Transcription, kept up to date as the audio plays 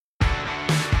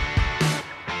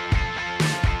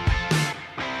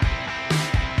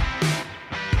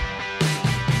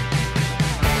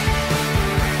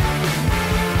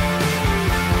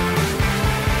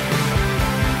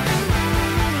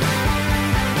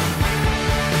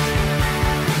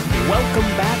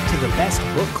the best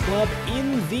book club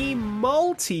in the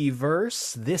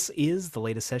multiverse. This is the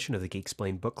latest session of the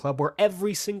Geeksplained Book Club, where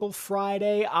every single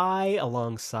Friday, I,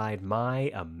 alongside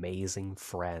my amazing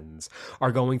friends,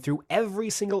 are going through every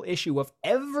single issue of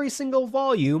every single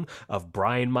volume of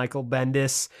Brian Michael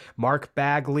Bendis, Mark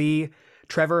Bagley,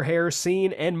 Trevor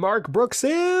Hairsine, and Mark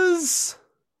Brooks's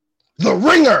The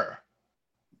Ringer.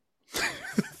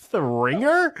 The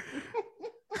Ringer?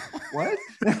 What?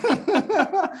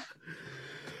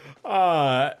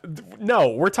 No,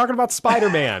 we're talking about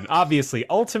Spider-Man, obviously,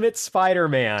 Ultimate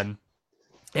Spider-Man.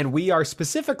 And we are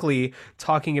specifically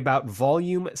talking about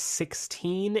volume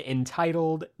 16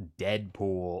 entitled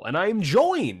Deadpool. And I am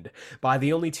joined by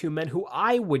the only two men who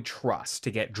I would trust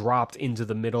to get dropped into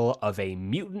the middle of a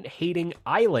mutant-hating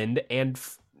island and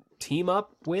team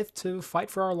up with to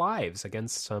fight for our lives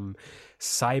against some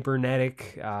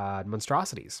cybernetic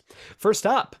monstrosities. First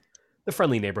up, the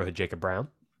friendly neighborhood Jacob Brown.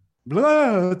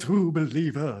 Blah, true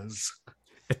believers.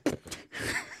 That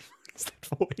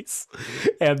voice.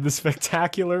 And the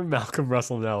spectacular Malcolm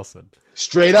Russell Nelson.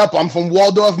 Straight up, I'm from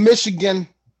Waldorf, Michigan.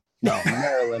 No,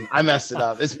 Maryland. I messed it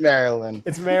up. It's Maryland.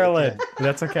 It's Maryland.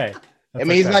 That's okay. I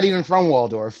mean, he's not even from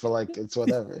Waldorf, but like, it's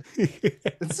whatever.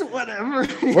 It's whatever.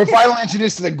 We're finally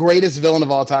introduced to the greatest villain of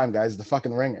all time, guys, the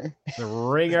fucking Ringer. The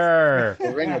Ringer.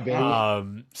 The Ringer,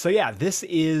 baby. So yeah, this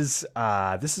is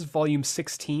volume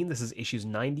 16. This is issues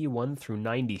 91 through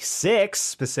 96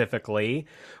 specifically,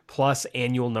 plus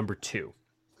annual number 2.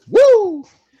 Woo!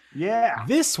 Yeah.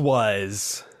 This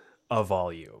was a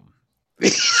volume.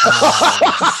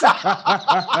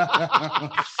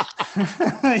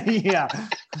 Yeah.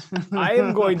 I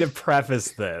am going to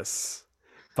preface this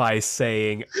by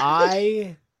saying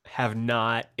I have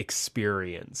not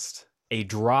experienced a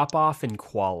drop-off in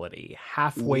quality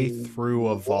halfway through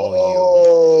a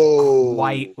volume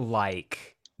quite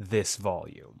like this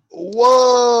volume.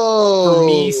 Whoa! For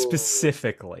me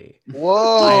specifically.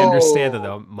 Whoa! I understand that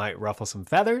that might ruffle some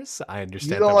feathers. I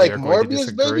understand that we like are going to Morbius,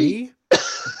 disagree. baby?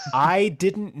 I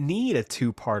didn't need a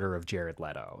two-parter of Jared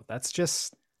Leto. That's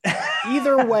just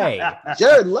either way.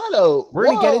 Jared Leto. We're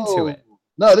going to get into it.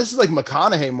 No, this is like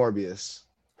McConaughey Morbius.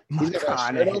 He's got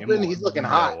that shirt open. He's looking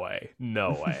hot.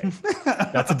 No way.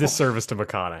 That's a disservice to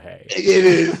McConaughey. It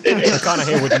is.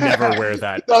 McConaughey would never wear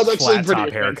that That was actually flat pretty top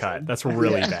offensive. haircut. That's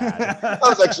really bad. That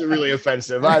was actually really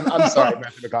offensive. I'm sorry,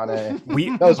 Matthew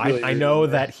McConaughey. That was really I rude, know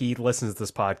man. that he listens to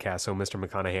this podcast, so Mr.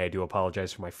 McConaughey, I do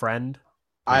apologize for my friend.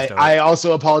 I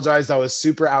also apologize. I was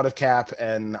super out of cap,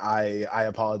 and I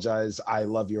apologize. I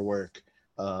love your work.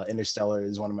 Interstellar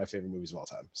is one of my favorite movies of all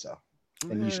time. So,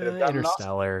 and you should have gotten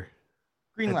Interstellar.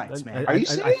 Green lights, man. Are you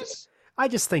serious? I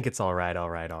just think it's all right.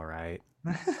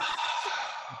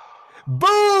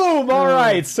 Boom! All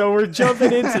right, so we're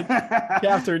jumping into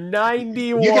chapter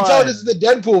 91. You can tell this is the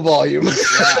Deadpool volume.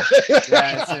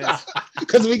 Yeah,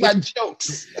 Because we got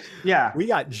jokes. yeah. We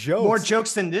got jokes. More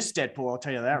jokes than this Deadpool, I'll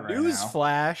tell you that right now.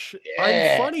 Newsflash.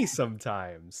 Yeah. I'm funny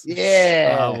sometimes.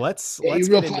 Yeah. Let's Yeah, get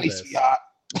you real into funny, this. sweetheart.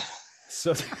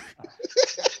 So,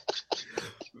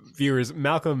 viewers,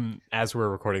 Malcolm, as we're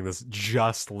recording this,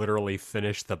 just literally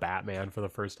finished the Batman for the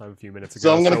first time a few minutes ago.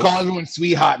 So I'm gonna call everyone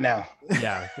sweetheart now.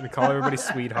 Yeah, I'm gonna call everybody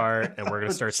sweetheart, and we're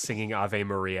gonna start singing Ave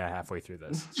Maria halfway through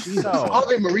this. So,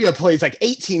 Ave Maria plays like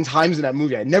 18 times in that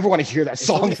movie. I never want to hear that it's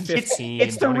song. only 15.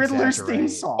 It's the don't Riddler's exaggerate. theme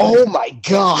song. Oh my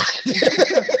god.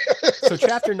 So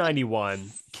chapter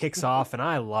 91 kicks off, and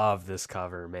I love this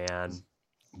cover, man.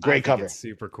 Great I think cover. It's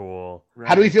super cool.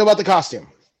 How do we feel about the costume?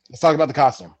 Let's talk about the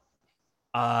costume.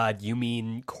 You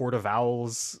mean Court of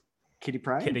Owls, Kitty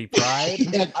Pryde? Kitty Pride?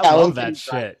 Yeah, I Talon love that Kitty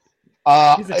Pryde. shit.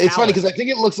 He's a It's funny talent. because I think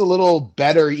it looks a little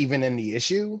better even in the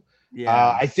issue.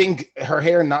 Yeah. I think her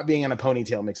hair not being in a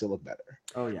ponytail makes it look better.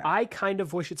 Oh yeah. I kind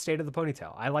of wish it stayed in the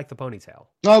ponytail. I like the ponytail.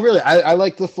 No, really, I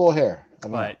like the full hair. I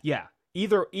don't know. But yeah,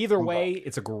 either way,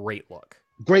 it's a great look.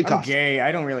 Great I'm costume. gay.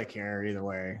 I don't really care either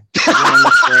way. Everyone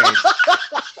looks great.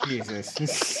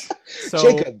 Jesus. So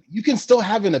Jacob, you can still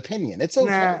have an opinion. It's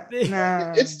okay.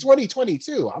 Nah. It's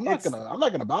 2022. I'm not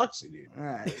gonna box you, dude.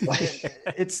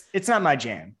 It's not my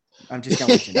jam. I'm just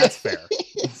gonna let you know. that's fair.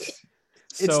 It's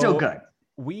still good.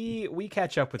 We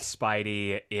catch up with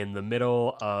Spidey in the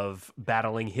middle of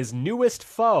battling his newest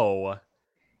foe,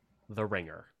 the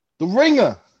Ringer. The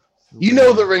Ringer. You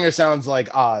know the Ringer sounds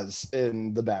like Oz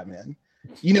in the Batman.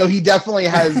 You know he definitely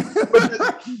has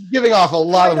giving off a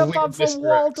lot Right of up, weird I'm from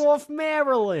misdirect. Waldorf,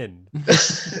 Maryland.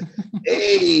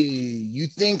 Hey, you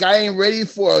think I ain't ready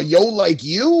for a yo like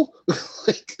you?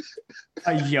 Like,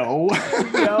 Yo.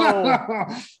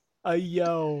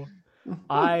 Yo.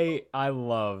 I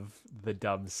love the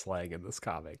dumb slang in this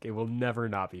comic. It will never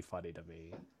not be funny to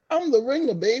me. I'm the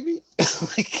ringer, baby.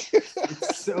 Like,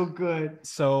 It's so good.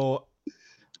 So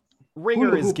Ringer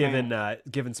Hula is hoop given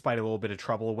given Spidey a little bit of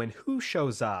trouble when who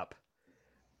shows up?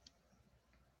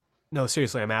 No,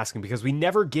 seriously, I'm asking because we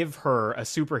never give her a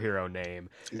superhero name.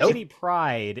 Nope. Kitty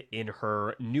Pryde in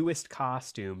her newest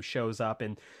costume shows up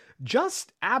and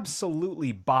just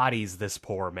absolutely bodies this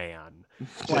poor man.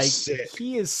 Like sick.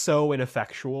 he is so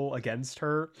ineffectual against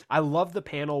her. I love the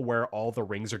panel where all the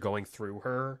rings are going through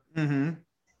her. Mm-hmm.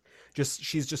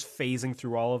 She's just phasing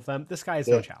through all of them. This guy is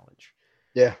no challenge.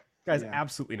 Yeah. Guy's Yeah.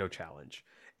 absolutely no challenge.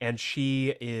 And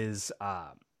she is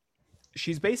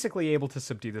she's basically able to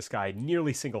subdue this guy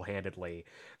nearly single-handedly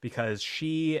because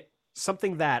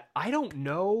something that I don't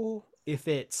know if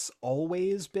it's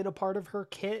always been a part of her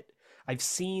kit. I've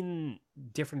seen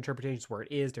different interpretations where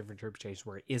it is, different interpretations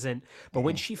where it isn't. But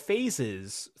when she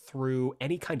phases through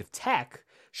any kind of tech,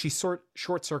 she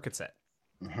short circuits it,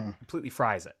 completely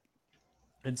fries it.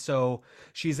 And so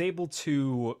she's able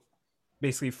to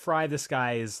basically fry this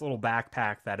guy's little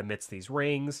backpack that emits these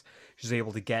rings. She's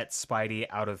able to get Spidey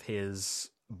out of his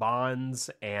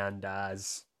bonds and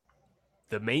as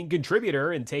the main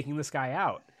contributor in taking this guy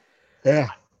out. Yeah.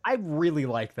 I really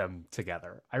like them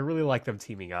together. I really like them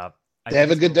teaming up. They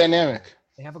have a good dynamic.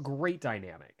 They have a great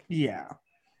dynamic. Yeah.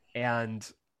 And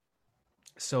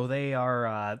so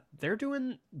they're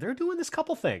doing this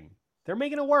couple thing. They're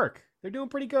making it work. They're doing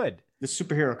pretty good. The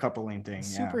superhero coupling thing.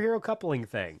 Superhero coupling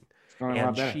thing. It's going a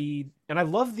lot better. And I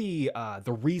love the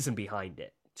reason behind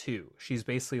it too. She's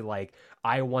basically like,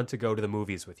 I want to go to the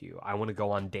movies with you. I want to go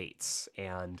on dates.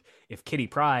 And if Kitty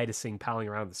Pryde is seeing palling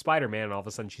around with Spider-Man and all of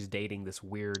a sudden she's dating this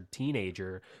weird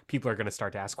teenager, people are going to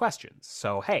start to ask questions.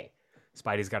 So, hey,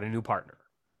 Spidey's got a new partner.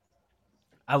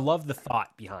 I love the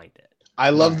thought behind it. I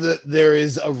love that there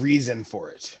is a reason for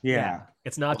it. Yeah.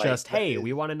 It's not Like, just, hey,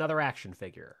 we want another action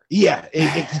figure. Yeah.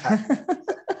 The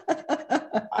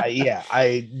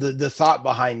thought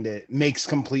behind it makes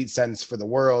complete sense for the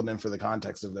world and for the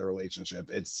context of their relationship.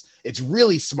 It's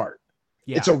really smart.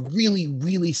 Yeah. It's a really,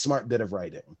 really smart bit of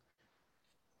writing.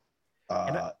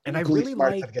 And I equally really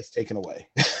smart like that it gets taken away.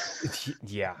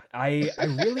 Yeah, I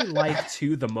really like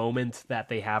too the moment that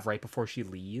they have right before she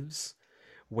leaves,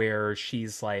 where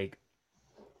she's like,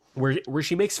 where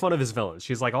she makes fun of his villains.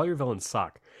 She's like, all your villains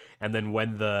suck. And then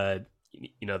when the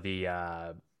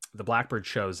Blackbird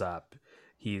shows up,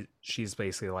 she's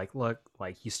basically like, look,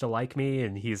 like, you still like me?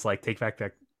 And he's like, take back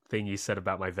that thing you said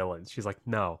about my villains. She's like,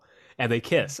 no. And they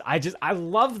kiss. I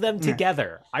love them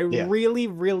together. I really,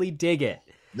 really dig it.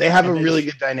 They have a really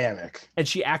good dynamic. And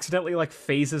she accidentally like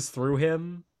phases through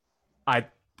him.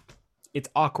 It's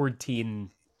awkward teen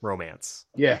romance.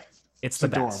 Yeah. It's the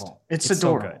adorable. best. It's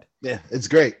adorable. So good. Yeah, it's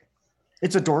great.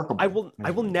 It's adorable. I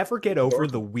will never get over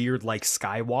the weird like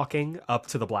skywalking up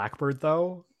to the Blackbird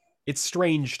though. It's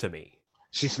strange to me.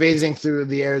 She's phasing through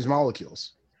the air's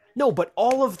molecules. No, but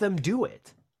all of them do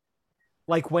it.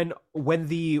 Like when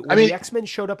the X-Men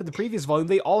showed up in the previous volume,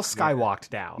 they all skywalked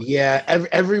down. Yeah,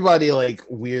 everybody like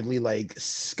weirdly like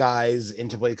skies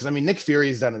into place. Because I mean, Nick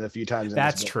Fury's done it a few times.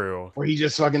 That's true. Where he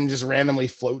just randomly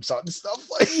floats on stuff.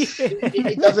 Like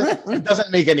it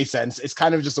doesn't make any sense. It's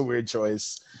kind of just a weird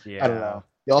choice. Yeah. I don't know.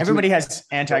 Everybody has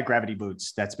anti-gravity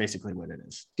boots. That's basically what it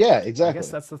is. Yeah, exactly. I guess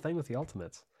that's the thing with the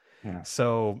Ultimates. Yeah.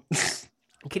 So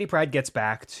Kitty Pryde gets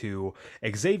back to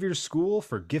Xavier's School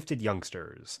for Gifted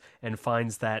Youngsters and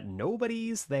finds that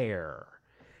nobody's there.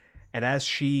 And as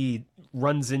she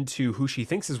runs into who she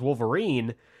thinks is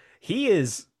Wolverine, he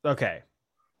is... Okay.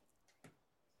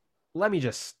 Let me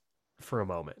just, for a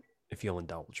moment, if you'll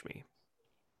indulge me.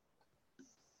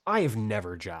 I have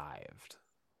never jived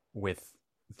with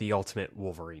the Ultimate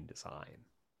Wolverine design.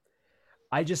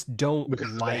 I just don't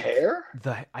Because like of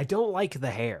the hair. I don't like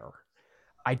the hair.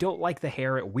 I don't like the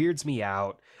hair. It weirds me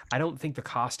out. I don't think the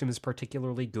costume is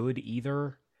particularly good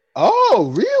either.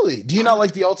 Oh, really? Do you not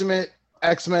like the Ultimate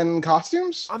X-Men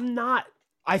costumes? I'm not.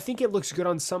 I think it looks good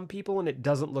on some people and it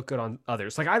doesn't look good on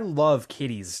others. Like, I love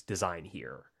Kitty's design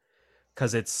here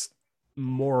because it's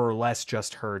more or less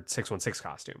just her 616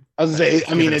 costume. I was gonna say,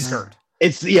 I mean, I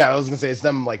was gonna say it's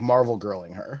them like Marvel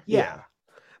girling her. Yeah.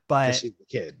 But she's a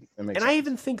kid. I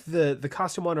even think the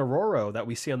costume on Aurora that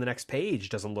we see on the next page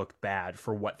doesn't look bad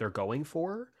for what they're going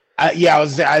for. I was gonna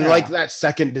say, I like that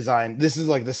second design. This is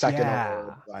like the second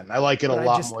Aurora design. I like it a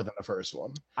lot more than the first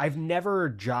one. I've never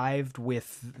jived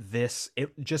with this.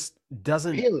 It just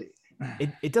doesn't. Really?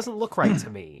 It doesn't look right to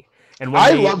me. And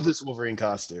I love this Wolverine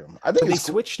costume. I think when they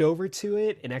switched over to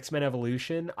it in X-Men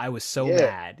Evolution, I was so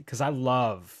mad because I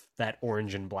love that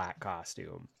orange and black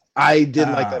costume. I did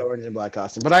like that orange and black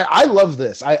costume, but I love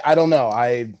this. I don't know.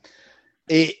 I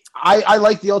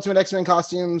like the Ultimate X-Men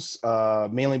costumes,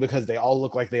 mainly because they all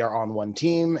look like they are on one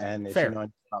team. And if Fair. you know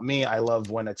about me, I love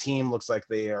when a team looks like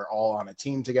they are all on a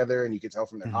team together, and you can tell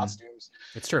from their costumes.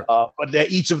 It's true. But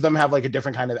each of them have like a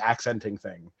different kind of accenting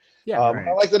thing. Yeah,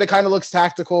 I like that it kind of looks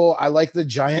tactical. I like the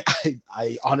giant.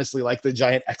 I honestly like the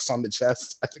giant X on the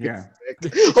chest. I think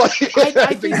it's sick.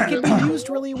 I think it can be used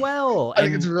really well. I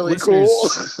think it's really cool.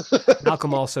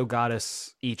 Malcolm also got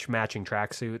us each matching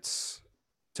tracksuits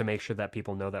to make sure that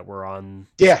people know that we're on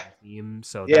the team.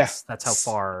 So that's how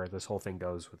far this whole thing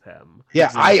goes with him. Yeah,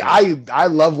 exactly. I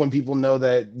love when people know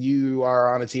that you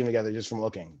are on a team together just from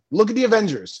looking. Look at the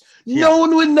Avengers. Yeah. No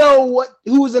one would know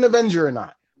who's an Avenger or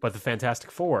not. But the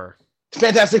Fantastic Four.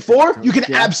 Fantastic Four, you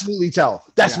can absolutely tell.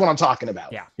 That's what I'm talking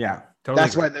about. Yeah. Totally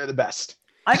that's why they're the best.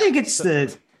 I think it's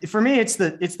for me, it's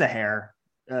the hair,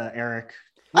 Eric.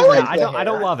 I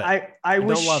don't love it. I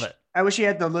don't love it. I wish he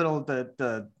had the little the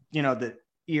the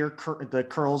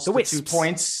curls, the 2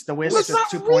 points, the wisp, the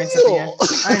 2 points at the end.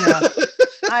 I know.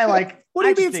 I like. What do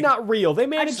you mean it's not real? They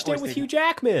managed it with Hugh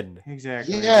Jackman.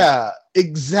 Exactly. Yeah,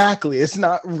 exactly. It's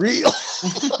not real.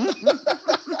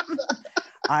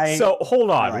 So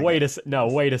hold on. Wait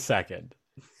a second.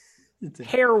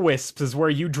 Hair wisps is where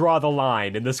you draw the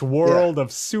line in this world of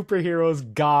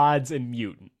superheroes, gods, and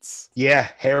mutants. Yeah,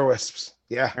 hair wisps.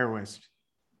 Yeah, hair wisps.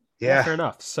 Yeah, fair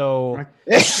enough. So, what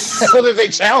if they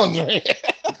challenge me?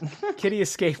 Kitty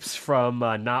escapes from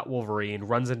Not Wolverine,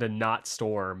 runs into Not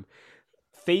Storm,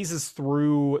 phases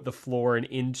through the floor and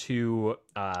into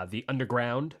the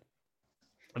underground.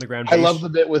 I love the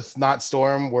bit with Not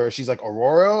Storm where she's like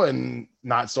Aurora and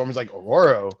Not Storm is like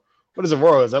Aurora. What is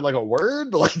Aurora? Is that like a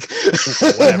word? Like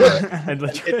whatever. And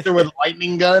hits her with a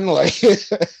lightning gun. Like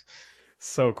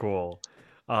so cool.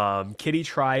 Kitty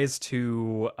tries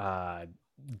to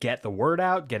get the word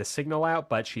out, get a signal out,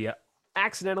 but she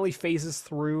accidentally phases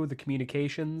through the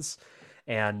communications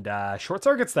and short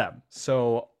circuits them.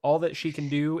 So all that she can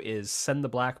do is send the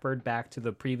Blackbird back to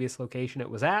the previous location it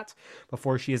was at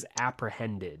before she is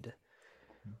apprehended.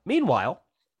 Meanwhile,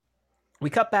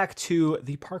 we cut back to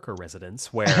the Parker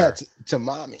residence where to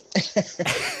mommy,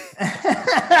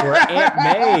 where Aunt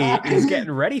May is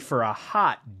getting ready for a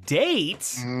hot date.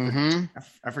 Mm-hmm.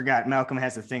 I forgot Malcolm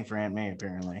has a thing for Aunt May.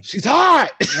 Apparently, she's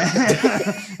hot. She's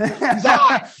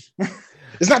hot.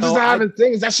 It's not just having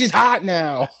things; that she's hot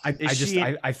now. I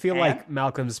feel like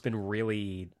Malcolm's been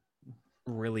really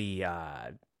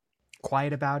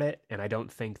quiet about it, and I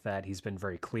don't think that he's been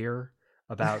very clear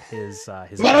about his.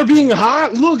 About her being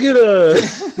hot. Look at her.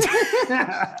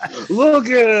 Look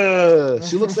at her.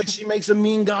 She looks like she makes a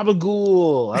mean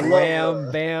gabagool. I love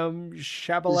her. Bam,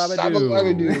 shabalabadoo.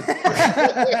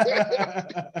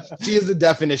 She is the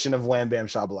definition of wham bam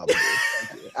shabalabadoo.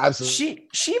 Absolutely.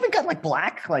 She even got like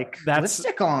black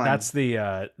lipstick on. That's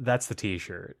the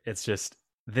t-shirt. It's just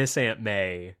this Aunt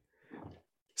May.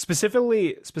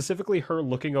 Specifically her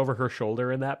looking over her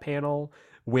shoulder in that panel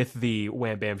with the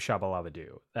wham bam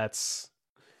shabalabadoo. That's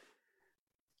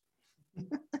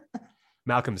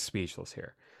Malcolm's speechless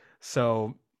here.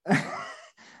 So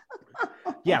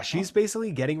yeah, she's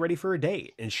basically getting ready for a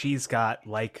date, and she's got,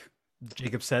 like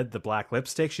Jacob said, the black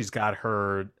lipstick. She's got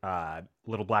her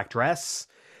little black dress.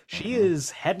 She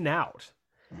is heading out.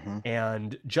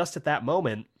 And just at that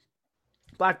moment,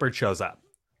 Blackbird shows up.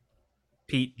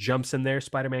 Pete jumps in there,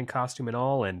 Spider-Man costume and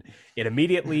all, and it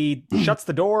immediately shuts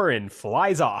the door and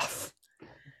flies off.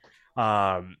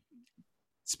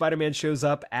 Spider-Man shows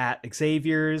up at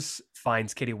Xavier's,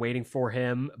 finds Kitty waiting for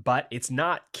him, but it's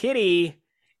not Kitty,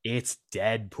 it's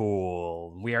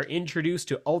Deadpool. We are introduced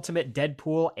to Ultimate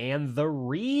Deadpool and the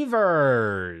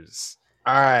Reavers.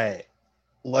 All right,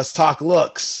 let's talk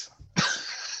looks.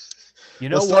 You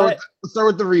know let's start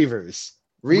with the Reavers.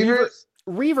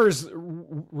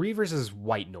 Reavers is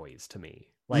white noise to me.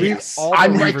 Like all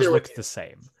I'm the right Reavers look the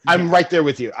same. I'm right there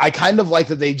with you. I kind of like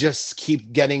that they just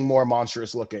keep getting more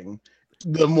monstrous looking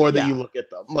the more that you look at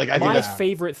them. Like I think my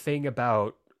favorite thing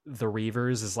about the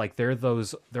Reavers is like they're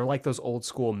like those old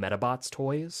school Metabots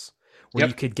toys where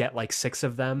you could get like 6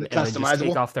 of them and then just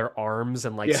take off their arms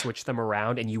and like switch them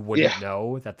around and you wouldn't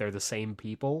know that they're the same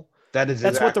people.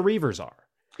 That's what the Reavers are.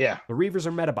 Yeah. The Reavers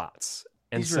are Metabots.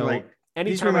 And these so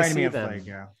anytime I see them,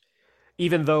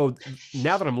 even though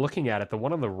now that I'm looking at it, the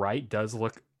one on the right does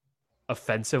look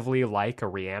offensively like a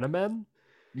Reaniman.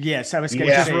 Yes, I was going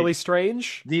to say. Which is really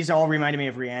strange. These all reminded me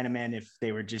of Reaniman if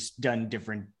they were just done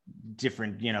different,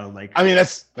 like. I mean,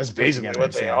 that's basically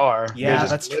what they are. Yeah,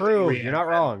 that's true. You're not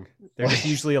wrong. They're just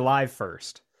usually alive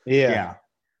first. Yeah.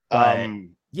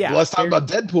 Let's talk about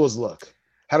Deadpool's look.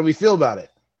 How do we feel about it?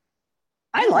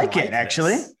 I like it, this.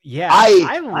 actually. Yeah,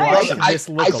 I like this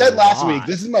look. I said a last lot. week,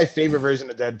 this is my favorite version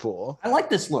of Deadpool. I like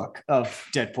this look of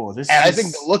Deadpool. This And I is-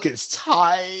 think the look is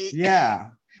tight. Yeah.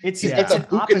 It's He's Yeah. got the an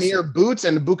Buccaneer opposite. boots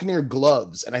and the Buccaneer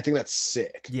gloves, and I think that's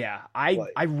sick. Yeah, Like-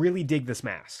 I really dig this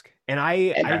mask, and I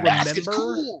And the mask is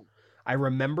remember cool. I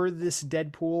remember this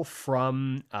Deadpool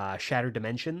from Shattered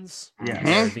Dimensions. Yes.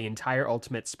 where the entire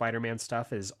Ultimate Spider-Man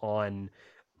stuff is on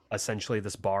essentially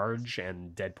this barge,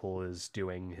 and Deadpool is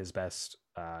doing his best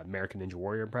American Ninja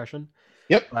Warrior impression.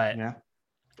 Yep. But Yeah.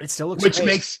 it still looks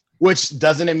great. Which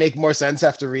doesn't it make more sense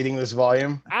after reading this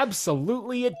volume?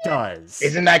 Absolutely it does.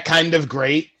 Isn't that kind of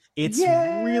great? It's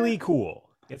Yeah. really cool.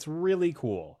 It's really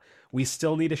cool. We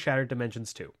still need a Shattered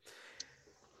Dimensions too.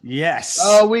 Yes.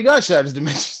 Oh, we got Shattered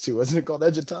Dimensions too. Wasn't it called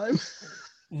Edge of Time?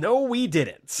 No, we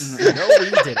didn't. No, we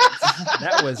didn't.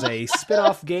 That was a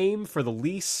spin-off game for the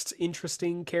least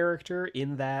interesting character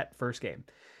in that first game.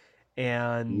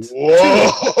 And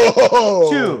Whoa!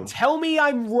 Two. tell me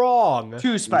I'm wrong.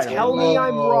 Two Spider-Man. Tell me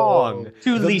I'm wrong.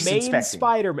 Two The least main expecting.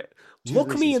 Spider-Man. Two Look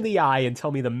least me in the eye and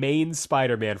tell me the main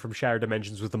Spider-Man from Shattered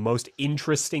Dimensions was the most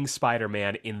interesting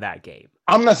Spider-Man in that game.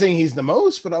 I'm not saying he's the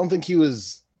most, but I don't think he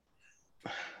was.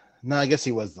 No, I guess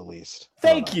he was the least.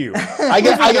 Thank you. I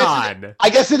guess, Moving on.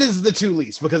 I guess it is the two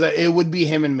least because it would be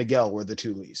him and Miguel were the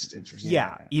two least interesting.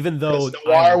 Yeah, even though Because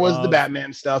Noir I was the love-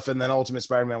 Batman stuff, and then Ultimate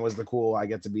Spider-Man was the cool. I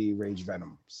get to be Rage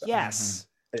Venom. So. Yes.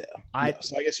 Yeah. I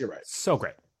So I guess you're right. So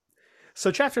great. So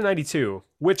chapter 92,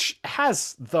 which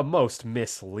has the most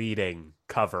misleading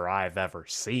cover I've ever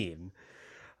seen,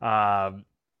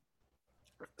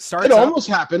 starts It up- almost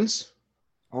happens.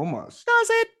 Almost. Does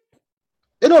it?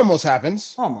 It almost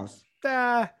happens. Almost.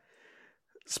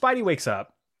 Spidey wakes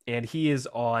up and he is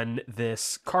on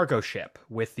this cargo ship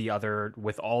with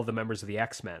all the members of the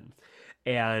X-Men,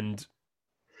 and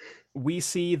we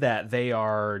see that they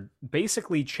are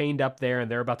basically chained up there and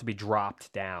they're about to be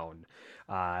dropped down,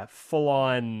 full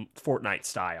on Fortnite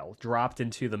style, dropped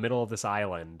into the middle of this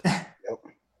island.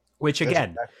 Which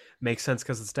again makes sense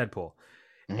because it's Deadpool.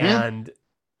 Mhm. And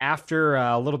after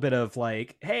a little bit of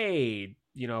like, hey,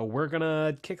 we're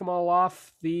gonna kick them all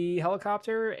off the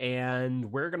helicopter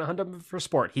and we're gonna hunt them for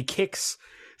sport, he kicks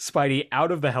Spidey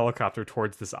out of the helicopter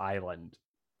towards this island.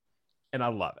 And I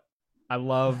love it. I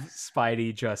love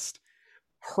Spidey just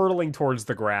hurtling towards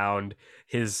the ground.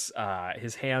 His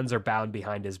hands are bound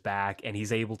behind his back, and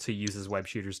he's able to use his web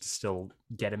shooters to still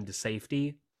get him to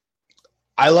safety.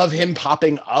 I love him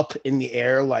popping up in the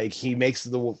air, like he makes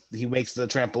the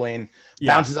trampoline,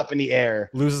 bounces up in the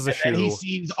air, loses a and shoe. he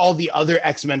sees all the other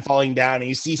X-Men falling down, and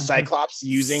you see Cyclops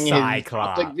using his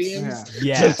Cyclops. optic beams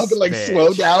Yeah. Yes, to fucking like bitch.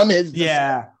 slow down his.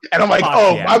 Yeah. And I'm like, Fuck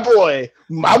oh, yeah. my boy,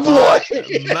 my boy,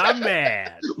 My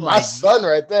man. my Like, son,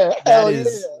 right there. that Hell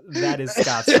is that is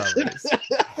Scott Summers.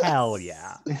 Hell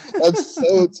yeah. That's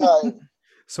so tight.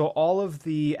 So all of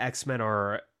the X-Men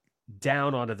are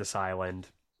down onto this island,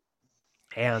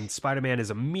 and Spider-Man is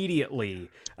immediately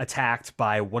attacked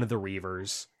by one of the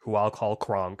Reavers, who I'll call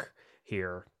Kronk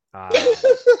here.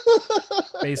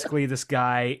 Basically, this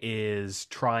guy is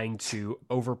trying to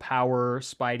overpower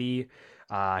Spidey.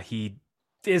 He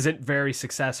isn't very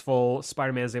successful.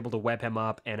 Spider-Man is able to web him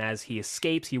up, and as he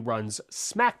escapes, he runs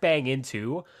smack bang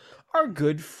into our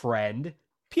good friend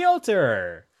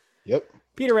Piotr. Yep.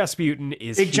 Peter Rasputin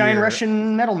is Big giant here.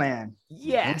 Russian metal man.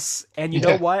 Yes, and you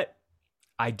Yeah. know what?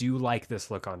 I do like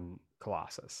this look on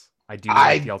Colossus. I do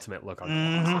like the ultimate look on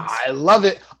Colossus. I love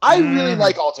it. I really Mm.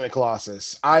 like Ultimate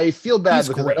Colossus. I feel bad He's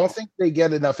because great. I don't think they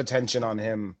get enough attention on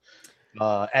him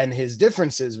and his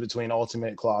differences between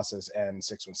Ultimate Colossus and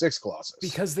 616 Colossus.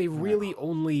 Because they really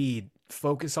only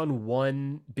focus on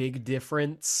one big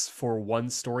difference for one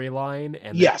storyline,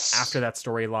 and then Yes. after that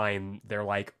storyline, they're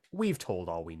like, we've told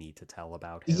all we need to tell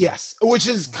about him. Yes, which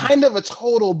is kind of a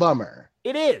total bummer.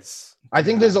 It is. I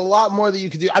think there's a lot more that you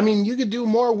could do. I mean, you could do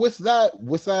more with that.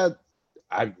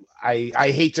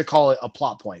 I hate to call it a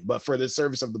plot point, but for the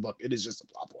service of the book, it is just a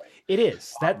plot point. It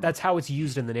is. That's how it's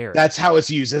used in the narrative. That's how it's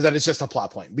used, is that it's just a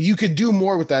plot point. But you could do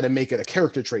more with that and make it a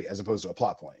character trait as opposed to a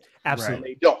plot point. And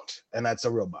Absolutely. they don't, and that's a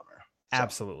real bummer. So.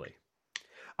 Absolutely.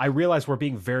 I realize we're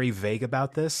being very vague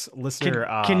about this, listener.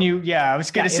 Can you? Yeah, I was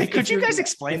gonna yeah, say, if could you you're- guys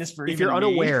explain this for If even you're me?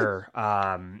 unaware,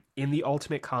 in the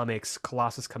Ultimate Comics,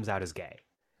 Colossus comes out as gay,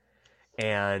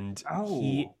 and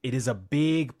Oh. it is a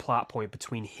big plot point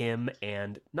between him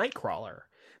and Nightcrawler.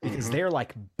 because Mhm. they're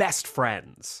like best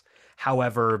friends.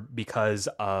 However, because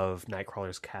of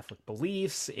Nightcrawler's Catholic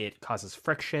beliefs, it causes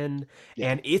friction, Yeah.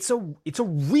 and it's a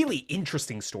really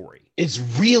interesting story. It's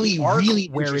really, The arc really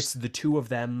where interesting. it's the two of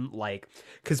them, like,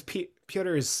 because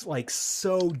Piotr is like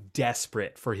so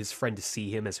desperate for his friend to see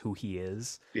him as who he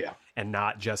is, Yeah. and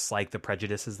not just like the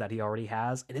prejudices that he already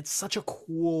has. And it's such a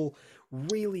cool,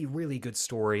 really, really good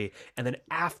story. And then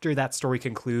after that story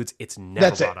concludes, it's never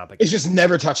That's it. brought up again. It's just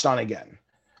never touched on again.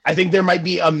 I think there might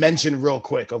be a mention real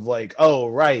quick of like, oh,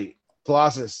 right,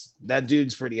 Colossus, that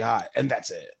dude's pretty hot. And that's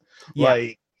it. Yeah.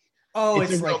 Like, Oh,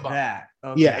 It's it's, a real like bummer. that.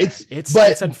 Okay. yeah, It's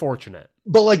but- unfortunate.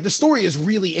 but like the story is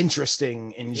really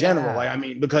interesting in general. Yeah. Like, I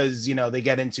mean, because they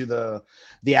get into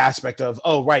the aspect of,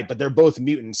 oh, right, but they're both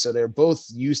mutants, so they're both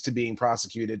used to being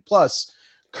prosecuted. Plus,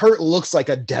 Kurt looks like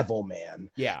a devil man.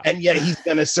 Yeah. And yet he's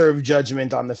gonna serve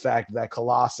judgment on the fact that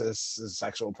Colossus's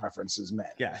sexual preference is men.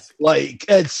 Yes. Like,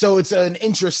 so it's an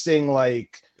interesting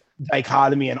like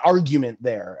dichotomy and argument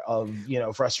there of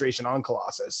frustration on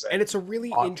Colossus And it's a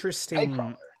really on interesting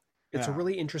Nightcrawler. it's a Yeah.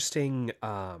 really interesting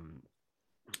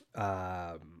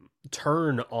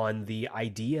turn on the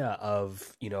idea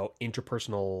of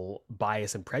interpersonal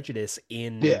bias and prejudice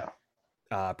in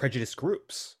prejudiced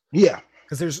groups, Yeah.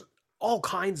 because there's all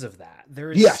kinds of that.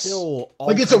 There is Yes. still all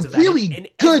Like, it's a kinds of that in really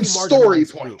every good story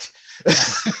marginalized group. point.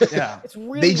 Yeah. It's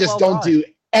really They just well don't done. do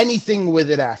anything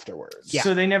with it afterwards. Yeah.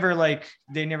 So they never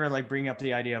bring up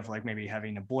the idea of like maybe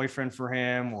having a boyfriend for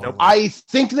him or Nope. I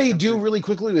think they do really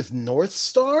quickly with North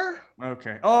Star.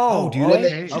 okay. Oh, do they? When they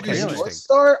okay. introduce really? North Interesting.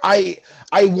 Star, I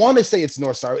want to say it's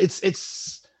North Star.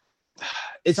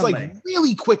 It's like Somebody.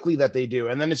 really quickly that they do,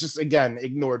 and then it's just again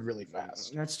ignored really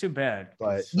fast. That's too bad.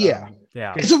 But, 'cause, yeah.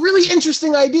 Yeah. It's a really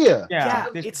interesting idea. Yeah. Yeah,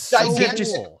 this- it's so gigantic-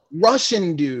 cool.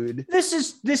 Russian dude. This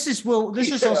was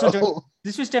you also know?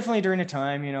 this was definitely during a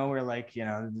time, where like,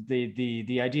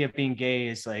 the idea of being gay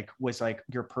is was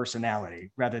your personality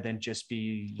rather than just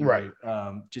be Right.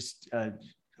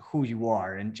 who you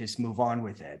are and just move on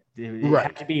with it. It Right.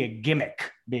 had to be a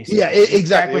gimmick, basically. Yeah,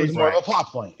 exactly. It was more right. of a plot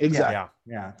point. Exactly. Yeah.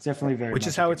 Yeah, it's definitely very Which much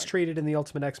is a how it's gimmick. treated in the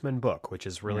Ultimate X-Men book, which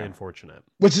is really Yeah. unfortunate.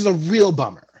 Which is a real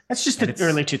bummer. That's just And the it's-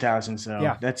 early 2000s, so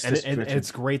Yeah, that's and, just and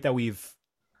it's great that we've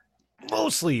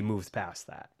mostly moved past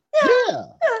that. Yeah.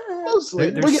 Mostly.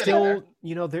 There's We're getting still,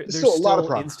 there. there's still a lot of still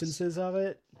progress. instances of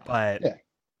it, but Yeah.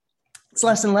 it's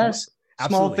less and less. Small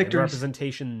absolutely, and the victories.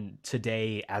 representation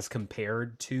today as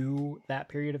compared to that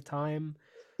period of time,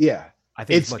 Yeah. I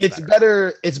think It's much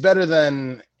better. It's better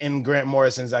than in Grant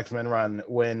Morrison's X-Men run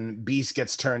when Beast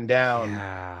gets turned down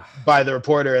Yeah. by the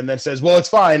reporter and then says, "Well, it's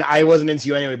fine. I wasn't into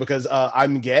you anyway because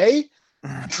I'm gay."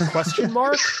 Question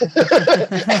mark? Spends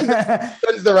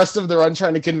the rest of the run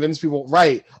trying to convince people,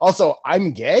 right? Also,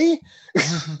 I'm gay,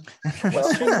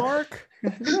 Question mark?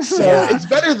 so Yeah. it's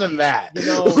better than that. it's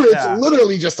yeah.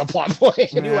 literally just a plot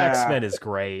point. New Yeah. X-Men is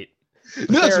great. New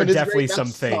There are X-Men is definitely great. some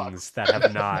That sucks. things that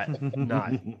have not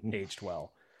aged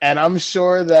well. And I'm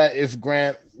sure that if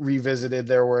Grant revisited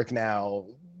their work now,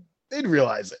 they'd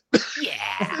realize it. Yeah.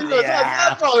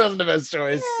 That probably wasn't the best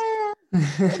choice.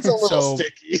 It's a little So-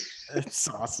 sticky. That's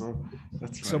awesome.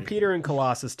 That's So funny. Peter and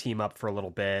Colossus team up for a little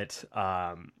bit.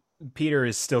 Peter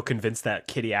is still convinced that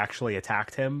Kitty actually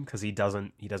attacked him because he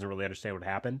doesn't really understand what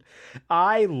happened.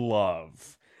 I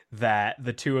love that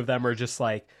the two of them are just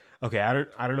like, okay,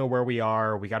 I don't know where we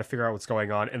are. We got to figure out what's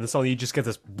going on. And then suddenly you just get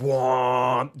this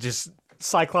just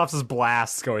Cyclops'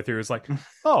 blasts going through. It's like,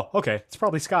 oh, okay, it's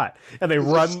probably Scott. And they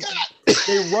run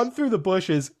through the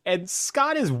bushes, and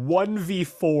Scott is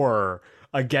 1v4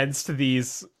 against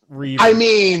these Reavers. I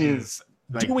mean, is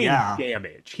Like, doing yeah.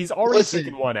 damage. He's already Listen.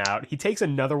 taken one out. He takes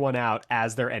another one out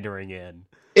as they're entering in.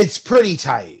 it's pretty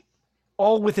tight.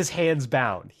 All with his hands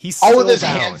bound. He's All still with his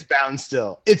down. hands bound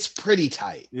still. It's pretty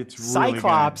tight. It's really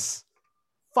Cyclops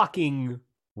fucking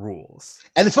rules.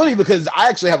 And it's funny because I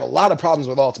actually have a lot of problems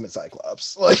with Ultimate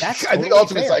Cyclops. Like, That's I think totally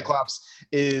Ultimate fair. Cyclops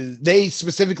they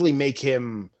specifically make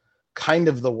him kind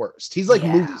of the worst. He's like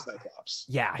Yeah. movie Cyclops.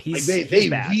 Yeah, Like he's they he's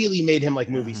bad. really made him like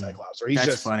movie Mhm. Cyclops, where he's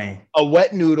That's just funny. a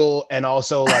wet noodle and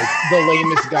also like the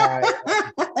lamest guy.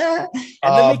 And then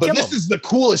they But kill this him. is the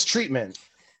coolest treatment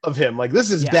of him. Like,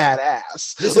 this is Yeah.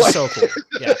 badass. This Like, is so cool.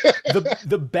 Yeah.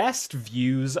 The best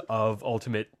views of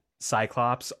Ultimate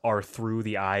Cyclops are through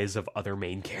the eyes of other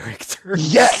main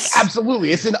characters. yes,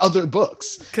 absolutely. It's in other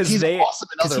books. Because He's they awesome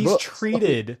in other he's books.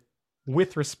 treated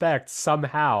with respect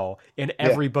somehow in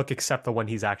every book except the one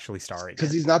he's actually starring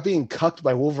Because in. he's not being cucked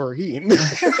by Wolverine.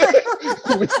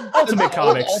 Ultimate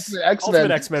Comics,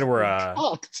 Ultimate X-Men were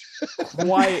cucked.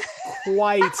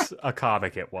 quite a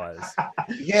comic it was.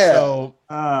 Yeah. So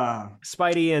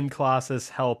Spidey and Colossus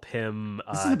help him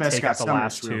This is the best take out Scott the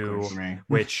last Summers real two, quick for me.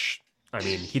 which, I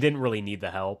mean, he didn't really need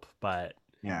the help, but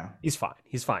Yeah. he's fine.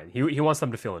 He's fine. He wants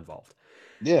them to feel involved.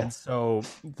 Yeah. And so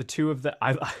the two of them,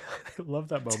 I love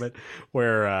that moment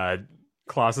where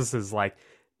Colossus is like,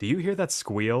 "Do you hear that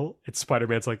squeal?" And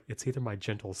Spider-Man's like, "It's either my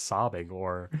gentle sobbing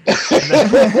or..."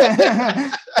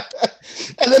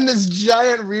 And then this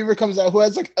giant Reaver comes out who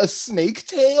has like a snake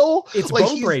tail. It's like,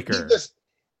 Bonebreaker.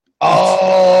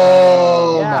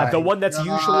 Oh, Yeah, my the one that's God.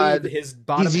 usually his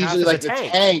bottom He's half usually is like a the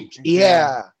tank. tank.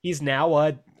 Yeah. He's now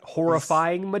a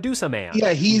horrifying Medusa man.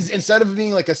 Yeah, he's instead of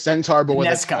being like a centaur, but with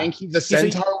Nesca. a tank, he's a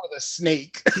centaur with a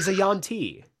snake. He's a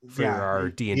Yanti for Yeah. our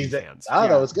D&D He's a- fans. I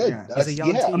don't know, it's good. Yeah. That's- He's a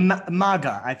young yeah. team.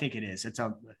 MAGA, I think it is. It's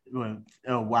a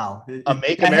oh wow.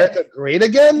 Make America Great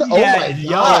Again? Oh Yeah, my yo.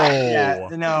 god. Yeah,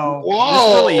 no. Whoa.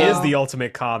 This really No. is the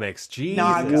Ultimate Comics. Jesus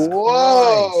Naga. Christ.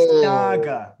 Whoa.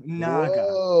 Naga.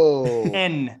 Whoa.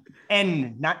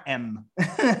 N, not M.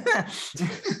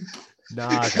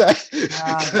 Naga.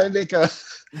 Can I make a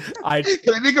I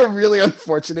can I make a really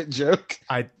unfortunate joke?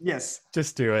 Yes.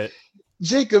 just do it.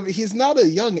 Jacob, he's not a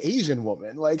young Asian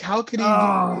woman. Like, how could he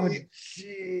Oh, be?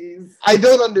 jeez. I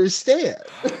don't understand.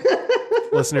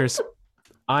 Listeners,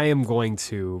 I am going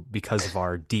to, because of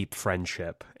our deep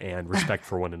friendship and respect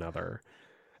for one another,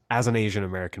 as an Asian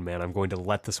American man, I'm going to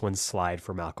let this one slide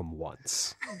for Malcolm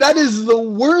once. That is the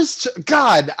worst.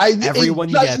 God, Everyone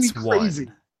it drives gets me crazy.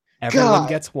 one. Everyone God.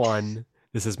 gets one.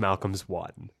 This is Malcolm's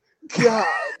one. God,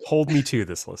 Hold me to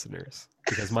this, listeners,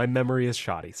 because my memory is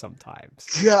shoddy sometimes.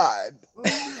 God.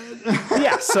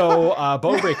 Yeah, so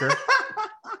Bonebreaker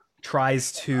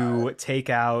tries to take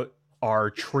out our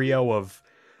trio of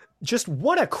just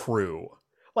what a crew.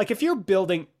 Like, if you're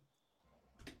building...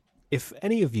 If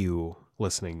any of you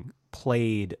listening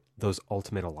played those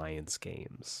Ultimate Alliance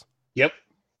games, Yep.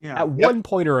 Yeah. at one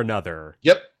point or another,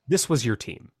 Yep. this was your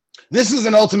team. This is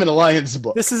an Ultimate Alliance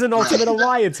book. This is an Ultimate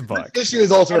Alliance book. This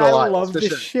is Ultimate And I Alliance. love for the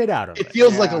sure. shit out of It it.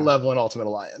 feels like a Yeah. level in Ultimate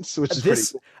Alliance, which is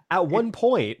This, pretty at one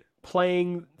point,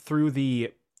 playing through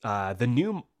the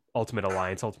new Ultimate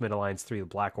Alliance 3, the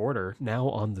Black Order, now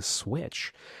on the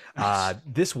Switch.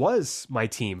 This was my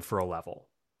team for a level.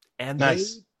 And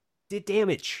Nice. they did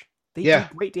damage. They Yeah.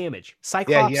 did great damage. cool. Yeah,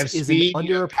 Cyclops you have is speed, an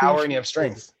you have power, and you have underappreciated,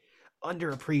 strength.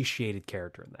 underappreciated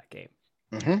character in that game.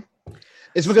 Mm-hmm.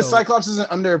 It's because So- Cyclops is an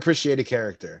underappreciated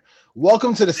character.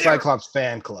 Welcome to the Cyclops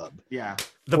fan club. Yeah.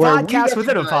 The Where we podcast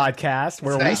within a recognize podcast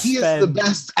where we That he is spend... the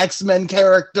best X-Men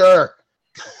character.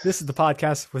 This is the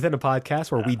podcast within a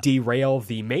podcast where we derail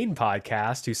the main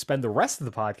podcast to spend the rest of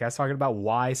the podcast talking about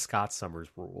why Scott Summers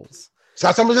rules.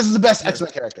 Scott Summers is the best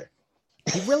X-Men character.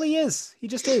 He really is. He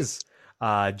just is.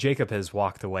 Jacob has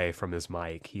walked away from his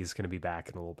mic. He's going to be back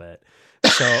in a little bit.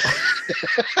 So,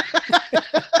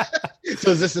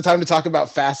 So is this the time to talk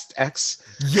about Fast X?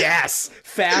 yes,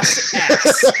 Fast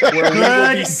X, where we will be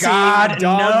Good seeing God,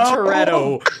 Dom no.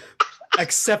 Toretto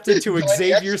accepted to Join the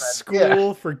Xavier X-Men, yeah.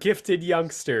 School for Gifted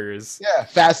Youngsters. Yeah,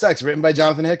 Fast X, written by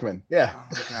Jonathan Hickman. Yeah. Oh,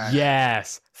 my God.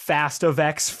 Yes, Fast of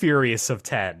X, Furious of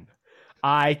 10.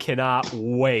 I cannot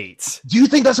wait. Do you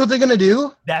think that's what they're gonna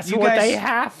do? That's You what guys- they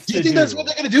have to Do you think that's what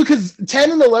they're gonna do? Because 10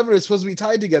 and 11 are supposed to be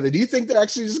tied together. Do you think they're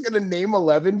actually just gonna name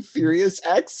 11 Furious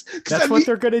X? 'Cause That's that'd what be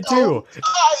they're going to so do.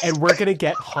 tight. And we're going to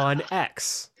get Han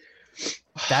X.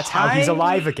 That's how he's I-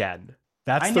 alive again.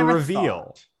 That's I the never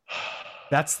reveal. thought.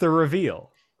 That's the reveal.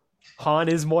 Han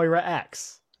is Moira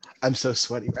X. I'm so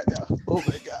sweaty right now. Oh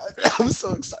my god, I'm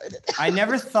so excited. I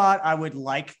never thought I would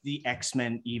like the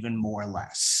X-Men even more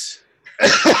less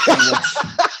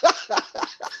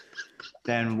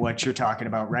than what you're talking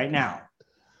about right now.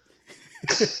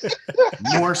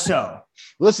 More so.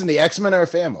 Listen, the X-Men are a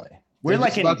family. We're They're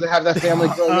like just about to have that family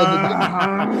grow a little bit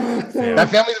bigger. Yeah. That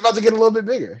family's about to get a little bit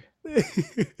bigger.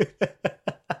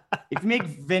 If you make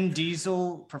Vin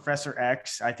Diesel Professor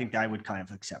X, I think I would kind of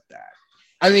accept that.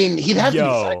 I mean, he'd have to be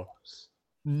Yo. Cyclops.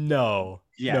 No.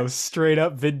 Yeah. No, straight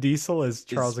up Vin Diesel as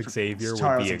Charles It's Xavier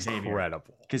Charles would be Xavier.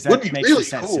 incredible. Because Would that be makes really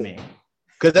sense cool. to me.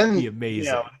 Because then, That'd be you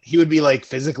amazing. know, he would be like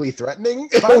physically threatening.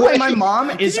 By the way, my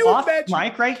mom is you off imagine-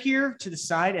 mic right here to the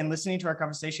side and listening to our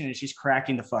conversation, and she's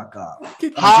cracking the fuck up.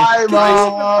 Hi,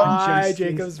 Mom. Hi, Just-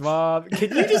 Jacob's mom.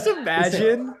 Can you just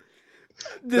imagine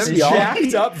this That'd be awesome.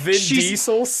 jacked up Vin She's-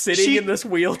 Diesel sitting she- in this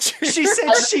wheelchair? She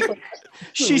said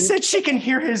she said she can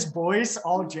hear his voice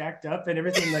all jacked up and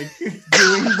everything, like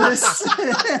doing this.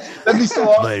 That'd be so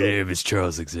awesome. name is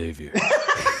Charles Xavier.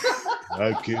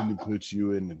 I came to put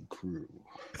you in the crew.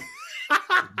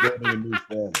 Getting a new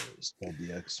family. It's called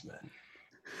the X-Men.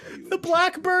 The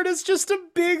Blackbird is just a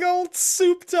big old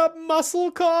souped up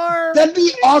muscle car. That'd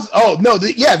be awesome. Oh no,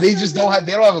 they just don't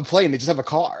have a plane, they just have a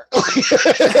car.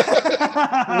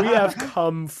 We have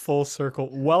come full circle.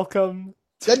 Welcome.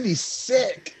 That'd be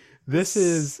sick. This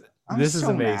is so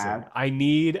amazing. mad. I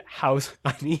need House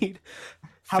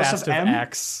Fast of M?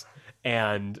 X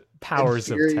and Powers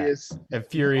of 10 and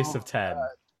Furious of 10.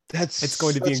 It's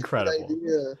going to be such a good incredible.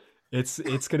 idea.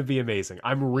 It's going to be amazing.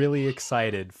 I'm really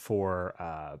excited for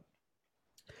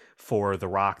The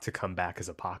Rock to come back as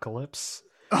Apocalypse.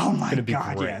 Oh my It's gonna be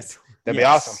god, great. yes. That'd be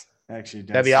awesome. Actually,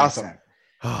 That'd be awesome.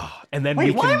 And then Wait,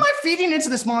 we why can am I feeding into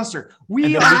this monster?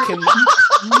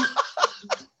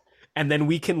 and then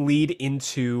we can lead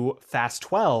into Fast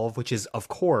 12, which is of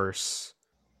course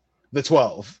The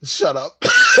 12. Shut up.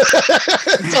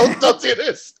 don't do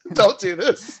this. Don't do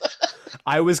this.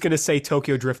 I was going to say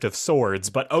Tokyo Drift of Swords,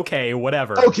 but okay,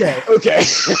 whatever. Okay.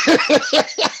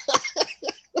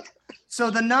 So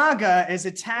the Naga is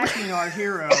attacking our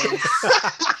heroes.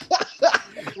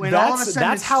 When all of a sudden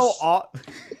that's how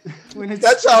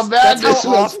That's how bad that's this how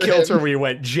was off for kilter him. we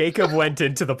went. Jacob went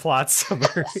into the plot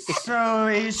summary. So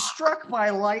he's struck by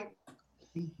light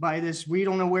by this, we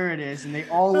don't know where it is, and they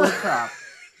all look up.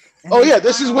 And Oh they yeah,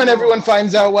 this is when find- everyone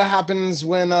finds out what happens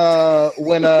when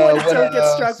When Joe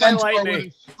gets struck by centaur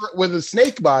lightning. with a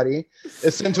snake body,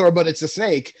 a centaur, but it's a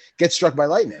snake, gets struck by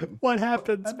lightning. What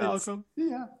happens, Malcolm?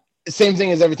 Yeah. Same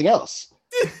thing as everything else.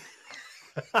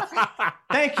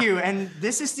 Thank you. And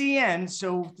this is the end.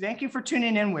 So thank you for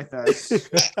tuning in with us.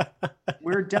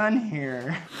 We're done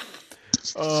here.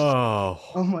 Oh,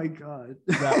 Oh my God.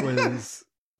 that was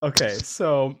okay.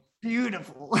 So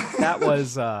Beautiful. that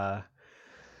was oh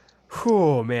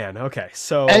man. Okay,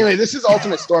 so Anyway, this is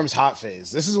Ultimate Storm's hot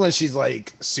phase. This is when she's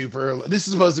like super. This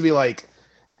is supposed to be like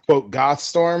quote goth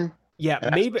Storm. yeah,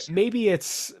 That's- maybe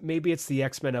it's the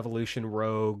X-Men Evolution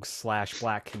Rogue /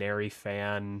 Black Canary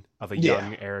fan of a Yeah.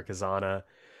 young Eric Azana,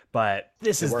 but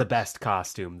this It is the works. best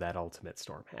costume that Ultimate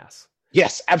Storm has.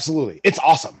 Yes, absolutely. It's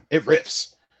awesome. It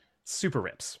rips. Super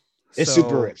rips. It's So-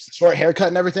 super rips. Short haircut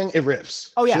and everything. It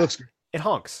rips. Oh, yeah. She looks great. It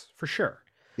honks for sure.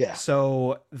 Yeah.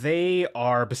 So they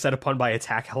are beset upon by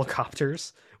attack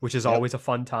helicopters, which is Yep. always a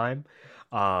fun time.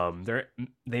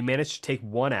 They manage to take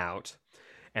one out,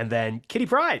 and then Kitty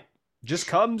Pryde just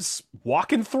comes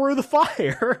walking through the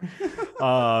fire.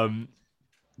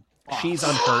 She's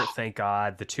unhurt, thank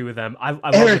God. The two of them. I love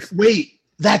Eric, this. wait.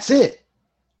 That's it.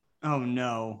 Oh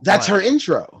no. That's What? her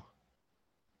intro.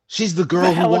 She's the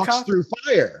girl The who walks helicopter? through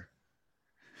fire.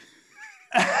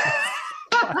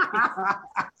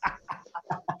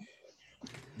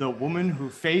 The woman who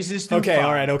phases through Okay, fire.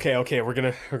 all right, okay. We're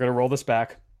gonna roll this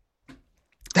back.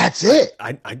 That's it.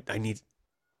 I need.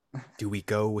 Do we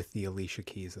go with the Alicia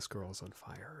Keys? This girl's on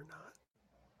fire or not?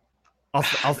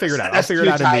 I'll figure it out. I'll That's figure it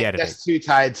too out in tied- the editing. That's too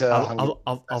tied to. Hunger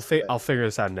I'll figure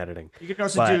this out in editing. You could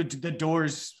also But- do the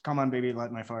Doors. Come on, baby,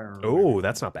 light my fire. or Oh, whatever.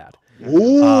 that's not bad.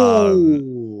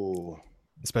 Ooh.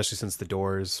 Especially since The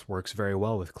Doors works very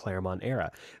well with Claremont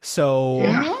era. So,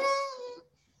 Yeah.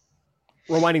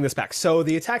 rewinding this back. So,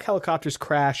 the attack helicopters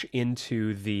crash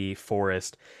into the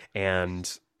forest,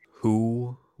 and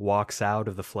who walks out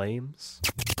of the flames?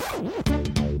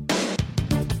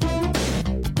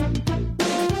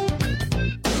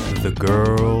 The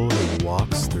girl who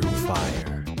walks through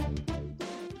fire.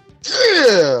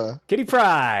 Yeah. Kitty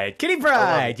Pryde. Kitty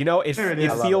Pryde. You know, it There it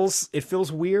is. I love it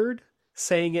feels weird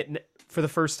saying it for the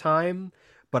first time,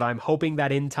 but I'm hoping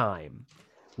that in time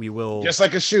we will Just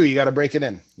like a shoe, you got to break it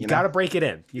in. you know? got to break it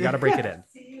in. You got to break it in.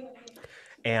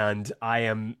 And I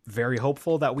am very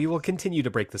hopeful that we will continue to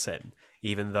break this in,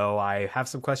 even though I have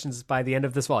some questions by the end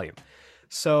of this volume.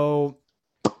 So,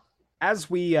 as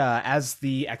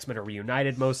the X-Men are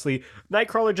reunited, mostly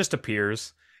Nightcrawler just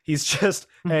appears. He's just,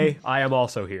 hey, I am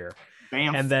also here,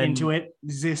 Bam, And then- into it.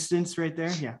 Existence right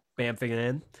there. Yeah. bamfing it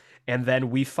in. And then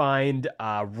we find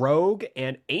Rogue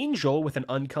and Angel with an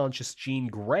unconscious Jean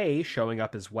Grey showing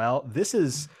up as well. This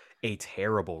is a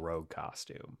terrible Rogue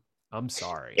costume. I'm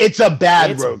sorry. It's a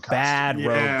bad It's road a bad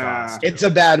costume. rogue Yeah. costume. It's a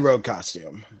bad road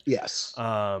costume. Yes.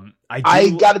 I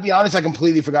got to be honest, I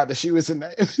completely forgot that she was in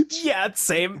that image. yeah, it's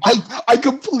same. I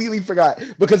completely forgot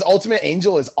because Ultimate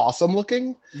Angel is awesome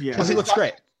looking. Yeah. Because he looks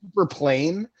great. Super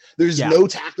plain. There's Yeah. no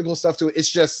tactical stuff to it. It's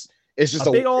just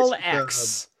A big old it's just a-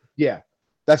 X. yeah.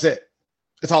 That's it.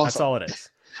 It's awesome. That's all it is.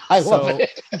 I love So-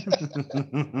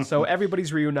 it. So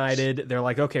everybody's reunited. They're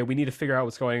like, okay, we need to figure out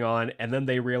what's going on. And then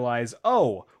they realize,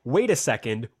 oh, wait a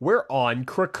second, we're on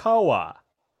Krakoa.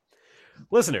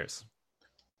 Listeners,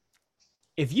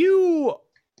 if you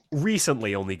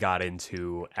recently only got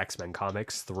into X-Men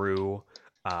comics through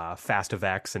Fast of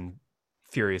X and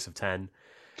Furious of 10.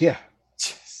 Yeah.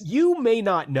 You may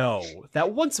not know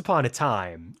that once upon a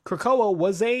time, Krakoa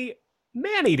was a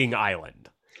man-eating island.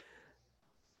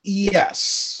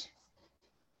 Yes.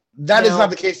 That is Now, not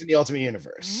the case in the Ultimate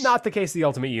Universe. Not the case in the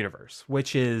Ultimate Universe,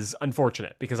 which is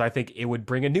unfortunate because I think it would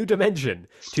bring a new dimension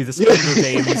to the Hunger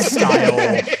Games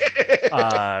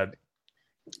style.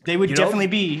 They would definitely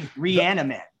be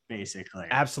reanimate, basically.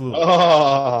 Absolutely.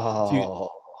 Oh.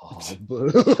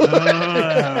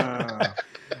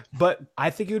 But I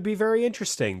think it would be very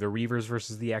interesting. The Reavers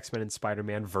versus the X-Men and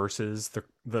Spider-Man versus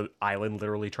the island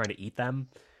literally trying to eat them.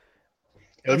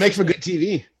 It would make for good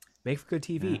TV. Make for good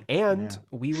TV. Yeah, and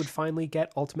we would finally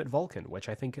get Ultimate Vulcan, which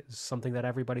I think is something that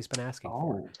everybody's been asking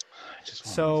for.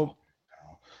 So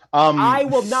I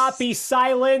will not be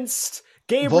silenced.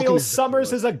 Gabriel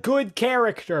Summers is a good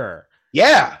character.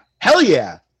 Yeah. Hell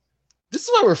yeah. This is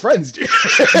why we're friends, dude.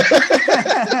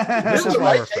 This is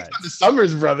why we're friends. The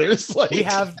Summers brothers. Like... We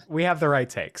have the right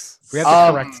takes. We have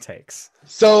the correct takes.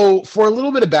 So for a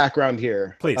little bit of background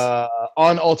here, please,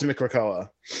 on Ultimate Krakoa,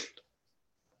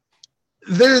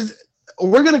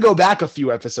 we're gonna go back a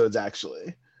few episodes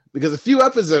actually, because a few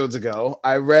episodes ago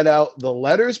I read out the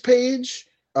letters page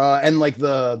and like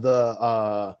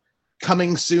the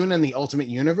coming soon in the Ultimate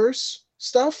Universe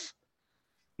stuff.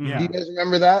 Yeah. Do you guys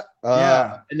remember that?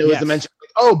 Yeah. And there was the mention,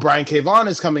 like, Brian K. Vaughan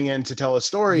is coming in to tell a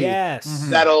story. Yes.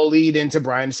 That'll lead into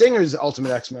Bryan Singer's Ultimate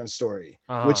X-Men story,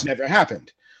 which never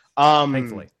happened.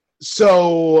 Thankfully.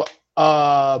 So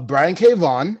Brian K.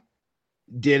 Vaughan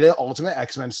did an Ultimate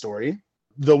X-Men story.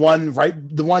 The one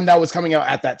that was coming out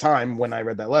at that time when I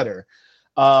read that letter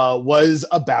was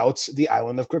about the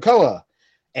island of Krakoa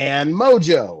and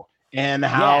Mojo. And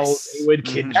how they would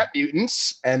kidnap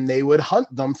mutants and they would hunt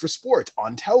them for sport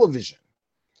on television.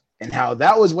 And how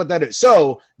that was what that is.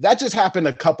 So that just happened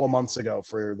a couple months ago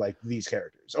for like these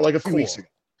characters, or like a few weeks ago.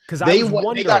 Because they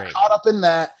got caught up in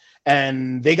that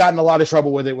and they got in a lot of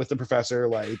trouble with it with the professor.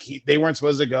 Like they weren't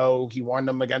supposed to go. He warned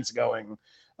them against going.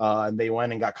 And they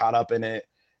went and got caught up in it.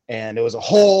 And it was a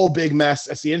whole big mess.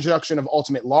 It's the introduction of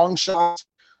Ultimate Longshot.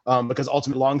 Because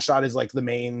Ultimate Longshot is like the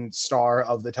main star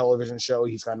of the television show.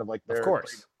 He's kind of like their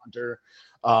hunter.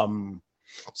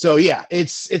 So yeah,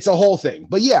 it's a whole thing.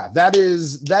 But yeah, that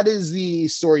is the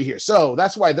story here. So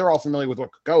that's why they're all familiar with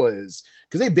what Krakoa is,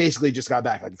 because they basically just got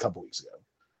back like a couple weeks ago.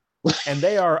 And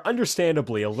they are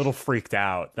understandably a little freaked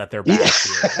out that they're back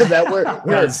here.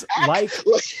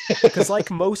 Because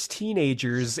like most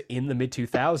teenagers in the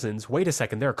mid-2000s, wait a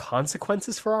second, there are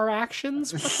consequences for our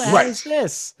actions? What the hell is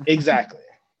this? Exactly.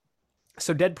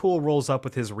 So Deadpool rolls up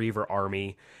with his Reaver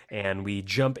army, and we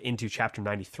jump into chapter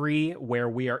 93, where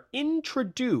we are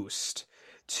introduced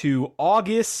to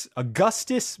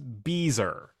Augustus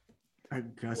Beezer.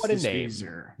 What a name.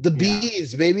 Beezer. The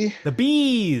Bees, baby. The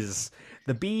Bees.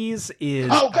 The Bees is...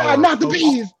 Oh, God, not the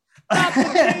Bees! Not the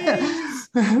Bees!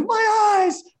 My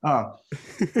eyes! Oh.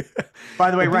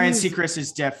 By the way, Ryan Seacrest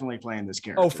is definitely playing this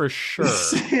character. Oh, for sure.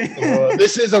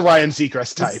 This is a Ryan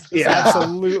Seacrest type.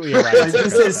 Absolutely a Ryan Seacrest type.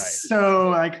 This is so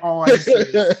like all I see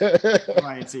is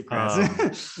Ryan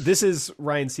Seacrest. This is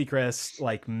Ryan Seacrest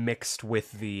like mixed with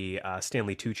the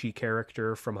Stanley Tucci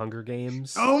character from Hunger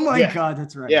Games. Oh my God,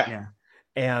 that's right. Yeah.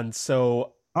 And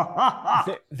so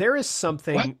there is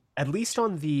something, at least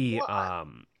on the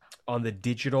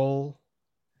digital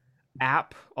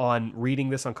app on reading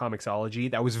this on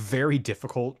Comixology, that was very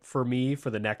difficult for me for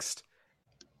the next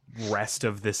rest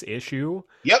of this issue.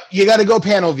 Yep, you got to go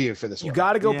panel view for this one. You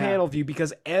got to go panel view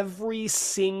because every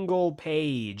single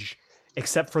page,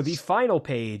 except for the final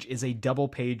page, is a double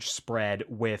page spread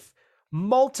with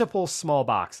multiple small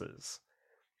boxes.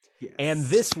 Yes. And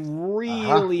this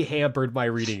really hampered my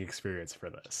reading experience for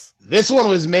this. This one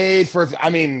was made for,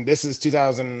 this is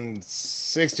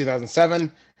 2006,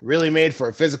 2007. Really made for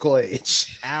a physical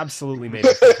age. Absolutely made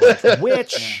for a physical age.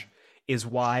 Which is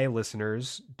why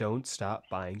listeners don't stop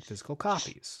buying physical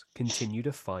copies. Continue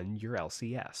to fund your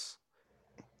LCS.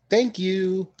 Thank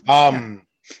you.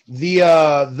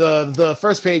 The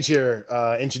first page here,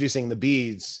 introducing the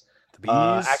Bees.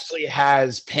 Actually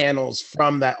has panels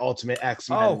from that Ultimate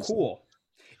X-Men. Oh, cool.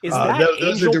 Is that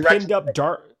Angel pinned up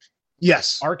dark?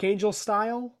 Yes. Archangel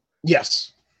style?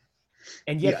 Yes.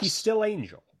 And yet he's still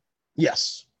Angel.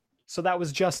 Yes. So that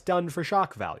was just done for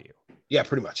shock value. Yeah,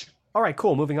 pretty much. All right,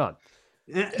 cool. Moving on.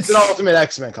 It's an Ultimate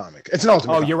X-Men comic. It's an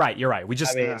Ultimate. Oh, you're right. We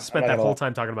just spent that whole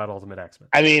time talking about Ultimate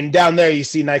X-Men. Down there you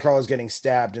see Nightcrawler's getting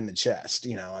stabbed in the chest.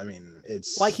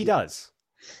 It's like he does.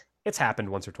 It's happened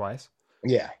once or twice.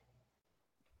 Yeah.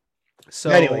 So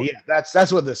Anyway, yeah,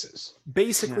 that's what this is.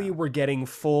 basically, Yeah. we're getting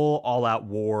full all-out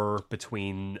war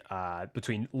between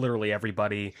literally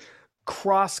everybody,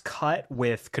 cross-cut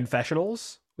with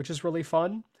confessionals, which is really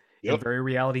fun and Yep. very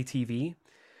reality TV.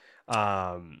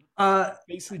 Uh,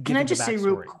 Basically, can I giving the just say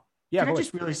real? backstory. Yeah, Can I go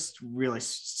just really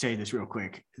say this real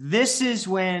quick? This is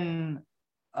when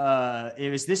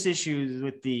it was this issue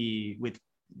with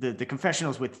the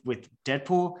confessionals with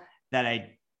Deadpool that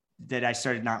I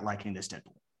started not liking this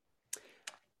Deadpool.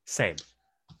 Same.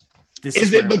 This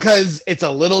Is it where- because it's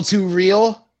a little too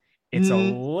real? It's a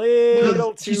Mm,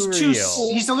 little too he's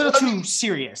real. he's a little too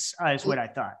serious, is what I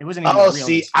thought. It wasn't even Oh, real.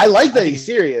 see, I like that I he's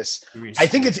serious. think I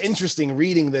think it's interesting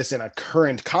reading this in a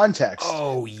current context.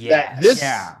 Oh That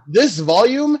yes. this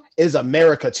volume is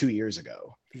America 2 years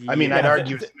ago. I mean, I'd Yeah,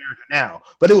 argue it's America now,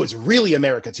 but it was really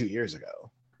America 2 years ago.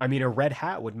 I mean, a red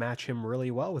hat would match him really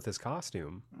well with his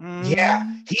costume.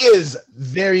 Yeah, he is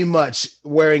very much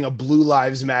wearing a Blue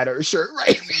Lives Matter shirt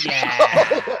right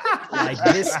now. Like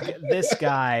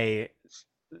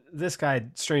this guy,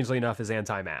 strangely enough, is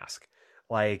anti-mask.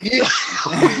 Like Yeah.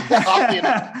 Oddly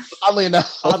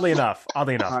enough. oddly enough.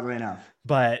 Oddly enough.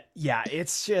 But yeah,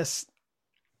 it's just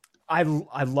I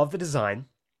love the design.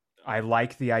 I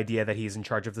like the idea that he's in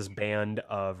charge of this band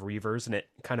of Reavers, and it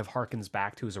kind of harkens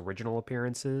back to his original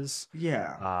appearances.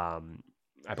 Yeah.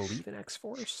 I believe in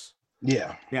X-Force,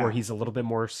 Yeah. Yeah. where he's a little bit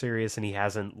more serious and he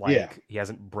hasn't he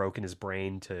hasn't broken his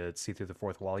brain to see through the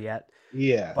fourth wall yet.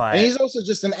 Yeah. But- and he's also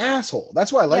just an asshole.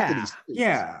 That's why I like that he's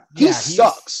Yeah. he Yeah, he's-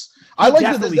 sucks. I like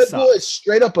that definitely this Deadpool sucks. is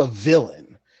straight up a villain.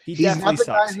 He He's definitely not the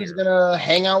guy sucks who's here. gonna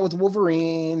hang out with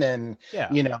Wolverine and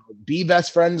Yeah. you know be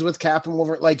best friends with Cap and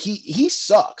Wolverine. Like he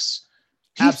sucks.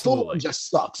 He Absolutely. fully just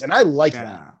sucks, and I like that.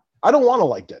 Yeah. I don't want to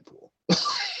like Deadpool.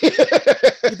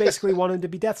 You basically want him to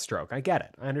be Deathstroke. I get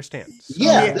it. I understand. So,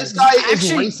 yeah, Yeah. this guy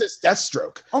Actually- is racist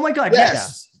Deathstroke. Oh my God.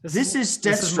 Yes. Yes. This is Deathstroke.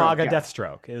 This is MAGA yeah.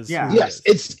 Deathstroke. Is Yeah. who it Yes,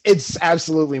 is. it's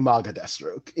absolutely MAGA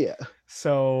Deathstroke. Yeah,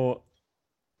 So,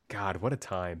 God, what a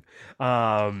time.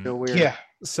 So weird. yeah.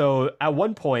 So at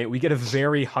one point we get a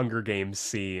very Hunger Games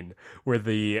scene where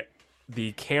the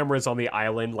cameras on the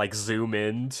island like zoom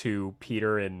in to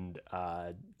Peter and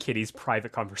Kitty's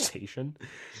private conversation.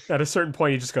 At a certain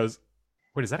point he just goes,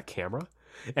 "Wait, is that a camera?"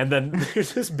 And then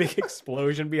there's this big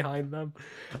explosion behind them.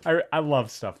 I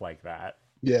love stuff like that.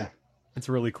 Yeah. It's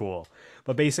really cool.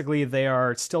 But basically they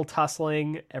are still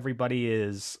tussling. Everybody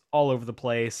is all over the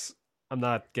place. I'm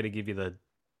not going to give you the,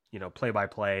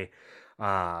 play-by-play.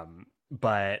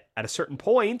 But at a certain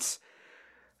point,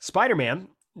 Spider-Man,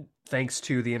 thanks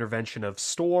to the intervention of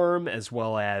Storm as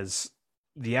well as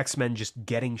the X-Men just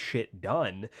getting shit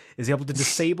done, is able to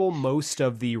disable most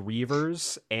of the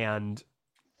Reavers, and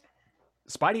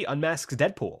Spidey unmasks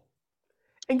Deadpool.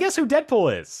 And guess who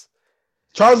Deadpool is?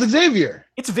 Charles Xavier.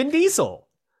 It's Vin Diesel.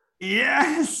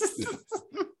 Yes.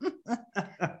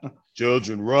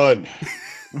 Children, run.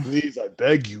 Please, I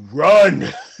beg you, run.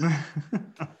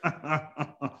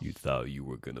 You thought you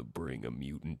were gonna bring a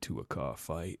mutant to a car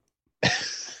fight?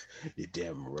 You're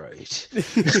damn right.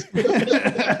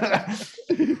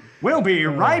 We'll be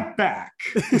right back.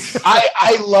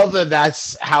 I love that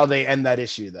that's how they end that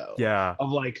issue, though. Yeah.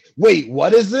 Of like, wait,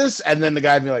 what is this? And then the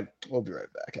guy would be like, we'll be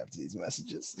right back after these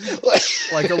messages.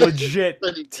 Like a legit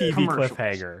Pretty good. TV Commercials.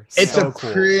 cliffhanger. It's So a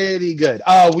cool. pretty good.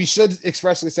 We should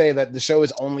expressly say that the show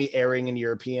is only airing in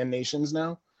European nations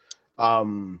now.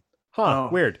 Huh, Oh.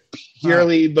 weird.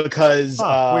 Purely because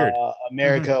Weird.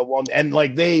 America won't, and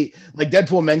like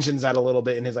Deadpool mentions that a little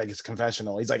bit in his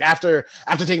confessional. He's like, after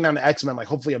taking down the X-Men, like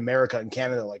hopefully America and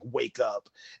Canada like wake up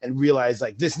and realize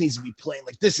like this needs to be playing,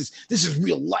 like this is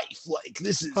real life, like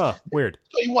this is Huh, weird.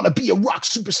 you want to be a rock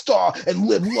superstar and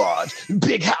live large,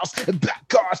 big house and back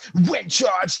cars, win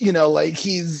charge, like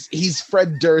he's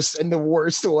Fred Durst in the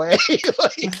worst way.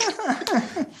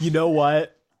 Like, You know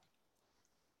what?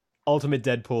 Ultimate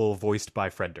Deadpool voiced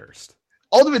by Fred Durst.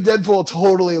 Ultimate Deadpool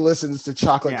totally listens to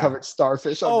chocolate covered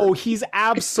starfish. Oh, he's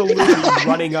absolutely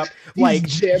running up. He's Like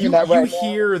jamming you that right now.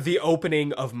 hear the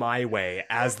opening of My Way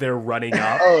as they're running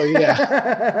up. Oh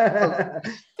yeah.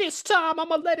 This time I'm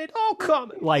gonna let it all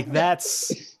come. Like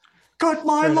that's Cut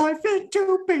my life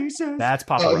into pieces.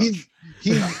 Papa Oh, Roach.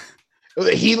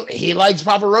 he likes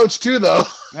Papa Roach too, though.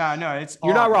 No, it's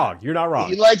You're all not wrong. You're not He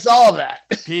wrong. likes all that.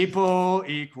 People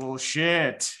equal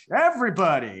shit.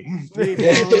 Everybody.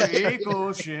 People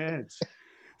equal shit.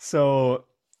 So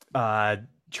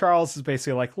Charles is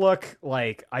basically like, look,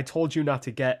 like I told you not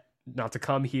to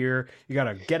come here. You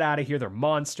gotta get out of here. They're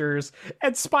monsters.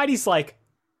 And Spidey's like,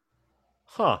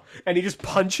 huh. And he just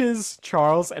punches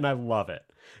Charles, and I love it.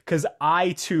 Because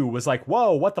I too was like,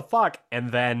 whoa, what the fuck? And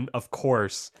then, of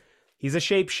course, He's a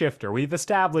shapeshifter. We've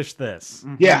established this.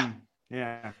 Yeah.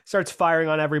 Yeah. Starts firing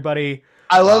on everybody.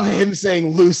 I love him saying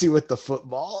Lucy with the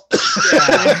football.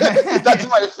 Yeah. That's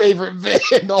my favorite bit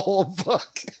in the whole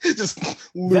book. Just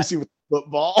Lucy with the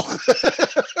football.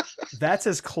 That's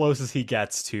as close as he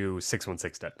gets to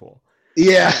 616 Deadpool.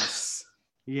 Yeah.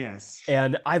 Yes.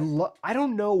 And I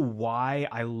don't know why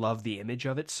I love the image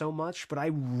of it so much, but I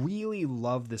really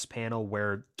love this panel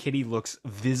where Kitty looks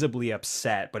visibly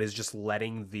upset, but is just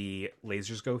letting the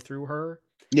lasers go through her.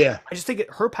 Yeah. I just think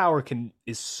her power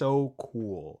is so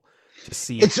cool to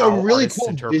see. It's a how really artists cool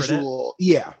interpret visual.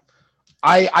 Yeah.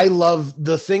 I love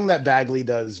the thing that Bagley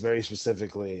does very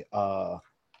specifically.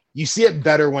 You see it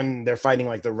better when they're fighting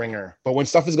like the Ringer, but when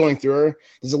stuff is going through her,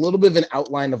 there's a little bit of an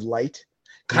outline of light.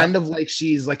 Kind of like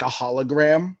she's like a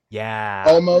hologram,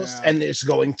 almost, and it's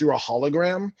going through a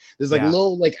hologram. There's like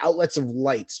little like outlets of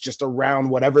lights just around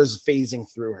whatever's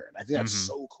phasing through her. And I think that's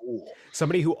so cool.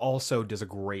 Somebody who also does a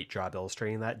great job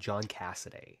illustrating that, John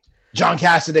Cassaday. John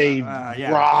Cassaday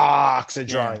rocks at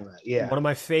drawing that. Yeah, one of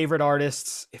my favorite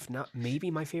artists, if not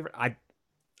maybe my favorite.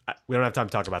 We don't have time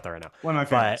to talk about that right now. One of my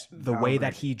favorites. But the way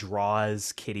that he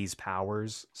draws Kitty's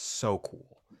powers, so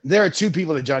cool. There are two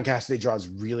people that John Cassaday draws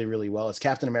really, really well. It's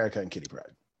Captain America and Kitty Pryde.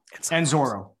 And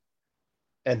Zorro.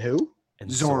 And who?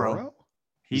 And Zorro.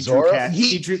 He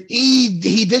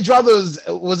did draw those.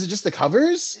 Was it just the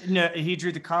covers? No, he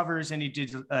drew the covers and he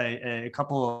did a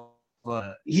couple.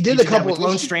 He did a couple with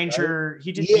Lone Stranger. Right?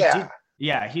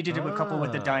 He did a couple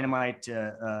with the Dynamite.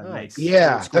 Nice.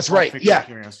 That's right. Yeah,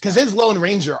 because his Lone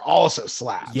Ranger also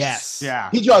slaps. Yes.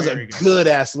 Yeah. He draws a good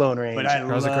ass Lone Ranger. But I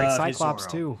draws a great love Cyclops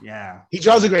Zorro. too. Yeah. He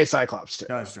draws a great Cyclops too.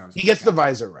 He gets the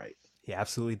visor right. He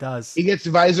absolutely does. He gets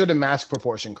the visor to mask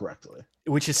proportion correctly,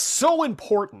 which is so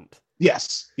important.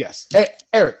 Yes. Hey,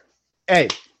 Eric. Hey,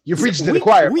 you're preaching to the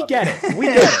choir. We get it. We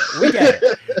get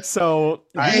it. So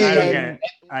I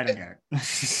don't get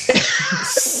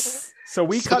it. So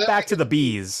we cut back to the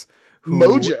bees. Who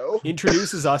Mojo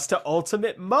introduces us to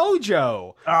Ultimate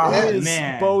Mojo. Oh, it is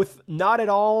man. both not at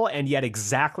all and yet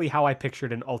exactly how I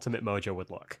pictured an Ultimate Mojo would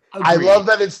look. I love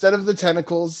that instead of the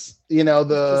tentacles, he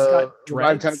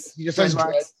just has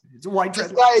dreads. It's white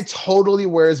dread. This guy totally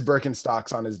wears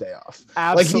Birkenstocks on his day off.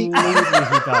 Absolutely, he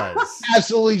does.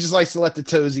 Absolutely, just likes to let the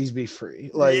toesies be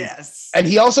free. Yes, and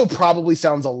he also probably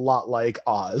sounds a lot like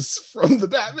Oz from the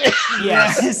Batman.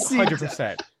 Yes,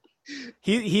 100%.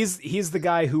 He's the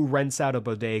guy who rents out a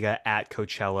bodega at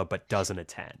Coachella but doesn't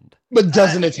attend.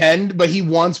 But he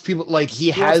wants people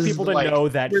he has people to know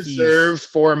that reserved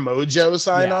for Mojo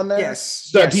sign on there. Yes.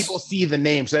 So that people see the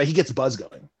name so that he gets buzz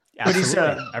going. Absolutely.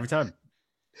 But every time.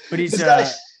 But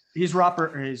he's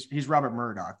Robert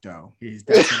Murdoch though.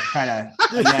 That's kind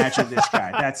of match of this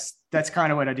guy. That's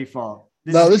kind of what I default.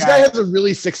 This guy has a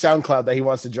really sick SoundCloud that he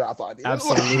wants to drop on you.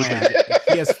 Absolutely.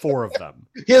 He has 4 of them.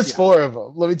 He has 4 of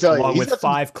them. Let me tell you. Along with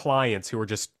 5 clients who are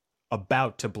just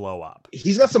about to blow up.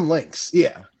 He's got some links.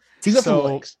 Yeah. He's got some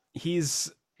links.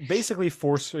 He's basically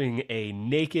forcing a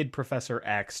naked Professor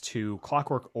X to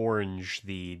Clockwork Orange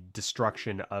the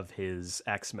destruction of his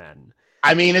X-Men.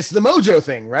 I mean, it's the Mojo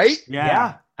thing, right?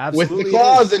 Yeah. Absolutely. With the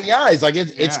claws and the eyes.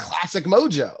 It's classic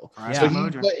Mojo. So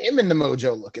he put him in the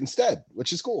Mojo look instead,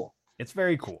 which is cool. It's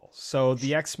very cool. So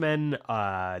the X-Men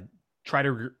try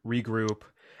to regroup,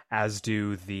 as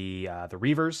do the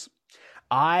Reavers.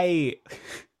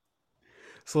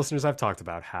 So listeners, I've talked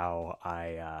about how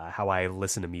I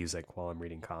listen to music while I'm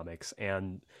reading comics,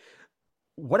 and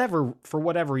for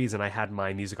whatever reason, I had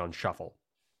my music on shuffle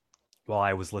while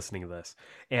I was listening to this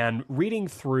and reading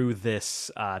through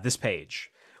this page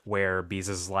where Bees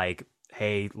is like,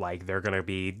 hey, they're gonna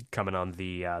be coming on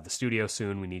the studio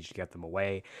soon. We need you to get them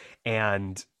away.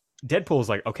 And Deadpool's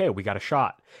like, okay, we got a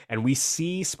shot. And we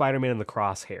see Spider-Man in the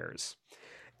crosshairs.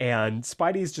 And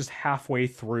Spidey's just halfway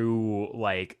through,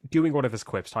 doing one of his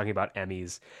quips, talking about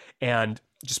Emmys. And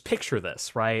just picture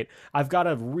this, right? I've got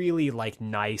a really,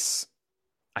 nice...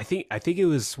 I think it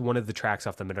was one of the tracks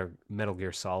off the Metal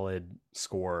Gear Solid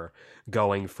score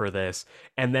going for this.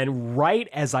 And then right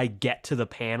as I get to the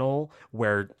panel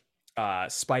where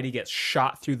Spidey gets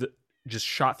shot through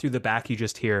the back, you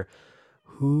just hear,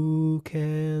 "Who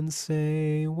can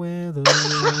say whether..."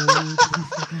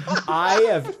 I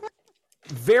have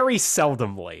very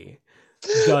seldomly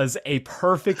does a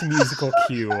perfect musical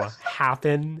cue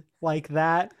happen like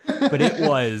that, but it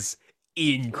was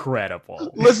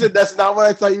incredible. Listen, that's not what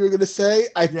I thought you were gonna say.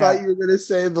 I thought you were gonna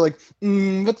say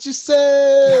what you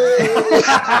say.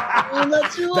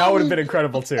 That would have been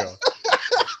incredible too.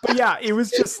 But yeah, it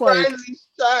was just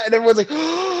and everyone's like,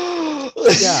 oh,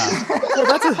 Yeah. Well,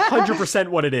 that's 100%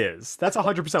 what it is. That's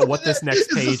 100% what this next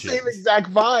It's page the same is.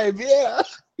 exact vibe. Yeah.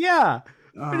 Yeah.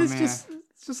 Oh, And it's man. it's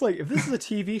just like, if this is a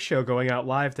TV show going out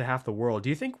live to half the world, do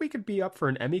you think we could be up for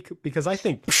an Emmy? Because I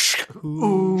think,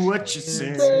 Ooh, what you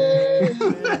say?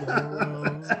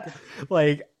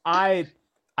 like I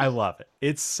love it.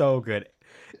 It's so good.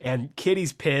 And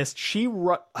Kitty's pissed. She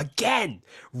again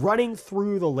running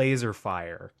through the laser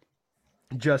fire.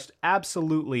 Just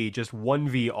absolutely just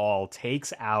 1v all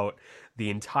takes out the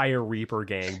entire Reaper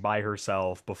gang by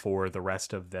herself before the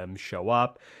rest of them show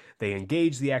up. They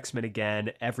engage the X-Men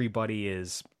again. Everybody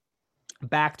is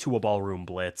back to a ballroom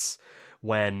blitz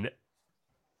when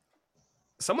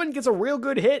someone gets a real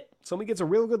good hit. Someone gets a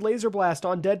real good laser blast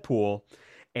on Deadpool,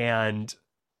 and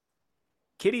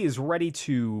Kitty is ready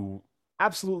to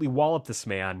absolutely wallop this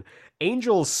man.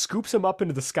 Angel scoops him up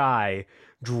into the sky,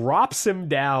 drops him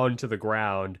down to the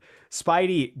ground.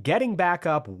 Spidey, getting back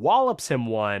up, wallops him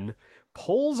one,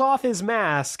 pulls off his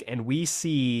mask, and we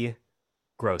see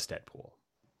gross Deadpool.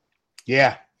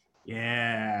 Yeah.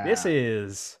 Yeah. This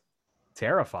is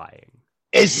terrifying.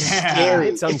 It's Yeah. scary.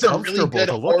 It's a really uncomfortable good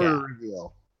to look horror at.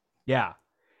 reveal. Yeah.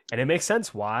 And it makes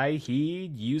sense why he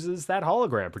uses that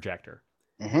hologram projector.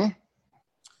 Mm-hmm.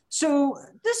 So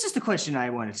this is the question I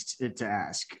wanted to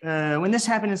ask. When this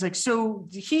happened, it's like, so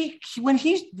when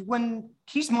he's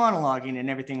monologuing and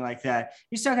everything like that,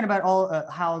 he's talking about all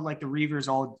how like the Reavers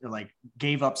all like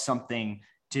gave up something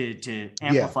to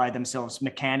amplify themselves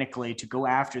mechanically to go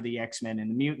after the X-Men and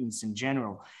the mutants in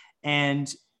general.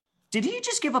 And did he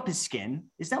just give up his skin?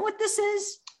 Is that what this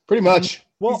is? Pretty much.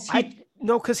 Well,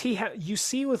 no, because you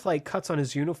see with like cuts on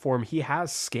his uniform, he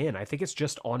has skin. I think it's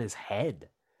just on his head.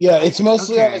 Yeah, it's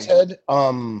mostly on Okay. his head.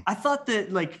 I thought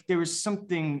that like there was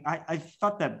something. I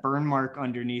thought that burn mark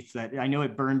underneath that. I know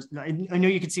it burns. I know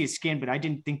you could see his skin, but I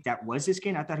didn't think that was his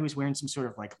skin. I thought he was wearing some sort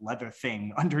of like leather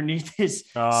thing underneath his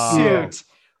suit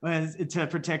to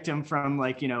protect him from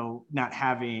like not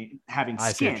having skin.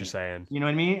 I see what you're saying. You know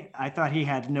what I mean? I thought he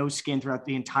had no skin throughout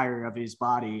the entire of his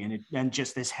body, and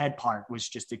just this head part was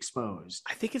just exposed.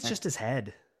 I think it's just his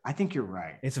head. I think you're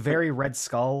right. It's very Red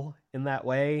Skull in that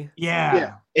way.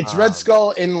 Yeah. It's Red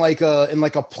Skull in like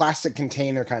a plastic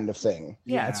container kind of thing.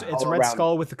 Yeah, it's all Red around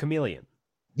Skull with the chameleon.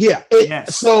 Yeah.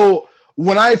 Yes. So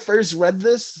when I first read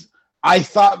this, I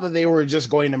thought that they were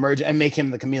just going to merge and make him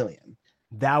the chameleon.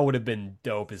 That would have been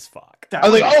dope as fuck. That I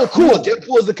was like, would've oh, been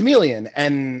cool. Deadpool is the chameleon.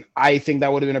 And I think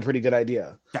that would have been a pretty good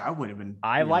idea. That would have been.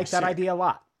 I like that sick. idea a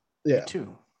lot. Yeah.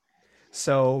 too.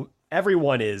 So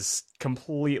everyone is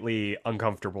completely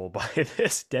uncomfortable by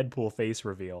this Deadpool face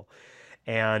reveal.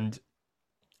 And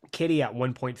Kitty at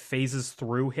one point phases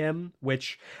through him,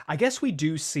 which I guess we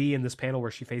do see in this panel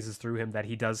where she phases through him that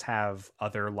he does have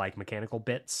other like mechanical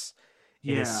bits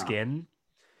in his skin.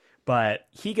 But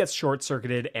he gets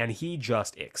short-circuited and he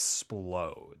just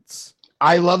explodes.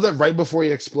 I love that right before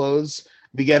he explodes,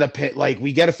 we get a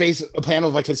panel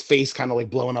of like his face kind of like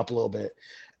blowing up a little bit.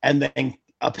 And then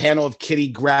a panel of Kitty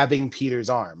grabbing Peter's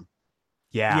arm.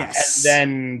 Yeah. Yes. And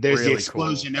then there's Really the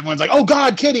explosion. Everyone's like, oh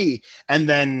God, Kitty. And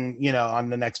then, on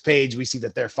the next page, we see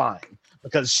that they're fine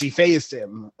because she phased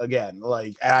him again.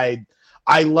 Like, I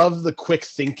love the quick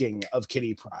thinking of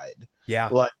Kitty Pryde. Yeah.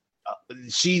 Like,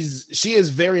 she is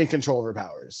very in control of her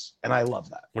powers. And I love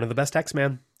that. One of the best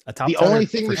X-Men. A top The tenor, only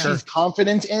thing for that sure. she's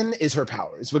confident in is her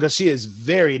powers because she is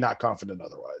very not confident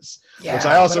otherwise, Yeah, which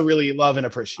I also really love and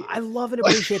appreciate. I love and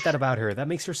appreciate that about her. That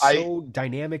makes her so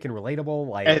dynamic and relatable.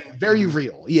 Like, and very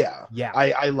real. Yeah. yeah,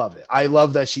 I love it. I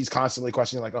love that she's constantly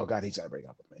questioning, like, oh God, he's got to break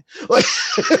up with me. Like,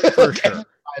 for sure.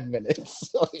 5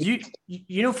 minutes.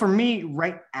 For me,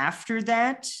 right after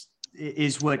that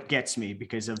is what gets me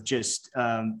because of just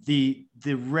the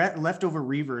leftover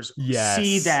Reavers Yes.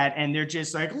 see that and they're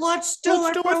just like, let's do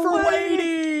it for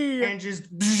Lady, and just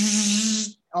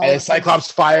And Cyclops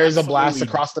fires a blast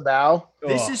Absolutely. across the bow.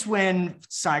 This Ugh. is when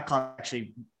Cyclops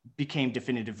actually became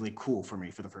definitively cool for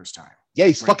me for the first time. Yeah,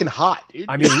 he's Right. fucking hot, dude.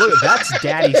 I mean, look, that's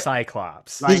Daddy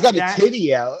Cyclops. Like he's got that- a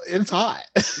titty out. It's hot.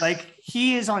 Like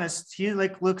he is on he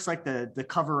like looks like the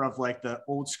cover of like the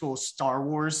old school Star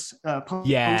Wars poster.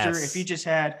 Yes. If he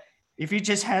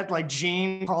just had like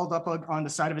Jean crawled up on the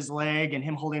side of his leg and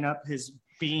him holding up his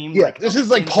beam. Yeah, like, this up is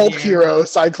like in the Pulp air. Hero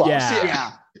Cyclops. Yeah.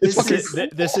 Yeah. It's This fucking is-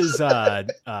 This is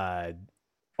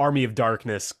Army of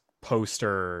Darkness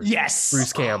poster. Yes.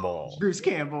 Bruce Campbell. Bruce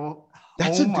Campbell.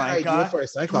 That's Oh a good my idea God. for a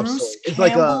Cyclops Bruce story. It's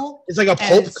like Campbell a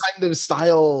pulp as- kind of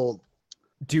style.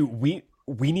 Dude, we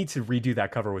need to redo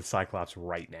that cover with Cyclops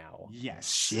right now.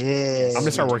 Yes. Shit. I'm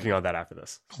gonna start working on that after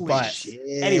this. Please. But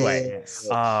Shit. anyway, Yes.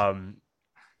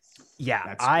 Yeah,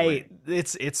 That's great.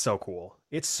 it's so cool.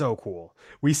 It's so cool.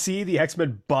 We see the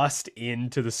X-Men bust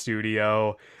into the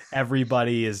studio.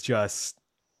 Everybody is just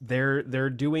they're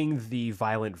doing the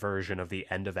violent version of the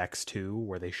end of X2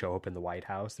 where they show up in the White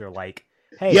House. They're like,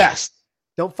 "Hey, Yes,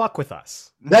 don't fuck with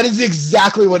us." that is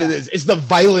exactly what it is. It's the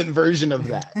violent version of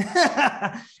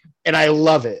that, and I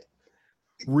love it.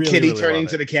 Really, Kitty really turning love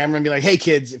to it. the camera and be like, "Hey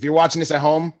kids, if you're watching this at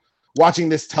home, watching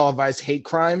this televised hate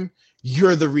crime,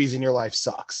 you're the reason your life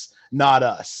sucks, not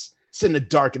us. Sit in the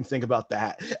dark and think about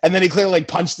that." And then he clearly like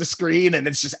punched the screen and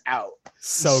it's just out.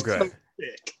 So good.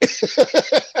 Sick.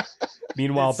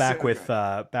 Meanwhile, It's back so with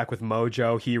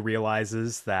Mojo, he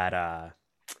realizes that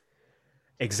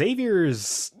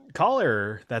Xavier's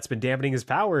collar that's been dampening his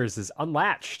powers is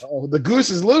unlatched. Oh, the goose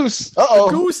is loose. The Uh-oh.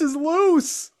 goose is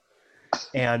loose.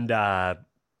 And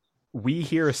we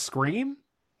hear a scream.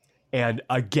 And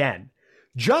again,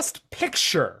 just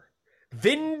picture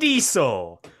Vin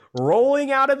Diesel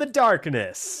rolling out of the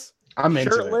darkness. I'm into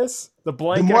it. Shirtless, the The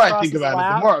blanket more I across think his about it,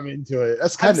 lap. the more I'm into it.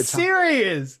 That's I'm kind of tight.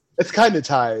 serious. It's kind of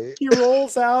tight. He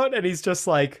rolls out and he's just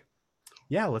like,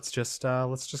 yeah, let's just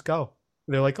go.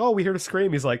 And they're like, oh, we heard a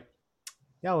scream. He's like,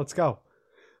 yeah, let's go.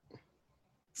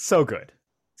 So good.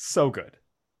 So good.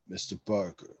 Mr.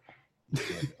 Parker, a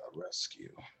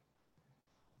rescue.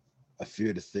 I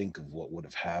fear to think of what would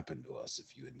have happened to us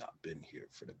if you had not been here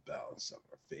for the balance of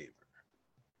our favor.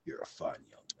 You're a fine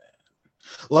young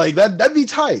man. Like that'd be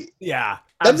tight. Yeah,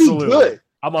 That'd absolutely. be good.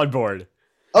 I'm on board.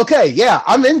 Okay, yeah,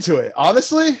 I'm into it.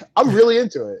 Honestly, I'm really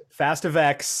into it. Fast of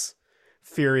X,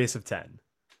 Furious of 10.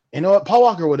 You know what? Paul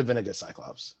Walker would have been a good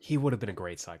Cyclops. He would have been a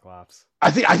great Cyclops. I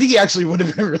think he actually would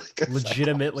have been a really good.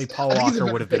 Legitimately, Cyclops. Paul I think he's a Walker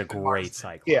better would have been a pick than great Marston.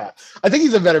 Cyclops. Yeah, I think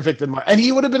he's a better pick than Mark, and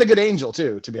he would have been a good Angel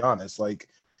too. To be honest, like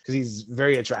because he's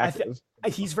very attractive.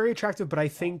 He's very attractive, but I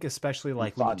think especially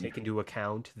like when you Fun. take into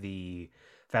account the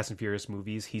Fast and Furious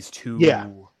movies, he's too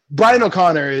Brian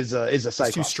O'Connor is a he's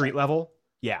Cyclops. too street level.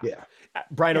 Yeah. Yeah.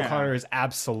 Brian Yeah. O'Connor is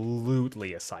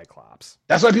absolutely a Cyclops.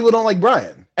 That's why people don't like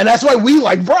Brian, and that's why we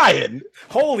like Brian.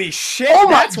 Holy shit! Oh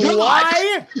my That's God.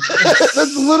 why.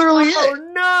 That's literally it.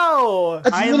 Oh no!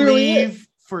 That's I literally it. leave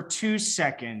for 2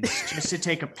 seconds just to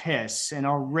take a piss, and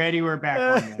already we're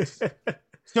back on this.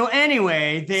 So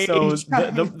anyway, So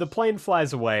the plane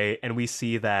flies away, and we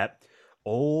see that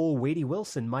old Wadey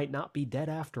Wilson might not be dead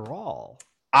after all.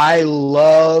 I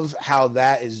love how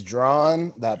that is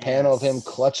drawn. That panel of him Yes.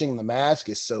 clutching the mask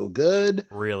is so good.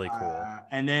 Really cool.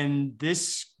 and then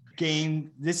this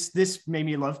game, this made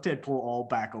me love Deadpool all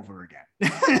back over again.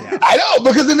 I know,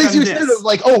 because it makes From you this. sort of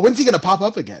like, oh, when's he gonna pop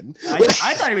up again?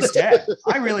 I thought he was dead.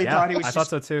 I really Yeah, thought he was. I thought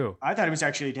so too. I thought he was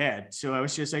actually dead. So I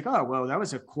was just like, oh well, that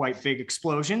was a quite big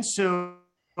explosion. So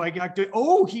I got to,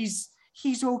 oh, he's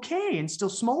okay and still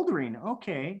smoldering.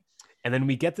 Okay. And then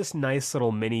we get this nice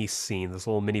little mini scene, this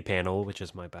little mini panel, which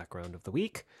is my background of the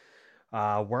week,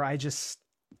 where I just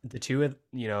the two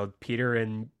of Peter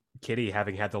and Kitty,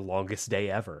 having had the longest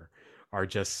day ever, are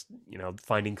just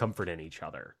finding comfort in each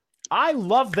other. I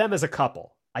love them as a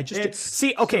couple. I just It's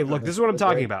see. Okay, look, this is what I'm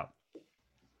talking about.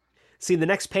 See the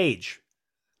next page.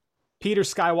 Peter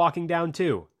skywalking down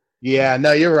too. Yeah,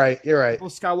 no, you're right. You're right.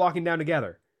 Both skywalking down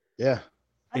together. Yeah,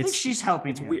 I think It's- she's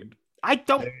helping It's him. weird. I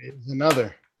don't. it's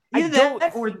another. I Either don't.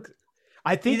 that or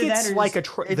I think either that it's or like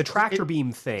it's- the tractor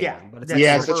beam thing. yeah, but it's that's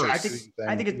Yeah, in it's a reverse. I think thing.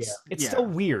 I think it's It's yeah. still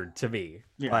weird to me,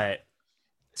 Yeah. but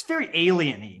It's very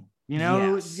alien-y,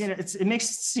 Yes. it makes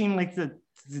it seem like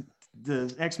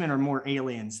the X-Men are more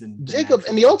aliens than Jacob,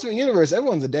 in the actual- Ultimate Universe,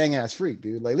 everyone's a dang ass freak,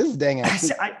 dude. Like this is dang ass.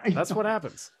 freak. that's what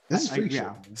happens. This is freak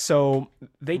yeah. shit. So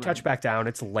they touch Right. back down.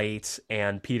 It's late,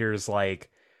 and Peter's like,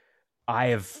 I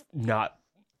have not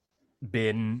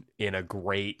been in a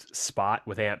great spot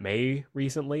with Aunt May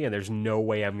recently, and there's no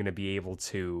way I'm going to be able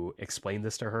to explain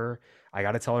this to her. I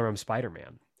got to tell her I'm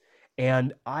Spider-Man.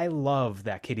 And I love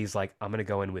that Kitty's like, I'm going to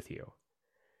go in with you.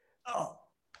 Oh,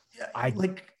 yeah, I-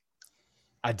 like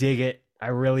I dig it. I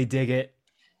really dig it.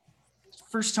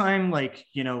 first time,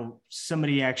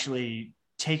 somebody actually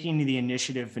taking the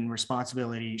initiative and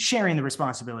responsibility, sharing the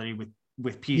responsibility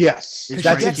with Peter. Yes, It's that's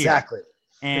right here. exactly.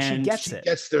 And she And gets it.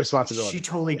 Gets the responsibility. she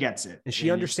totally gets it. And she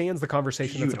And understands the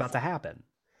conversation that's about to beautiful. happen.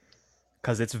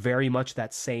 Because it's very much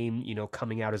that same,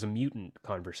 coming out as a mutant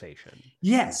conversation.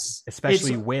 Yes.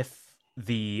 Especially It's- with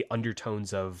the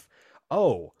undertones of,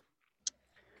 oh,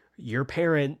 your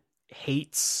parent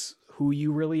hates who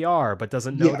you really are, but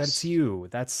doesn't know that Yes. it's you.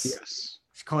 That's Yes.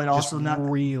 Call it just also not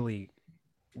really,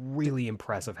 really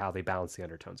impressive how they balance the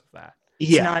undertones of that.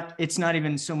 It's not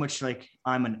even so much like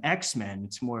I'm an X-Men.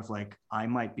 It's more of like I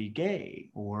might be gay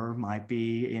or might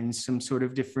be in some sort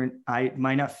of different. I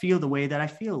might not feel the way that I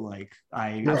feel like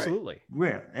I Absolutely.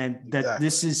 And that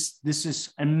this is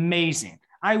amazing.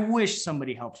 I wish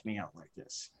somebody helped me out like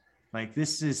this. Like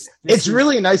it's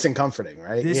really nice and comforting,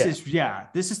 right? This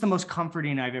is the most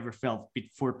comforting I've ever felt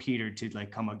for Peter to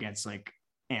like come against like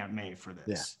Aunt May for this.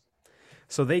 Yeah.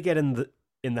 So they get in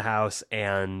the house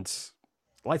and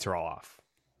lights are all off.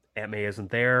 Aunt May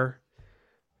isn't there.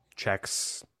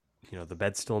 Checks, the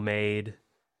bed's still made.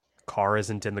 Car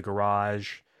isn't in the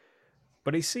garage.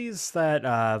 But he sees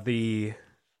that the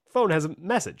phone has a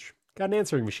message. Got an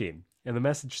answering machine. And the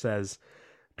message says,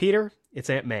 "Peter, it's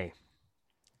Aunt May.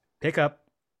 Pick up."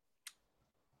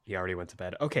 He already went to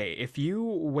bed. "Okay, if you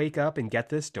wake up and get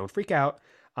this, don't freak out.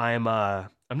 I'm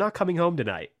not coming home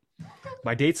tonight.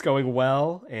 My date's going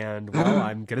well, and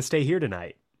I'm gonna stay here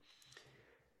tonight.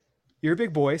 You're a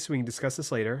big boy, so we can discuss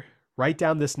this later. Write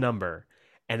down this number."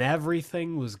 And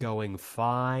everything was going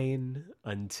fine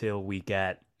until we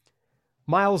get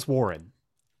Miles Warren.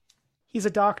 He's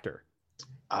a doctor.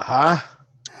 At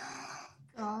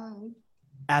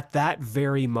that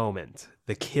very moment,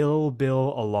 the Kill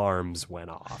Bill alarms went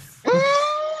off.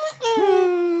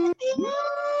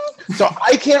 So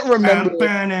I can't remember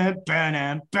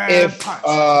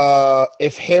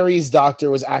if Harry's doctor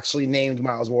was actually named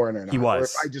Miles Warren or not. He was. Or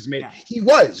if I just made he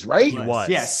was, right? He was.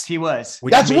 Yes, he was.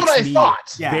 That's what I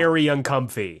thought. Very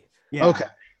uncomfy. Yeah. Okay.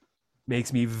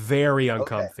 Makes me very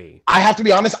uncomfy. Okay. I have to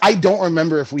be honest, I don't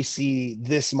remember if we see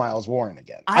this Miles Warren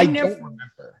again. I don't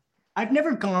remember. I've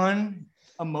never gone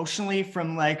emotionally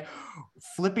from like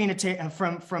flipping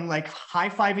from like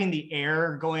high-fiving the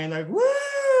air, going like,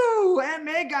 "Woo! Aunt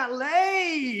May got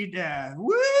laid.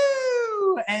 Woo!"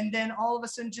 And then all of a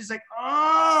sudden she's like,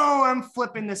 "Oh, I'm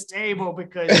flipping this table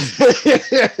because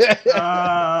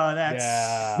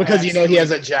because he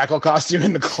has a jackal costume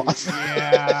in the closet."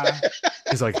 Yeah.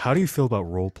 He's like, "How do you feel about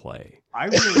role play?" I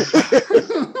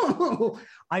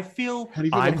feel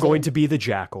I'm going to be the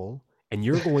jackal, and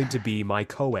you're going to be my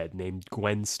co-ed named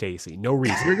Gwen Stacy. No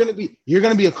reason. You're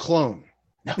gonna be a clone.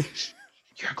 No,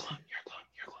 you're a clone.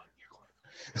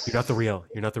 You're not the real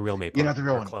Maple. You're not the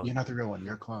real one. You're not the real one.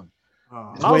 You're a clone.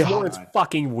 Miles Warren's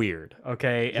fucking weird,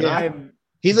 okay? And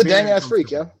he's a dang ass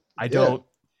freak, yeah. I don't,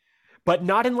 but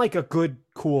not in like a good,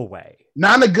 cool way.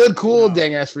 Not in a good, cool,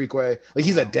 dang ass freak way. Like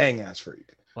he's a dang ass freak.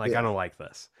 Like I don't like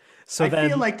this. So I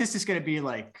feel like this is gonna be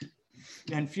like,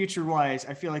 and future wise,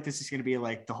 I feel like this is gonna be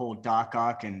like the whole Doc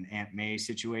Ock and Aunt May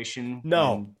situation.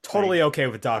 No, totally okay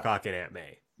with Doc Ock and Aunt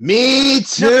May. Me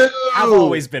too. No, I've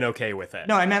always been okay with it.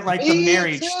 No, I meant like the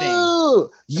marriage thing.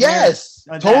 Yes,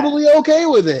 totally okay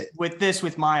with it.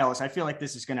 With Miles, I feel like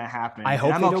this is going to happen. I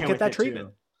hope they don't get that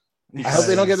treatment. I hope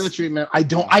they don't get that treatment.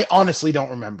 I honestly don't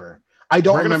remember. We're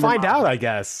gonna find out, I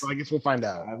guess. So I guess we'll find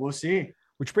out. We'll see.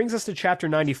 Which brings us to chapter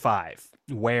 95,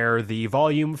 where the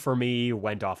volume for me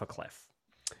went off a cliff.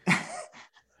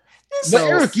 But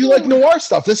Eric, you like noir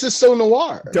stuff. This is so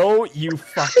noir. Don't you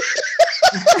fuck.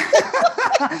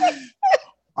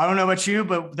 I don't know about you,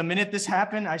 but the minute this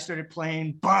happened, I started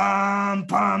playing bum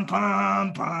bum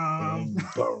bum bum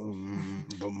Bum,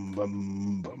 bum,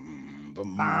 bum, bum,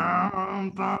 bum.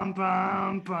 bum bum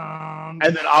bum bum.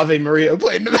 And then Ave Maria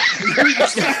played in the back.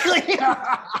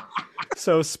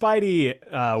 So Spidey,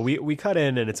 we cut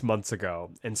in and it's months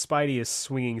ago, and Spidey is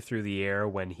swinging through the air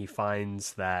when he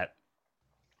finds that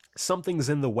something's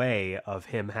in the way of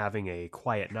him having a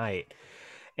quiet night.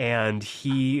 And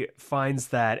he finds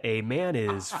that a man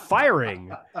is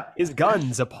firing his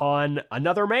guns upon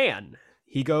another man.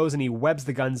 He goes and he webs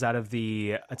the guns out of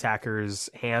the attacker's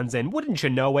hands, and wouldn't you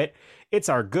know it, it's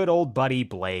our good old buddy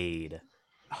Blade.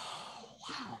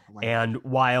 And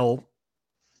while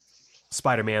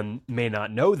Spider-Man may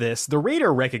not know this, the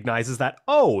reader recognizes that,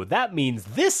 oh, that means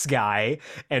this guy.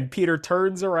 And Peter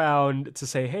turns around to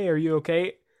say, "Hey, are you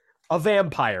okay?" A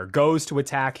vampire goes to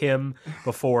attack him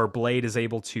before Blade is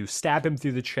able to stab him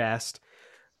through the chest,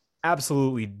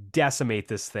 absolutely decimate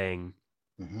this thing.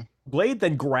 Mm-hmm. Blade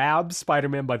then grabs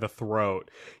Spider-Man by the throat.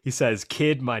 He says,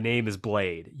 "Kid, my name is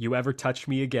Blade. You ever touch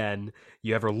me again,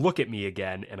 you ever look at me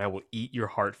again, and I will eat your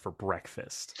heart for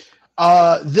breakfast."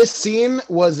 This scene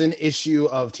was an issue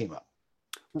of Team Up.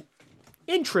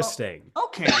 Interesting.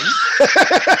 Okay.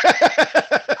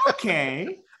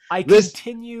 Okay. This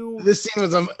scene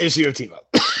was an issue of Team Up.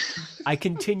 I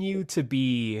continue to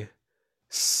be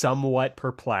somewhat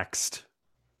perplexed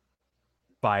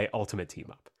by Ultimate Team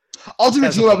Up.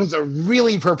 Ultimate Team Up is a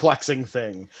really perplexing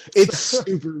thing. It's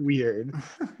super weird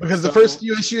because the first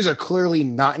few issues are clearly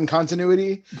not in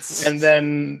continuity, and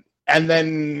then and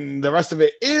then the rest of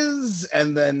it is,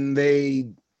 and then they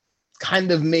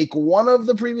kind of make one of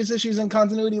the previous issues in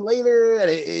continuity later, and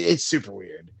it's super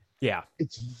weird. Yeah.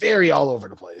 It's very all over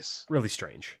the place. Really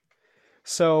strange.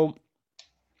 So,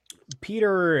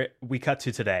 Peter, we cut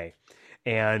to today,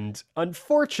 and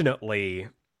unfortunately,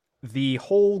 the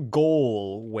whole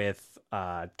goal with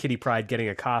Kitty Pryde getting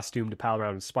a costume to pal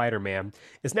around with Spider-Man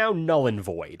is now null and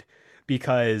void,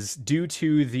 because due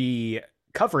to the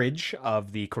coverage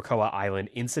of the Krakoa Island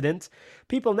incident,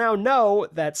 people now know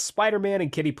that Spider-Man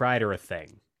and Kitty Pryde are a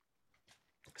thing.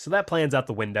 So that plan's out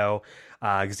the window.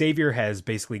 Xavier has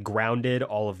basically grounded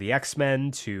all of the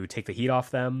X-Men to take the heat off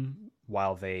them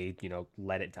while they,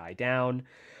 let it die down.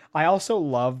 I also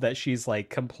love that she's like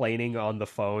complaining on the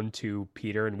phone to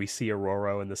Peter, and we see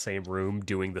Aurora in the same room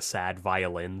doing the sad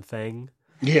violin thing.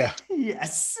 Yeah.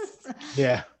 Yes.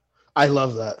 Yeah. I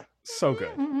love that. So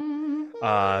good.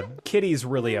 Kitty's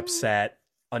really upset,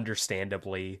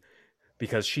 understandably,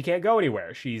 because she can't go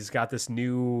anywhere. She's got this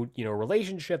new,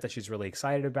 relationship that she's really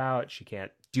excited about. She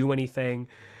can't do anything.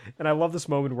 And I love this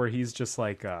moment where he's just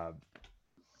like,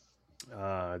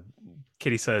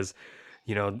 Kitty says,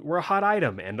 we're a hot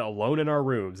item and alone in our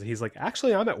rooms. And he's like,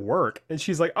 actually, I'm at work. And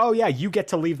she's like, oh yeah, you get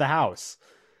to leave the house.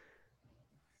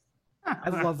 I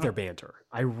love their banter.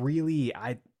 I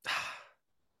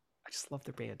just love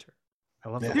their banter. I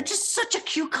love They're them. just such a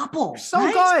cute couple. So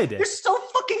right? good. They're so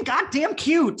fucking goddamn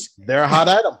cute. They're a hot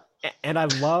item. And I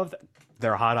love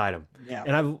their hot item. Yeah.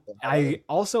 And I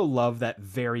also love that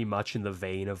very much in the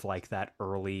vein of like that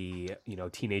early,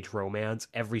 teenage romance.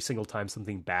 Every single time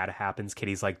something bad happens,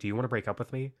 Kitty's like, do you want to break up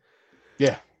with me?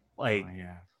 Yeah. Like,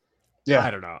 Yeah. I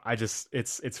don't know.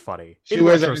 It's funny. She In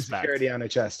wears that retrospect, insecurity on her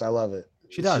chest. I love it.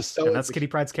 She It's does. just so And that's Kitty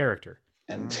Pryde's character.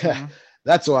 And Mhm.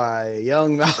 that's why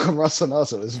young Malcolm Russell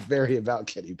also is very about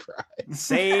Kitty Pryde.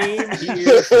 Same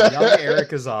here for young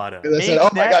Eric Azana. Because I said, Make oh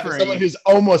my that God, for there's someone you. who's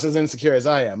almost as insecure as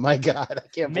I am. My God, I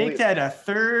can't Make believe that a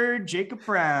third Jacob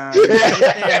Brown. Right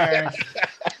there.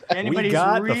 We Anybody's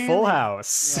got really... the full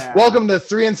house. Yeah. Welcome to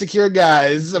Three Insecure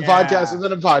Guys, a Yeah. podcast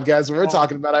within a podcast where we're Oh.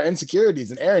 talking about our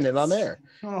insecurities and airing it on air.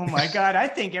 Oh my God, I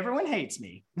think everyone hates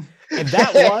me. And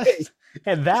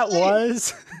that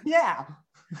was Yeah.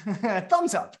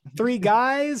 Thumbs up. three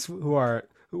guys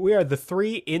we are the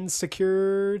three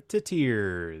insecure to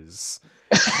tears.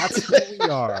 That's who we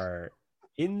are.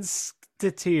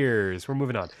 Insta-tears. We're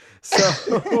moving on.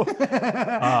 So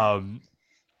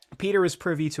Peter is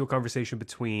privy to a conversation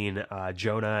between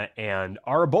Jonah and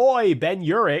our boy Ben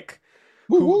Urich,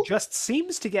 who Woo-woo. just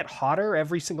seems to get hotter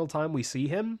every single time we see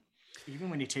him.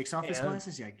 Even when he takes off his Yeah.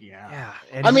 glasses, like, yeah. Yeah.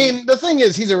 And I he- mean, the thing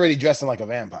is, he's already dressing like a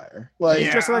vampire. Like, he's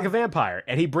Yeah. just like a vampire,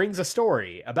 and he brings a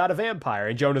story about a vampire,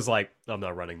 and Jonah's like, I'm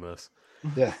not running this.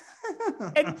 yeah.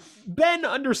 And Ben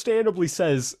understandably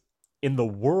says, in the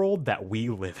world that we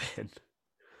live in,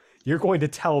 you're going to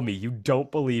tell me you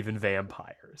don't believe in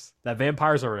vampires, that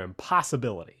vampires are an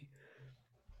impossibility.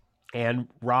 And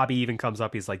Robbie even comes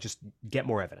up, he's like, just get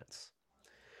more evidence.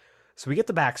 So we get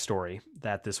the backstory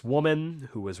that this woman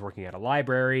who was working at a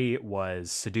library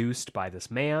was seduced by this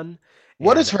man.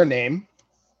 What and is her name?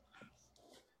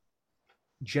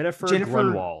 Jennifer Jennifer-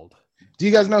 Grunwald. Do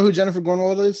you guys know who Jennifer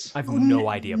Grunwald is? I have no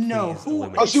idea. No, Please who-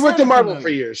 illuminate. Oh, she worked in sounded Marvel familiar. for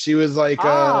years. She was like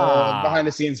Ah. behind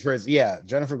the scenes person. Yeah,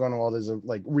 Jennifer Grunwald is a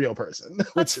like real person.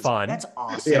 That's fun. That's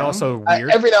awesome. And also I-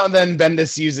 weird. every now and then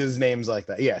Bendis uses names like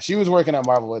that. Yeah, she was working at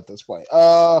Marvel at this point.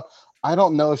 I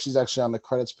don't know if she's actually on the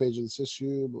credits page of this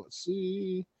issue, but let's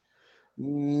see.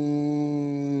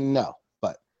 No,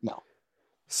 but no.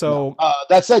 So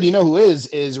That said, you know who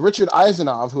is Richard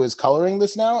Eisenhower, who is coloring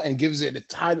this now and gives it a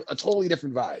totally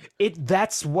different vibe.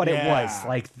 that's what it was. Yeah.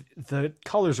 Like the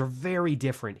colors are very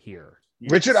different here.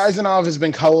 Yes. Richard Eisenhower has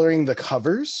been coloring the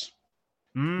covers,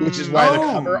 which is why the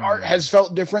Oh. cover art has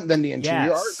felt different than the interior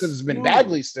Yes. art, because it's been Ooh.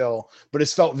 Bagley still, but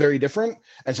it's felt very different.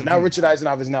 And so now Mhm. Richard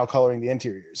Eisenhower is now coloring the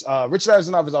interiors. Richard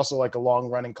Eisenhower is also like a long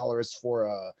running colorist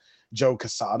for Joe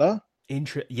Quesada.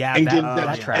 Yeah, And, that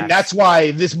yeah. tracks. and that's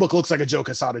why this book looks like a Joe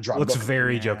Quesada drawn looks book,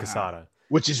 very Joe Yeah. Quesada.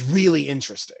 which is really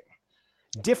interesting.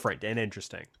 Different and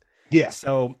interesting. Yeah.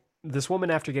 So this woman,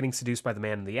 after getting seduced by the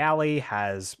man in the alley,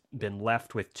 has been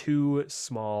left with two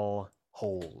small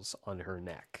holes on her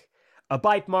neck. A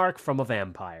bite mark from a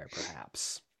vampire,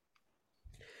 perhaps.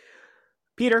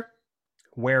 Peter,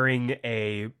 wearing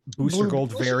a Booster Blue Gold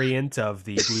Beetle. variant of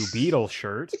the Blue Beetle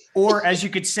shirt. Or as you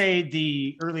could say,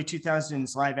 the early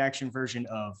 2000s live action version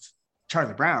of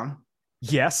Charlie Brown.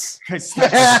 Yes, Because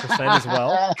 100% as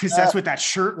well. that's what that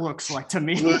shirt looks like to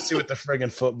me. Lucy with the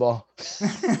friggin' football.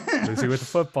 Lucy with the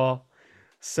football.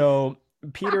 So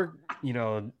Peter,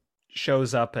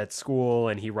 shows up at school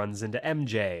and he runs into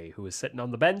MJ, who is sitting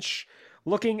on the bench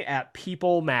looking at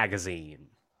People magazine.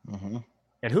 Mm-hmm.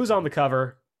 And who's on the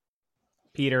cover?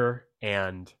 Peter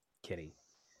and Kitty.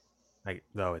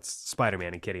 Though it's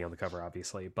Spider-Man and Kitty on the cover,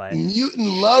 obviously, but Mutant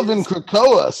Love and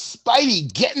Krakoa,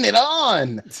 Spidey getting it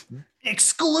on.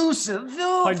 Exclusive.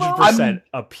 100%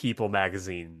 a People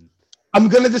magazine. I'm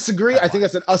gonna disagree. I think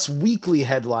that's an Us Weekly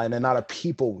headline and not a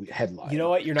People headline. You know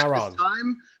what? You're not wrong. At this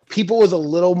time, People was a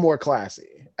little more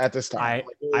classy at this time.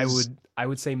 I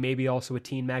would say maybe also a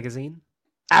teen magazine.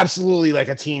 Absolutely, like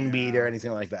a Teen Beat or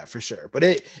anything like that for sure. But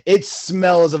it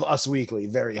smells of Us Weekly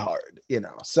very hard,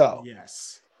 So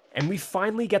yes. And we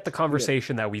finally get the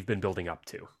conversation that we've been building up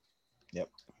to. Yep.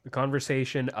 The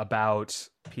conversation about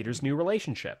Peter's new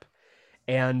relationship.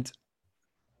 And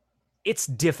it's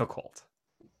difficult.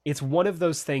 It's one of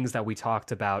those things that we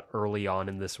talked about early on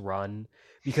in this run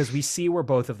because we see where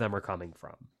both of them are coming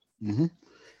from. Mm-hmm.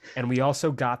 And we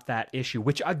also got that issue,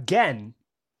 which again,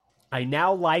 I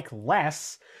now like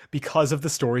less because of the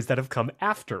stories that have come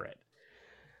after it.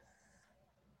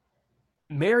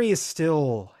 Mary is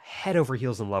still head over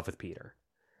heels in love with Peter,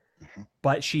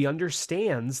 but she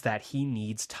understands that he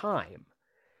needs time.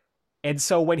 And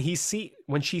so when she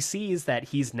sees that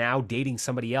he's now dating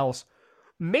somebody else,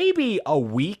 maybe a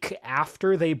week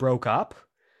after they broke up,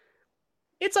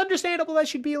 it's understandable that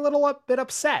she'd be a little bit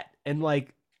upset. And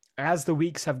like, as the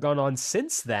weeks have gone on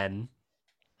since then,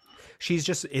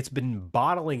 it's been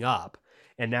bottling up.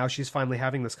 And now she's finally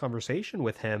having this conversation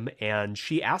with him. And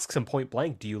she asks him point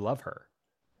blank, do you love her?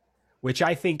 Which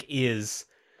I think is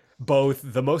both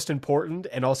the most important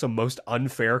and also most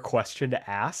unfair question to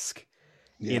ask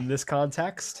in this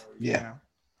context. Yeah.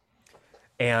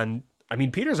 And I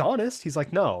mean, Peter's honest. He's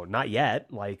like, no, not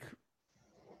yet. Like,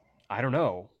 I don't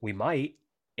know. We might.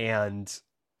 And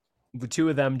the two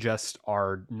of them just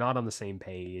are not on the same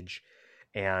page.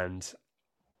 And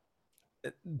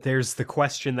there's the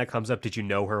question that comes up. Did you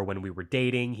know her when we were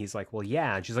dating? He's like, well,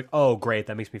 yeah. And she's like, oh, great.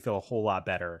 That makes me feel a whole lot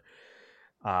better.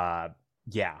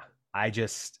 Yeah,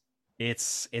 it's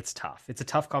tough. It's a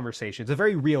tough conversation. It's a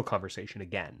very real conversation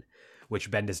again, which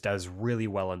Bendis does really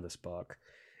well in this book.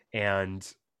 And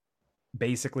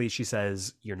basically she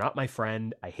says, you're not my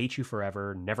friend. I hate you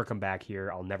forever. Never come back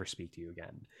here. I'll never speak to you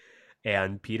again.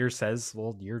 And Peter says,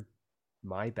 well, you're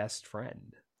my best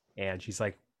friend. And she's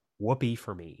like, whoopee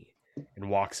for me, and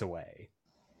walks away.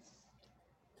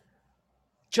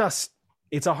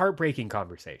 It's a heartbreaking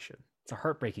conversation. It's a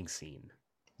heartbreaking scene.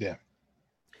 Yeah.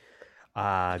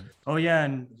 Oh yeah,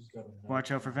 and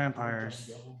watch out for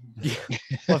vampires. Yeah.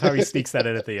 Love how he sneaks that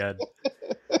in at the end.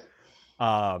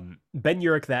 Ben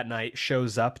Urich that night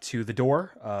shows up to the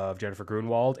door of Jennifer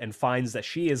Grunwald and finds that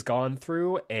she has gone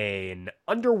through an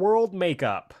underworld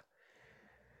makeup.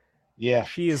 Yeah.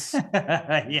 She is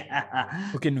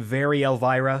looking very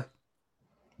Elvira,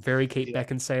 very Kate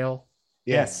Beckinsale.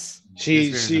 Yeah. Yes.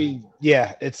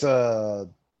 It's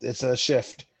a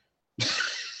shift.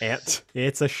 And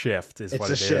it's a shift is it's what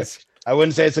a it shift. is. I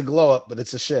wouldn't say it's a glow up, but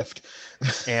it's a shift.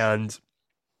 And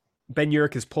Ben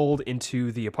Urich is pulled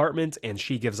into the apartment and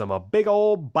she gives him a big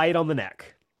old bite on the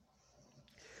neck.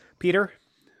 Peter,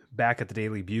 back at the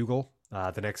Daily Bugle,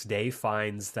 the next day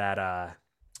finds that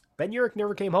Ben Urich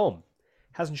never came home.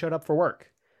 Hasn't showed up for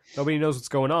work. Nobody knows what's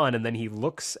going on. And then he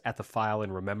looks at the file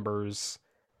and remembers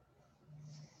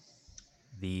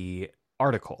the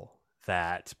article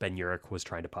that Ben Urich was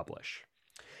trying to publish.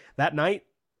 That night,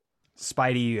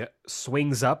 Spidey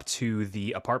swings up to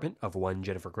the apartment of one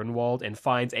Jennifer Grunwald and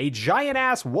finds a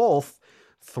giant-ass wolf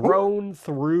thrown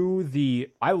through the...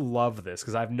 I love this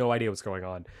because I have no idea what's going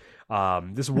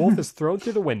on. This wolf is thrown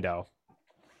through the window.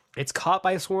 It's caught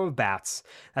by a swarm of bats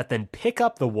that then pick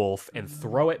up the wolf and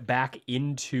throw it back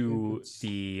into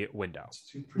the window.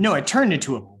 No, it turned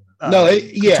into a...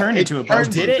 it turned into a...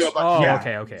 Did it? Oh,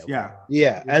 Yeah. okay. Yeah.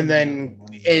 Yeah, and then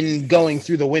in going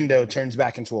through the window turns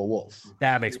back into a wolf.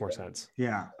 That makes more sense.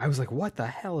 Yeah. I was like, what the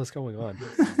hell is going on?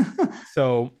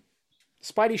 So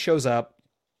Spidey shows up.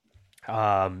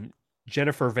 Vampire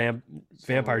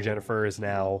Jennifer is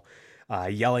now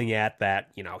yelling at that,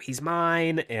 he's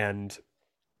mine. And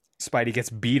Spidey gets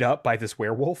beat up by this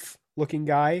werewolf looking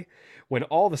guy when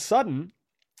all of a sudden,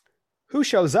 who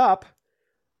shows up?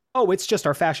 Oh, it's just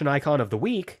our fashion icon of the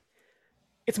week.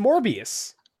 It's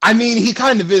Morbius. I mean, he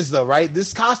kind of is though, right?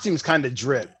 This costume's kind of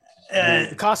drip.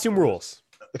 The costume rules.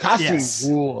 The costume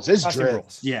rules. It's Costume drip.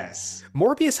 rules. Yes.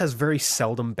 Morbius has very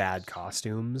seldom bad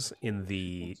costumes in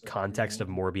the context of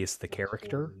Morbius the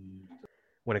character.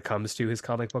 when it comes to his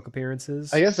comic book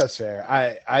appearances. I guess that's fair.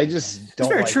 I just It's don't.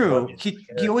 very like true.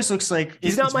 Morbius. He always looks like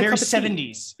He's not it's my very cup of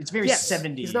tea. 70s. It's very Yes,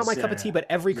 70s. he's not my cup of tea, but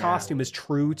every costume is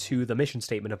true to the mission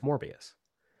statement of Morbius.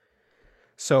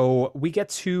 So we get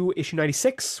to issue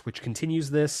 96, which continues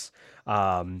this.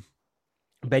 Ben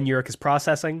Urich is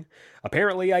processing.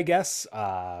 Apparently, I guess,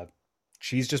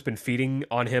 she's just been feeding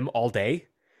on him all day.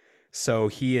 So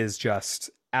he is just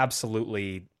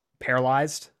absolutely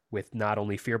paralyzed with not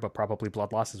only fear, but probably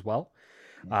blood loss as well.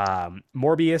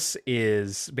 Morbius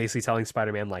is basically telling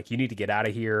Spider-Man, like, you need to get out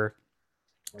of here.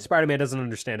 Spider-Man doesn't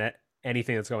understand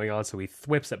anything that's going on, so he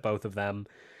thwips at both of them.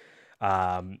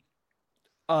 A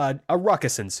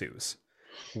ruckus ensues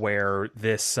where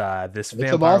this It's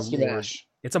vampire a monster lord- mash.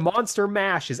 It's a monster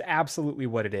mash is absolutely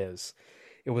what it is.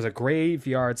 It was a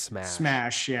graveyard smash.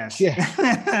 Smash, yes. Yeah.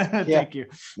 Thank you.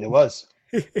 It was.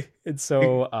 And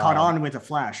so Caught on with a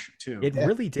flash too. It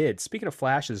really did. Speaking of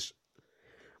flashes,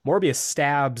 Morbius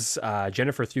stabs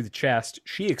Jennifer through the chest.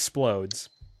 She explodes.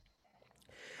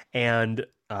 And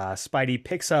Spidey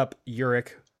picks up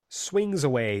Urich, swings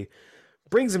away,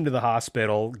 brings him to the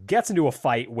hospital, gets into a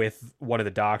fight with one of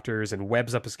the doctors, and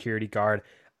webs up a security guard.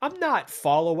 I'm not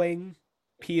following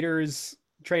Peter's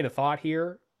train of thought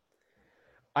here.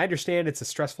 I understand it's a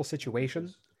stressful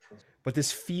situation, but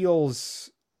this feels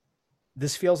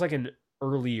like an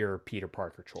earlier Peter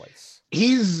Parker choice.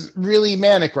 He's really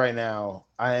manic right now.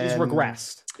 He's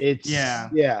regressed. It's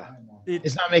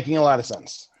It's not making a lot of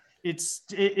sense. It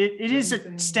is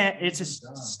a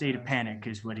state of panic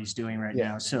is what he's doing right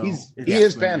now. So he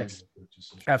is panicked.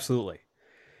 Absolutely.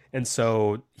 And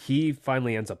so he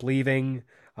finally ends up leaving.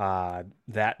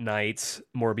 That night,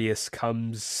 Morbius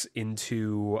comes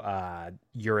into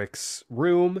Urich's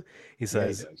room. He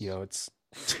says, it's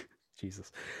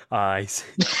Jesus. He's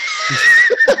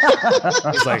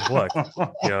like, look,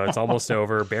 it's almost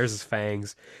over. Bares his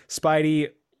fangs. Spidey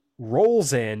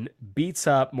rolls in, beats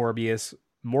up Morbius.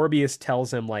 Morbius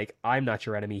tells him, like, I'm not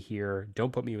your enemy here.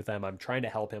 Don't put me with them. I'm trying to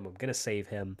help him. I'm going to save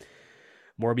him.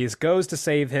 Morbius goes to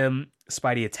save him.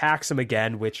 Spidey attacks him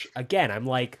again, which, again, I'm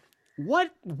like, what?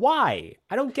 Why?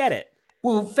 I don't get it.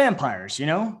 Well, vampires,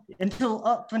 until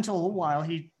up until a while,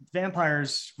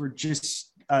 vampires were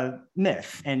just a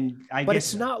myth, and but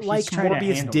it's not like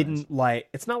Morbius didn't like.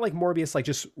 It's not like Morbius like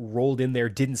just rolled in there,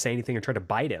 didn't say anything, or tried to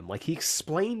bite him. Like he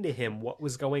explained to him what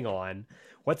was going on,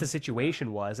 what the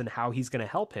situation was, and how he's going to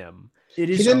help him. He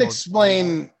didn't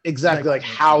explain exactly like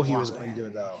how he was going to do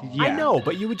it, though. Yeah. I know,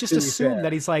 but you would just assume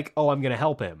that he's like, "Oh, I'm going to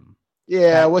help him."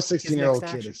 Yeah, what 16-year-old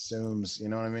kid assumes? You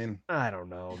know what I mean? I don't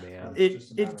know, man.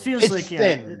 It feels like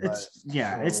thin,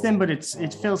 it's thin, but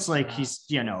it feels like he's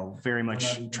very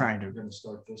much trying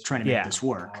to make this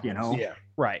work. Yeah,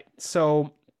 right.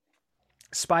 So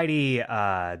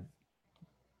Spidey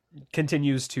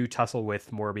continues to tussle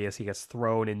with Morbius. He gets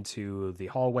thrown into the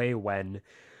hallway when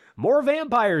more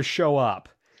vampires show up.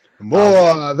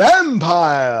 More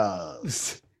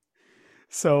vampires.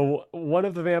 So one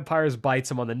of the vampires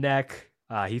bites him on the neck.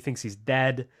 He thinks he's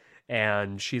dead.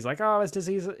 And she's like, oh,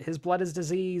 his blood is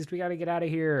diseased. We got to get out of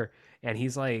here. And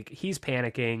he's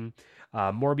panicking.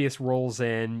 Morbius rolls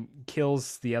in,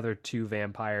 kills the other two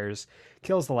vampires,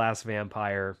 kills the last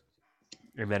vampire,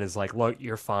 and then is like, look,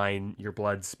 you're fine. Your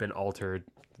blood's been altered.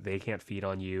 They can't feed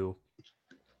on you.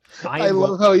 I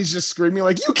love how he's just screaming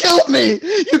like, you killed me!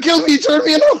 You killed me! You turned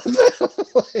me into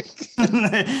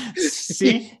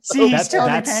See, he's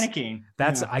totally panicking.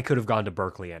 I could have gone to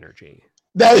Berkeley energy.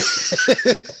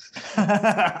 If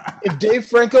Dave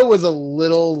Franco was a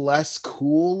little less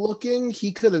cool looking,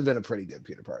 he could have been a pretty good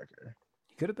Peter Parker.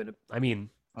 He could have been.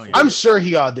 I'm sure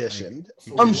he auditioned.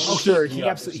 I'm sure he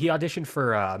auditioned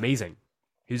for Amazing.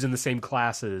 He was in the same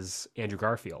class as Andrew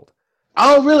Garfield.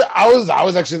 Oh, really? I was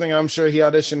actually thinking I'm sure he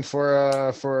auditioned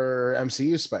for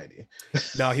MCU Spidey.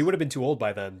 No, he would have been too old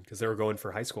by then because they were going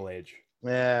for high school age.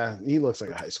 Yeah, he looks like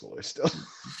a high schooler still.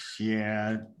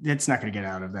 Yeah, it's not going to get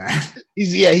out of that.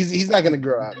 He's not going to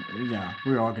grow up. Yeah,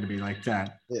 we're all going to be like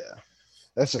that. Yeah,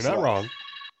 that's just not wrong.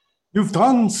 You've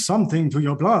done something to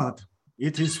your blood.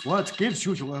 It is what gives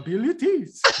you your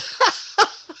abilities.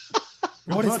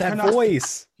 What is that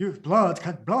voice? Your blood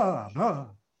can blah blah.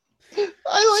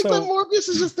 I like that Morbius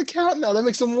is just the Count now. That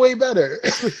makes him way better.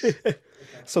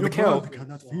 So the Count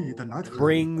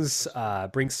brings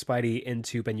Spidey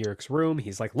into Ben Urich's room.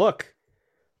 He's like, look,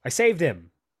 I saved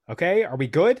him. Okay, are we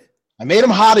good? I made him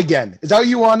hot again. Is that what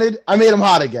you wanted? I made him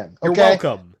hot again. Okay? You're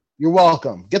welcome. You're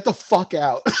welcome. Get the fuck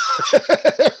out.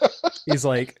 He's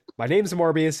like, my name's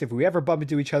Morbius. If we ever bump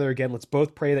into each other again, let's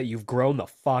both pray that you've grown the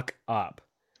fuck up.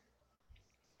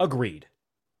 Agreed.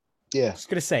 Yeah. Just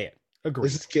gonna say it. Agreed.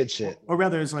 This is kid shit. Or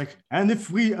rather, it's like, and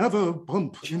if we ever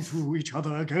bump into each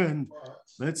other again,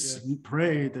 let's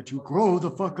pray that you grow the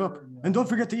fuck up. And don't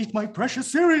forget to eat my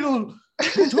precious cereal.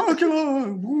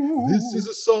 Dracula. This is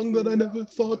a song that I never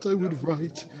thought I would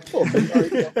write. Oh,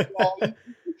 I'm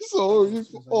sorry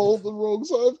for all the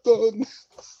wrongs I've done.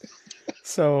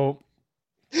 So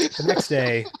the next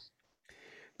day,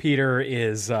 Peter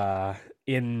is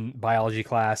in biology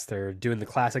class. They're doing the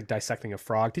classic dissecting a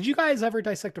frog. Did you guys ever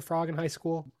dissect a frog in high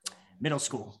school? Middle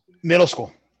school. Middle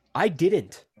school. I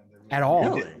didn't at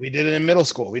all. Really? We did it in middle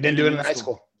school. We didn't do it in high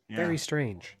school. Yeah. Very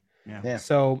strange. Yeah.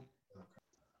 So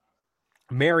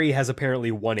Mary has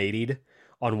apparently 180'd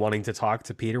on wanting to talk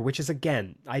to Peter, which is,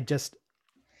 again,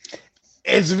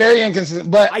 It's very inconsistent,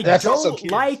 but I that's also don't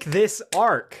cute. like this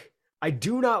arc. I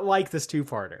do not like this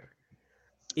two-parter.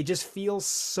 It just feels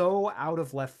so out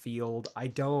of left field. I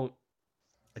don't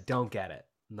get it,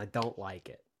 and I don't like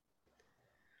it.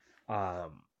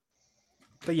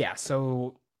 But yeah,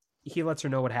 so he lets her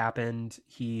know what happened.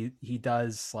 He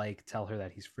does like tell her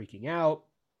that he's freaking out.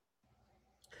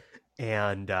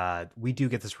 And we do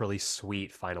get this really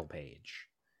sweet final page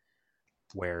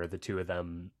where the two of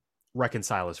them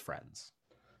reconcile as friends.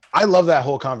 I love that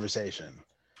whole conversation.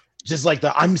 Just like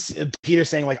Peter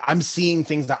saying, like, I'm seeing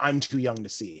things that I'm too young to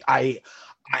see.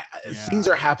 Things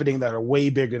are happening that are way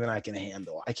bigger than I can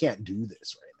handle. I can't do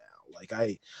this right now. Like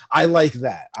I like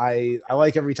that. I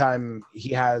like every time he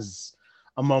has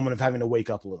a moment of having to wake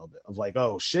up a little bit of like,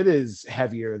 oh, shit is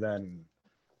heavier than,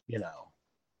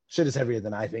 shit is heavier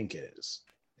than I think it is.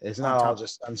 It's not all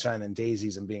just sunshine and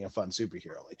daisies and being a fun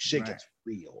superhero. Like shit gets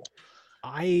real.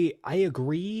 I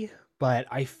agree, but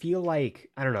I feel like,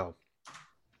 I don't know.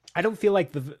 I don't feel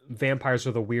like the vampires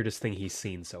are the weirdest thing he's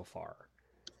seen so far.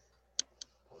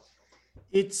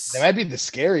 They might be the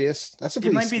scariest.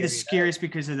 It might be the scariest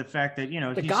because of the fact that,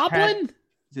 the goblin,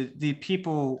 the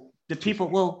people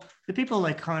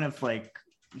like kind of like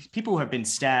people who have been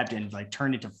stabbed and like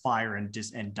turned into fire and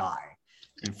die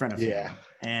in front of him.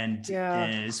 And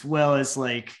as well as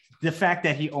like the fact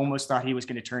that he almost thought he was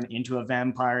going to turn into a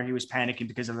vampire. He was panicking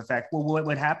because of the fact, well, what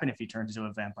would happen if he turned into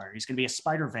a vampire? He's going to be a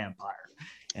spider vampire.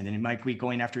 And then he might be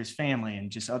going after his family and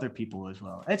just other people as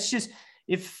well. It's just,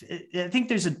 I think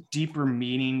there's a deeper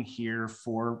meaning here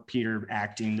for Peter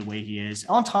acting the way he is,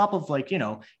 on top of like, he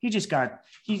got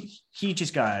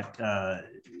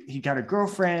a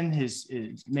girlfriend. His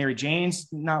Mary Jane's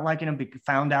not liking him,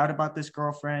 found out about this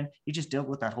girlfriend. He just dealt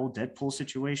with that whole Deadpool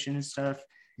situation and stuff.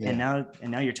 Yeah.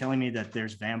 And now you're telling me that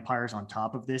there's vampires on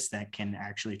top of this that can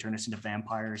actually turn us into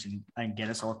vampires and get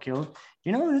us all killed.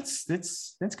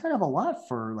 That's kind of a lot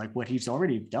for like what he's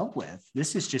already dealt with.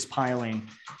 This is just piling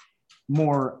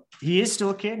more. He is still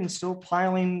a kid and still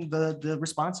piling the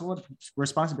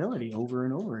responsibility over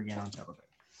and over again on top of it.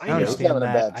 I understand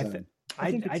that.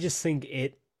 I just think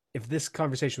if this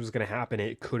conversation was going to happen,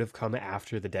 it could have come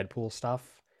after the Deadpool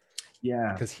stuff.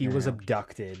 Yeah, because he was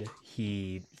abducted.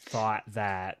 He thought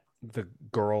that the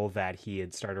girl that he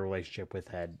had started a relationship with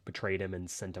had betrayed him and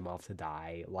sent him off to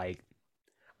die. Like,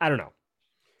 I don't know.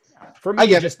 For me,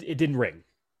 it didn't ring.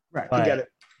 Right, I get it.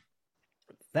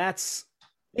 That's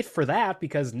it for that,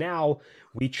 because now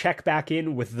we check back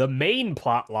in with the main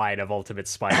plot line of Ultimate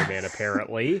Spider-Man,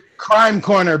 apparently. Crime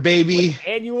Corner, baby.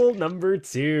 Annual number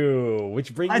 2,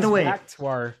 which brings us back to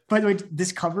our... By the way,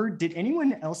 this cover, did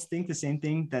anyone else think the same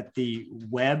thing, that the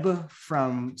web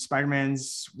from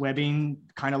Spider-Man's webbing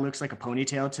kind of looks like a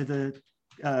ponytail to the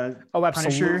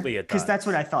absolutely, it does. Because that's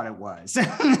what I thought it was.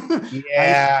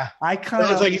 Yeah. I kind of...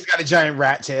 looks like he's got a giant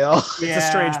rat tail. Yeah. It's a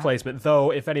strange placement,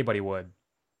 though, if anybody would.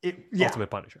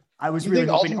 Ultimate Punisher. I was really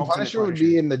hoping Ultimate Punisher would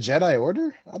be in the Jedi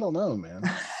Order? I don't know, man.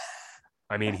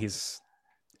 I mean,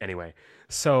 anyway.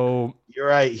 So you're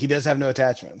right. He does have no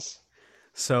attachments.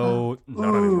 So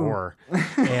not anymore.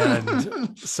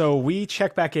 And so we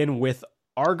check back in with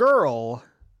our girl,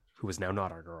 who is now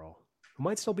not our girl, who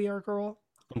might still be our girl.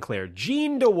 Unclear.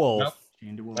 Jean DeWolf. Nope.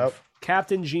 Jean DeWolf. Nope.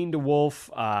 Captain Jean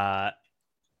DeWolf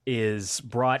is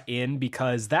brought in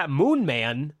because that Moon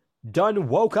Man done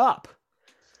woke up.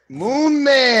 Moon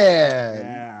Man.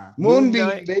 Yeah.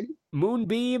 Moonbeam, baby.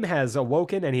 Moonbeam has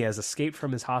awoken and he has escaped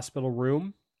from his hospital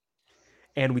room.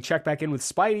 And we check back in with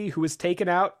Spidey, who has taken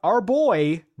out our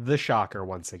boy, the Shocker,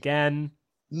 once again.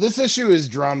 This issue is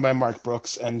drawn by Mark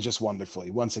Brooks and just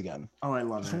wonderfully, once again. Oh, I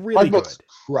love it. Really Mark good. Brooks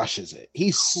crushes it.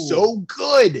 He's so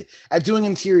good at doing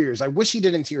interiors. I wish he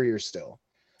did interiors still.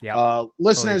 Yeah.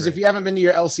 Listeners, if you haven't been to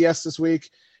your LCS this week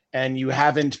and you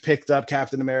haven't picked up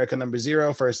Captain America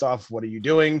 #0, first off, what are you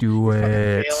doing? Do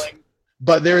it.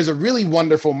 But there is a really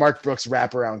wonderful Mark Brooks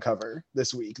wraparound cover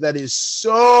this week that is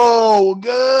so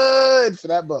good for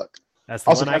that book. That's the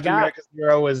Also, one I Captain got. America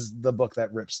 0 is the book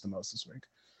that rips the most this week.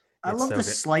 I It's love so the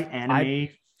good. slight anime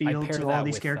feel pair to that all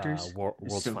these with, characters. It's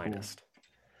World's so cool. Finest.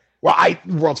 Well,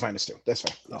 World's Finest too. That's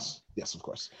fine. Yes, of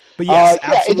course. But yes, Yeah, it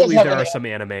does absolutely, have there an- are some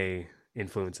anime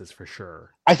influences for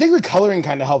sure. I think the coloring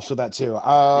kind of helps with that too.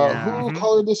 Yeah. Who Mhm.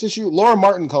 colored this issue? Laura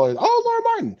Martin colored. Oh, Laura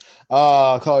Martin.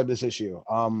 Colored this issue.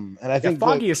 And I Yeah, think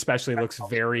Foggy especially looks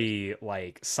very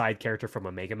like side character from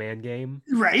a Mega Man game.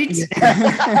 Right?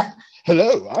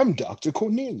 Hello, I'm Dr.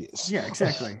 Cornelius. Yeah,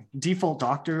 exactly. Default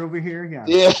Doctor over here. Yeah.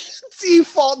 Yeah,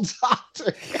 default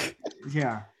doctor.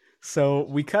 Yeah. So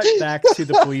we cut back to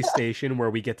the police station where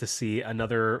we get to see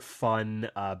another fun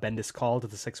Bendis call to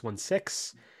the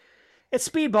 616. It's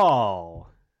Speedball.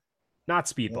 Not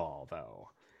Speedball, though.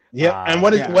 Yeah, and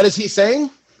what is he saying?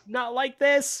 Not like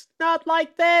this. Not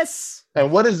like this.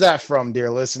 And what is that from, dear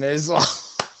listeners?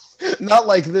 Not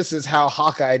like this is how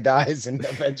Hawkeye dies in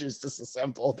Avengers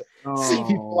Disassembled.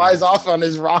 He flies off on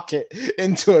his rocket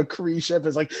into a Kree ship.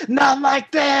 It's like, not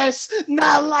like this,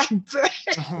 not like this.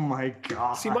 Oh my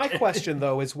god. See, my question,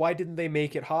 though, is why didn't they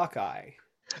make it Hawkeye?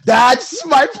 That's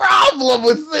my problem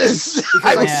with this.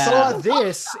 Because I Yeah. saw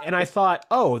this and I thought,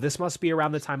 oh, this must be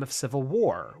around the time of Civil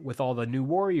War with all the New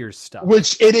Warriors stuff.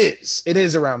 Which it is. It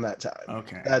is around that time.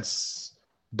 Okay.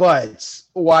 But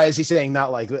why is he saying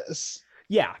not like this?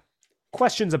 Yeah,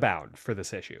 questions abound for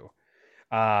this issue.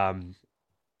 Captain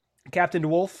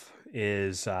DeWolf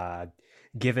is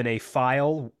given a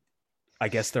file. I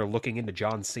guess they're looking into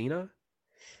John Cena.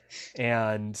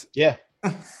 And Yeah.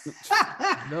 who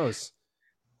knows?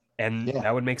 And Yeah.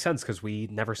 that would make sense because we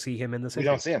never see him in this We issue.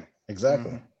 don't see him.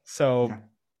 Exactly. So,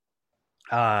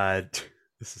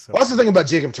 this is so. Well, that's the thing about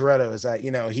Jacob Toretto is that,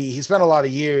 he spent a lot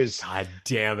of years God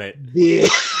damn it. being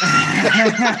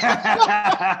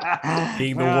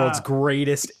Being the world's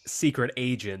greatest secret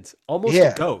agent, almost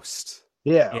Yeah. a ghost.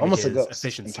 yeah, in almost a his ghost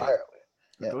efficiency. entirely.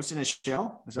 Yeah. Ghost in a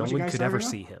shell? Is that No what you one guys could talking ever about?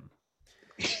 see him.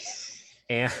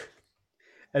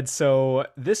 And so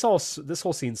this whole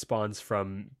scene spawns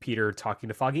from Peter talking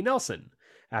to Foggy Nelson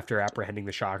after apprehending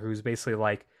the Shocker, who's basically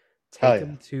like, Hell take yeah.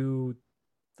 him to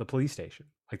the police station.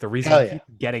 Like the reason Hell he yeah. keeps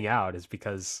getting out is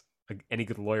because any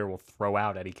good lawyer will throw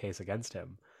out any case against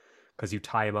him because you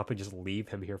tie him up and just leave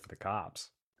him here for the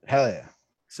cops. Hell yeah.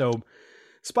 So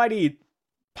Spidey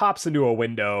pops into a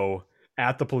window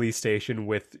at the police station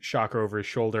with Shocker over his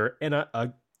shoulder and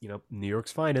a New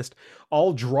York's finest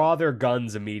all draw their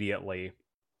guns immediately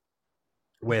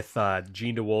with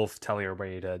Jean DeWolf telling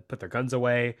everybody to put their guns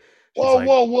away. She's like,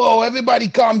 Whoa. Everybody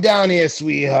calm down here,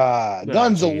 sweetheart. Oh,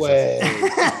 Guns Jesus. away.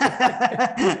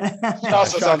 It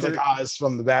also sounds Shocker. like Oz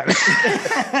from the Batman.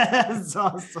 That's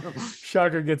awesome.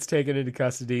 Shocker gets taken into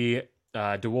custody.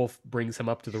 DeWolf brings him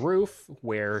up to the roof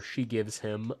where she gives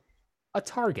him a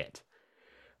target.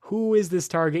 Who is this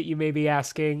target, you may be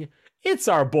asking? It's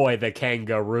our boy, the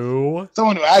kangaroo.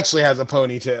 Someone who actually has a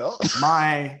ponytail.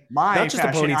 My Not just a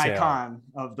fashion ponytail. icon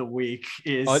of the week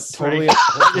is Totally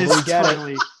is get it.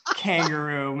 totally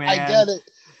kangaroo, man. I get it.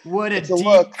 What a It's a deep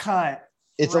look. cut.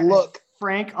 It's a look.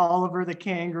 Frank Oliver the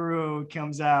kangaroo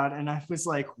comes out, and I was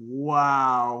like,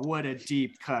 "Wow, what a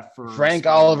deep cut for Frank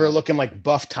Spider-Man. Oliver looking like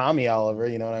buff Tommy Oliver.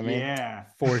 You know what I mean? Yeah,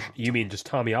 You mean just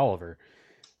Tommy Oliver?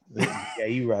 Yeah,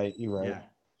 you're right. yeah.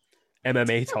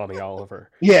 MMA Tommy Oliver.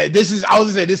 Yeah, this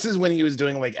is when he was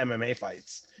doing like MMA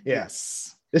fights. Yeah.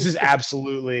 Yes. This is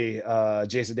absolutely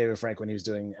Jason David Frank when he was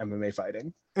doing MMA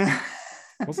fighting.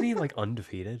 Wasn't he like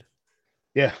undefeated?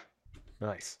 Yeah.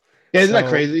 Nice. Yeah, isn't that So-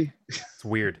 crazy? It's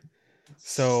weird.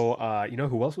 So, you know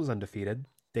who else was undefeated?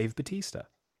 Dave Batista.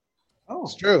 Oh,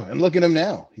 It's true. And look at him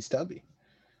now. He's stubby.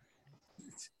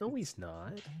 No, he's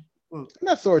not. In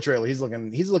that Thor trailer, he's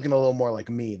looking a little more like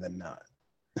me than not.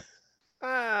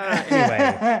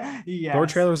 Anyway, yes. Thor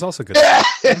trailer was also good.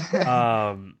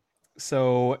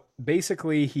 So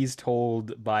basically, he's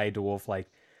told by DeWolf, like,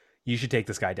 you should take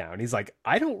this guy down. He's like,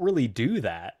 I don't really do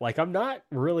that. Like, I'm not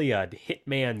really a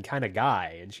hitman kind of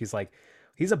guy. And she's like,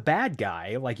 he's a bad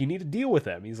guy. Like, you need to deal with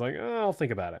him. He's like, oh, I'll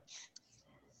think about it.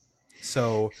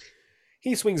 So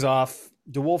he swings off.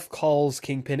 DeWolf calls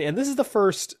Kingpin. And this is the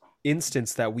first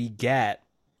instance that we get,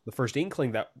 the first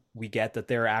inkling that we get that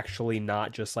they're actually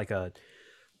not just like a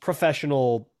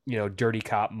professional, dirty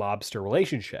cop mobster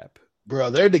relationship.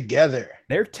 Bro, they're together.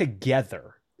 They're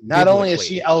together. Not only is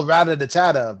biblically. she El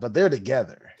Rata, but they're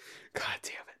together. God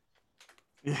damn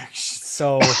it. Yeah.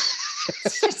 So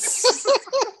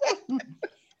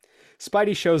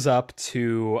Spidey shows up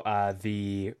to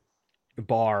the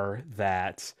bar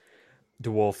that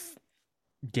DeWolf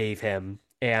gave him.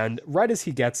 And right as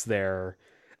he gets there,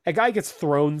 A guy gets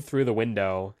thrown through the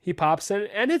window. He pops in,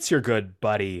 and it's your good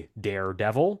buddy,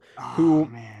 Daredevil, who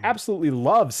man. absolutely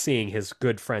loves seeing his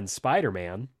good friend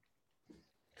Spider-Man.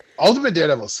 Ultimate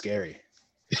Daredevil's scary.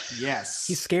 Yes.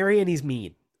 He's scary and he's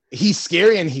mean. He's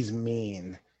scary and he's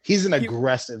mean. He's an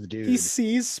aggressive dude. He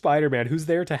sees Spider-Man, who's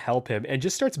there to help him, and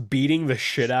just starts beating the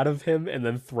shit out of him and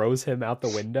then throws him out the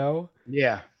window.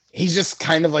 Yeah. He's just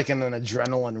kind of like in an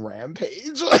adrenaline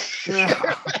rampage.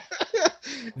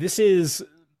 This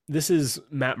is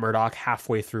Matt Murdock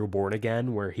halfway through Born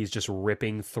Again, where he's just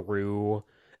ripping through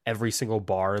every single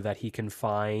bar that he can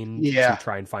find to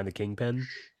try and find the Kingpin.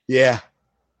 Yeah.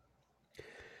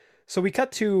 So we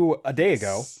cut to a day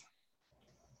ago.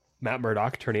 Matt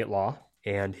Murdock, attorney at law,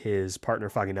 and his partner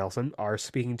Foggy Nelson are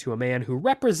speaking to a man who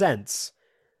represents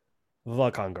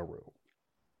the Kangaroo.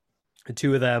 The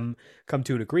two of them come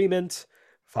to an agreement.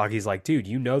 Foggy's like, dude,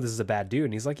 you know this is a bad dude.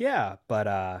 And he's like, yeah,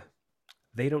 but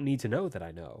they don't need to know that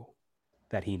I know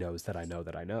that he knows that I know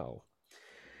that I know.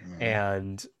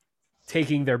 And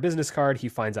taking their business card, he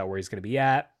finds out where he's going to be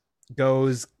at,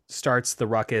 goes, starts the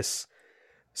ruckus.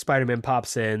 Spider-Man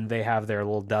pops in. They have their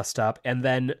little dust up. And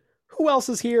then who else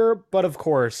is here? But of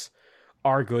course,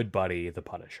 our good buddy, the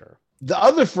Punisher. The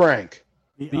other Frank.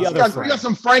 The other We got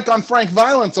some Frank on Frank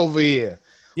violence over here.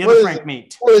 The other Frank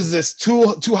meat. What is this?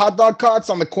 Two hot dog carts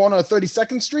on the corner of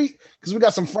 32nd Street? Because we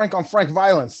got some Frank on Frank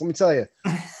violence. Let me tell you.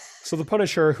 So the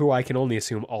Punisher, who I can only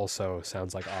assume also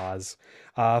sounds like Oz,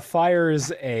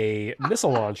 fires a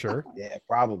missile launcher. Yeah,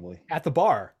 probably. At the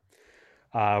bar.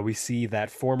 We see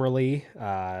that formerly,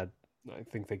 I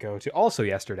think they go to also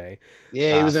yesterday.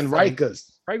 Yeah, he was in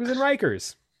Rikers. Frank was in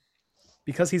Rikers.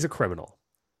 Because he's a criminal.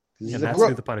 And that's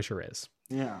who the Punisher is.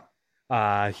 Yeah.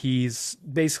 He's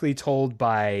basically told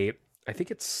by, I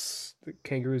think it's the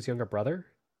Kangaroo's younger brother.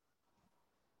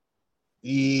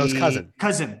 His cousin.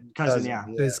 Cousin, yeah.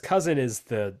 His cousin is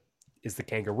the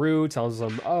Kangaroo, tells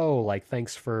him, oh, like,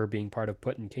 thanks for being part of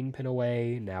putting Kingpin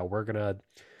away. Now we're gonna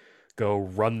go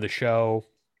run the show.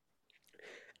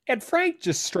 And Frank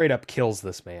just straight up kills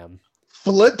this man.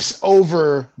 Flips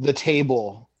over the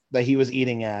table that he was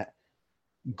eating at,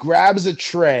 grabs a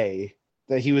tray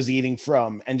that he was eating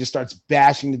from, and just starts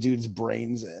bashing the dude's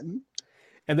brains in.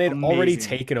 And they'd already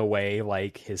taken away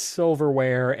like his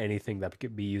silverware, anything that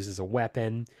could be used as a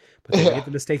weapon, but they made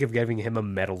the mistake of giving him a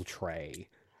metal tray.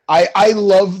 I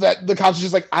love that the cops are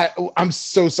just like, I'm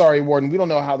so sorry, Warden. We don't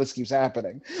know how this keeps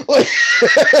happening. Like,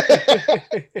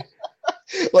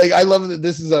 like, I love that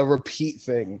this is a repeat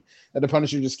thing, that the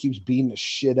Punisher just keeps beating the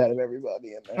shit out of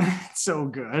everybody in there. So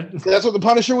good. That's what the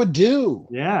Punisher would do.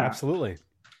 Yeah, absolutely.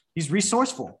 He's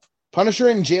resourceful. Punisher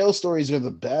in jail stories are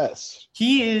the best.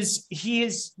 He is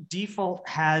default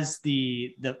has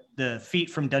the feat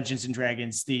from Dungeons and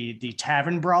Dragons, the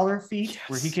tavern brawler feat,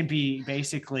 where he can be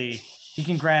basically, he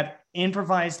can grab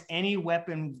improvised any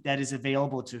weapon that is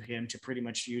available to him to pretty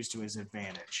much use to his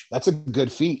advantage. That's a good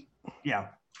feat. Yeah,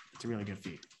 it's a really good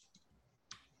feat.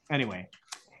 Anyway,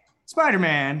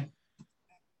 Spider-Man.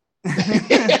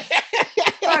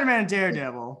 Spider-Man and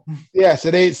Daredevil. Yeah, so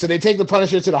they take the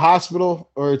Punisher to the hospital,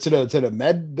 or to the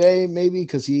med bay maybe,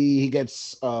 because he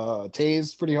gets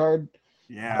tased pretty hard.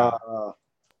 Yeah.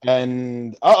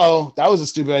 And that was a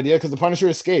stupid idea because the Punisher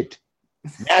escaped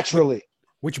naturally.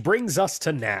 Which brings us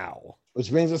to now. The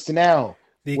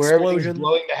The explosion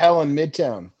blowing to hell in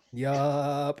Midtown.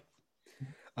 Yup.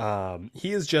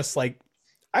 He is just like,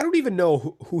 I don't even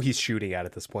know who he's shooting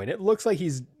at this point. It looks like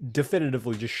he's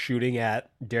definitively just shooting at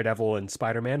Daredevil and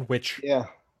Spider-Man, which,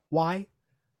 why?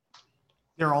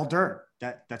 They're all dirt.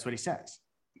 That's what he says.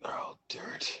 They're all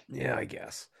dirt. Yeah, I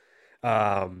guess.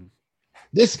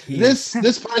 This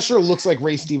Punisher looks like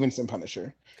Ray Stevenson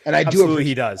Punisher. And I do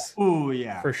he does. Oh,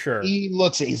 yeah. For sure. He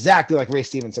looks exactly like Ray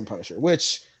Stevenson Punisher,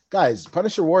 which, guys,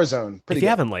 Punisher Warzone, if you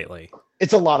haven't lately,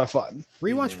 it's a lot of fun.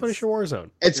 Rewatch Punisher Warzone.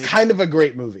 It's kind of a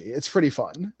great movie. It's pretty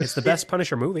fun. It's the best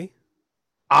Punisher movie.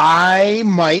 I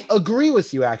might agree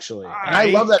with you, actually. And I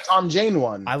love that Tom Jane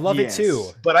one. I love it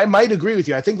too. But I might agree with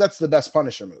you. I think that's the best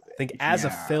Punisher movie. I think as a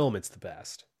film, it's the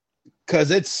best. Because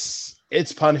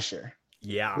it's Punisher.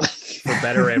 Yeah. For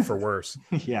better and for worse.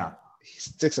 Yeah. He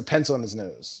sticks a pencil in his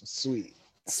nose. Sweet.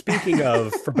 Speaking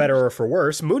of for better or for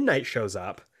worse, Moon Knight shows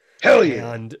up. Hell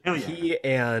yeah. And he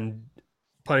and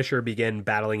Punisher begin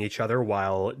battling each other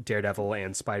while Daredevil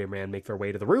and Spider-Man make their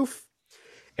way to the roof.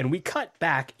 And we cut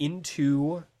back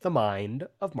into the mind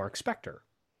of Mark Spector.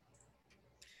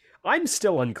 I'm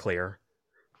still unclear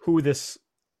who this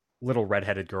little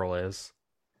redheaded girl is.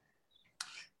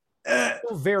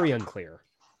 Still very unclear.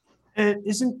 It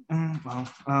isn't.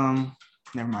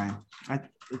 Never mind.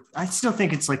 I still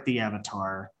think it's like the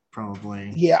Avatar,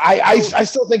 probably. Yeah, I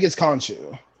still think it's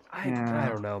Khonshu. I Yeah.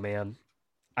 don't know, man.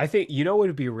 I think you know what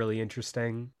would be really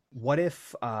interesting. What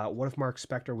if Mark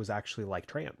Spector was actually like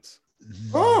trans?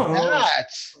 Oh.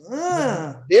 That's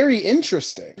Ugh. very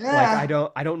interesting. Yeah.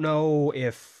 Like I don't know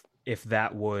if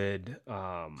that would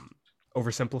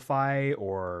oversimplify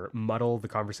or muddle the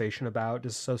conversation about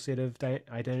dissociative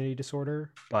identity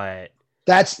disorder, but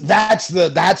That's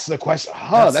the question.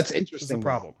 Huh, that's that's interesting. the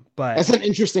problem. But That's an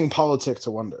interesting politic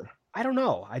to wonder. I don't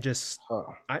know. I just Huh.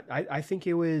 I think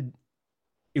it would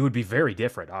be very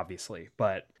different, obviously,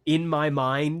 but in my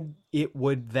mind, it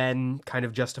would then kind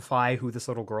of justify who this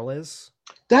little girl is.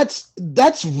 That's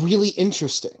really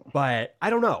interesting. But I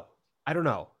don't know.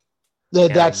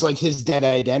 That's And- like his dead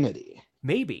identity.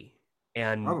 Maybe.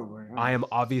 And Probably. I am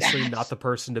obviously That's- not the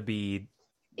person to be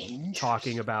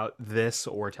talking about this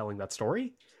or telling that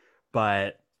story,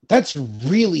 but That's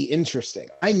really interesting.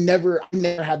 I never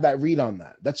had that read on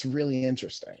that. That's really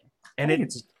interesting. and I think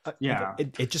it yeah.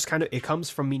 it just kind of it comes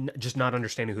from me just not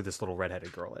understanding who this little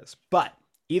redheaded girl is. But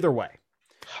either way,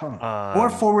 Huh. More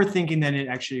forward thinking than it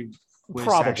actually was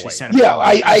Probably. actually set Yeah,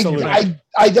 up. Absolutely.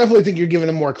 I definitely think you're giving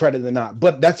him more credit than not,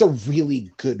 but that's a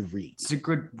really good read. It's a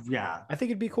good, yeah. I think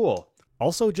it'd be cool.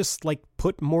 Also, just like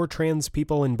put more trans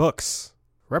people in books.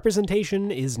 Representation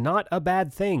is not a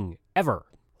bad thing, ever.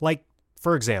 Like,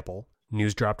 for example,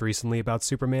 news dropped recently about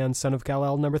Superman, Son of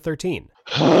Kal-El, number 13.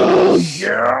 Oh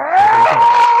yeah!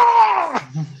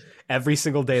 Every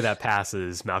single day that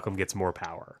passes, Malcolm gets more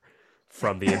power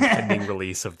from the impending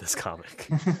release of this comic.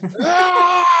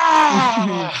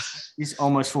 Ah! He's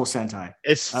almost full Sentai.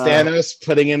 It's Thanos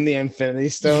putting in the Infinity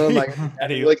Stone, like,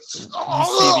 And he- like see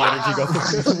the energy go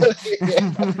through.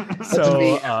 That's me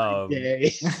So, every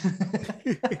day.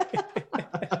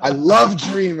 I love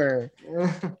Dreamer.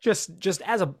 just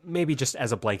as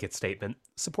a blanket statement,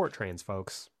 support trans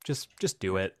folks. Just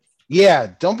do it.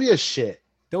 Yeah, don't be a shit.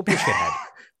 Don't be a shithead.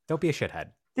 Don't be a shithead.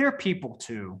 They're people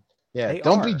too. Yeah, They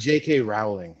don't be are. J.K.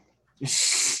 Rowling.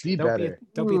 Be better.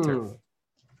 Don't be a turf.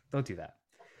 Don't do that.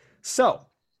 So,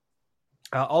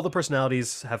 all the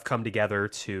personalities have come together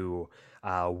to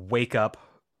wake up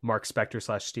Mark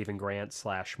Spector / Stephen Grant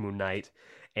 / Moon Knight,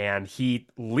 and he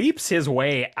leaps his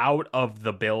way out of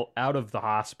the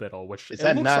hospital, which Is it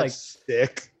that looks not like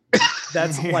sick?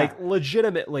 that's Yeah. like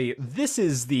legitimately. This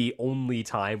is the only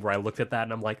time where I looked at that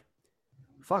and I'm like,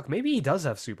 fuck, maybe he does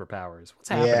have superpowers. What's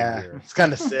happening Yeah, here? it's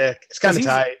kind of sick. It's kind of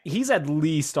tight. He's at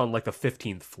least on like the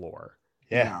 15th floor.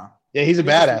 Yeah, he's a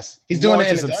badass. He's doing it in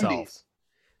his undies.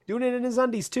 Doing it in his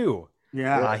undies too.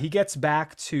 Yeah. He gets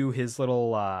back to his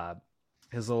little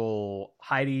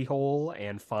hidey hole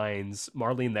and finds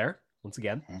Marlene there once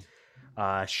again.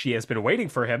 She has been waiting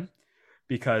for him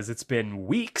because it's been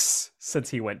weeks since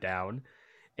he went down,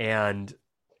 and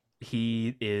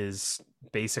he is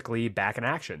basically back in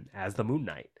action as the Moon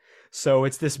Knight. So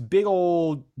it's this big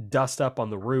old dust up on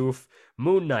the roof.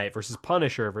 Moon Knight versus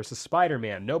Punisher versus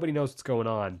Spider-Man. Nobody knows what's going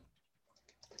on.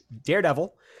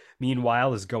 Daredevil,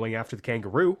 meanwhile, is going after the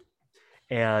kangaroo.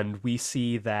 And we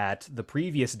see that the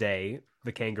previous day,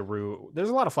 the kangaroo... There's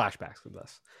a lot of flashbacks with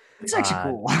this. It's actually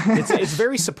cool. It's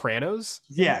very Sopranos,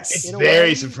 yes. It's in a very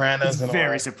way, Sopranos. It's in a very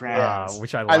way. Sopranos.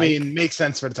 which I like. I mean, makes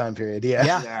sense for the time period. Yeah.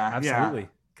 yeah, Yeah, absolutely.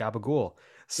 Gabagool.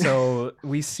 So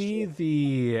we see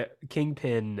the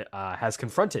Kingpin has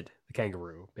confronted the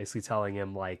kangaroo, basically telling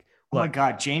him like, Oh my look,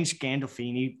 god, James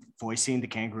Gandolfini voicing the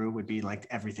kangaroo would be like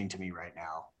everything to me right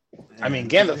now. I mean,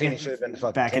 Gandolfini should have been the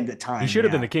fucking back in king. the time. he should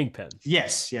have been yeah. the Kingpin.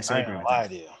 Yes, I I agree ain't with gonna lie that.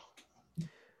 to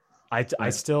you. I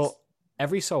still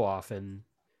every so often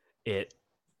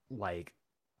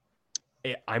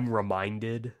I'm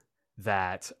reminded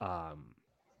that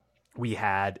we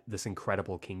had this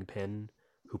incredible Kingpin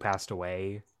who passed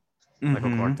away,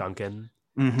 Michael Clark Duncan.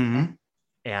 Mm-hmm.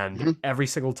 And Mhm. every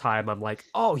single time I'm like,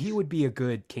 oh, he would be a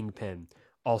good Kingpin,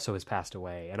 also has passed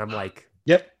away. And I'm like,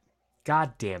 Yep.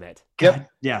 God damn it. Yep.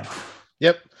 Yeah.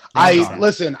 Yep. Yeah.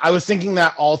 Listen, I was thinking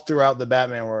that all throughout the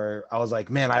Batman where I was like,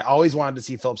 man, I always wanted to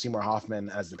see Philip Seymour Hoffman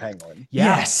as the Penguin.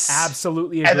 Yeah, Yes.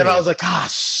 absolutely. And then I agree. was like, ah,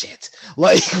 shit.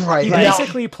 Like, right he now.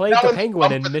 basically played that the was Penguin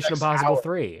up in for the Mission next Impossible hour.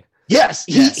 3. Yes,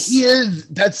 Yes. he is.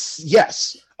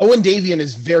 Yes. Owen Davian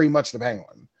is very much the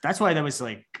Penguin. That's why that was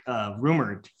like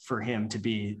rumored for him to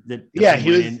be the Yeah,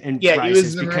 he Penguin was. in He Rises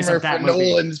was the because rumor of that for movie.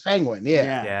 Nolan's Penguin.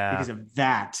 Yeah. Yeah. because of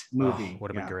that movie.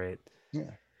 Would have been great. Yeah.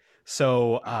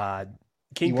 So wanna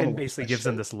Kingpin watch basically that gives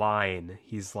him shit. this line.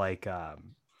 He's like,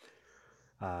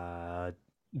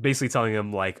 basically telling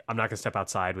him like, I'm not gonna step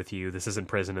outside with you. This isn't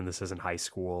prison and this isn't high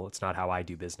school. It's not how I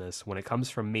do business. When it comes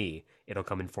from me, it'll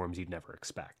come in forms you'd never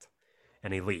expect.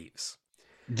 And he leaves.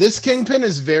 This Kingpin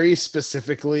is very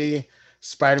specifically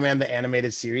Spider-Man the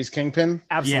Animated Series Kingpin.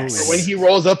 Absolutely. Yes. When he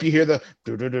rolls up, you hear the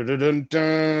dun, dun, dun, dun,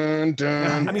 dun,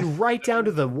 dun. I mean, right down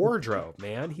to the wardrobe,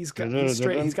 man. He's got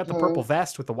the purple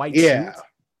vest with the white Yeah. suit.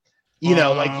 You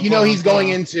know, like he's going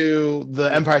into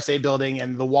the Empire State Building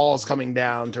and the wall's coming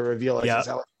down to reveal like his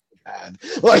helicopter pad.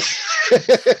 Like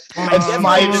And then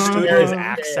I understood his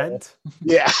accent.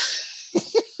 Yeah.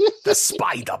 The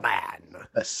Spider-Man.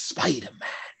 The Spider-Man.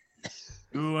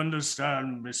 You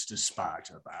understand, Mr.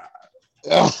 Spider-Man?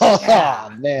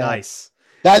 Oh man. Nice.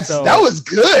 That was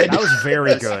good. That was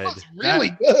very good. That was really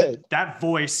good. That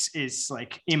voice is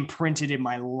like imprinted in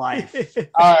my life.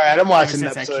 All right, I'm watching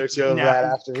an Since I episode or keep- two of now, that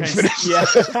after we 'cause- finish. Yeah.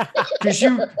 Because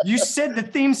you said the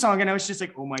theme song, and I was just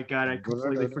like, oh my god, I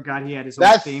completely forgot he had his own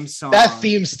That- theme song. That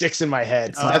theme sticks in my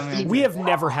head. Oh, That man. theme- We have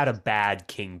never had a bad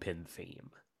Kingpin theme.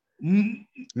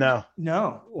 no.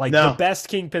 No. Like No. the best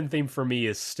Kingpin theme for me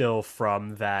is still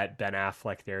from that Ben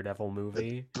Affleck Daredevil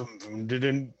movie.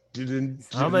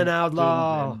 I'm an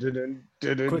outlaw.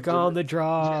 Quick on the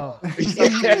draw.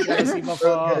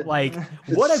 Like,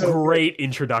 what a so great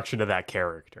introduction to that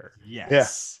character.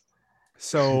 Yes.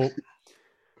 So,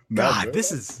 God,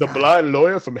 this is the blind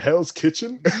lawyer from Hell's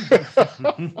Kitchen.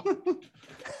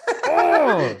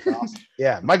 oh,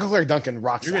 Yeah, Michael Clark Duncan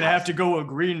rocks. You're that. gonna have to go a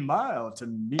green mile to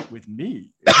meet with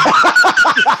me.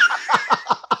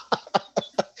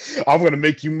 I'm gonna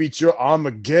make you meet your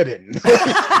Armageddon.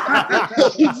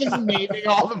 He's just naming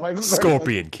all the Michael Clark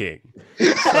Scorpion King.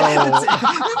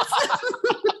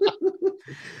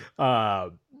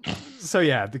 So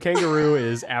yeah, the kangaroo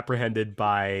is apprehended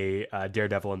by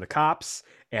Daredevil and the cops,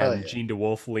 and Jean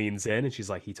DeWolf leans in and she's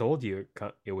like, "He told you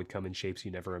it would come in shapes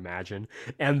you never imagined."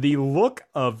 And the look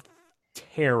of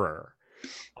terror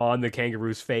on the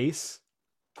kangaroo's face,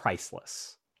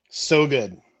 priceless. So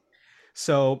good.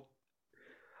 So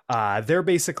they're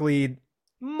basically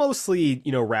mostly,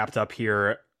 wrapped up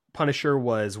here. Punisher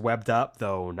was webbed up,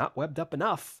 though not webbed up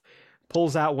enough.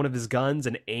 Pulls out one of his guns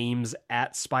and aims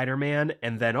at Spider-Man,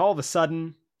 and then all of a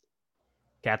sudden,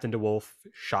 Captain DeWolf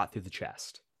shot through the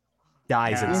chest.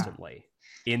 Dies instantly.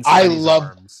 I Spidey's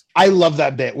arms. love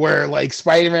that bit where like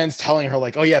Spider-Man's telling her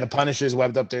like, oh yeah, the Punisher's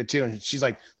webbed up there too. And she's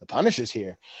like, the Punisher's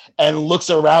here. And looks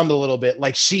around a little bit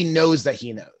like she knows that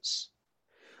he knows.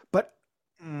 But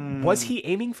was he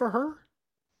aiming for her?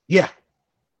 Yeah.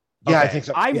 Yeah, I Okay. think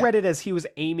so. I Yeah. read it as he was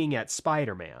aiming at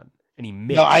Spider-Man, and he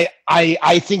missed. No,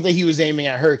 I think that he was aiming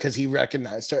at her because he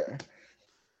recognized her.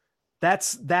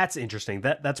 That's interesting.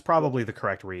 That's probably the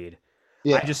correct read.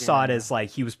 Yeah. I just saw it as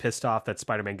like he was pissed off that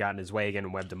Spider-Man got in his way again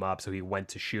and webbed him up, so he went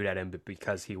to shoot at him, but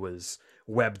because he was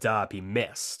webbed up, he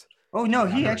missed. Oh no,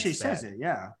 he Yeah, actually it's says bad. it.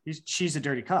 Yeah, she's a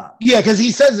dirty cop. Yeah, because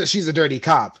he says that she's a dirty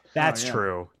cop. That's yeah.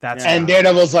 true. That's Yeah. And true.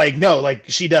 Daredevil's like, no, like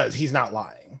she does. He's not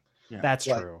lying. That's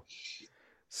Like- true.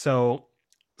 So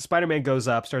Spider-Man goes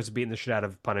up, starts beating the shit out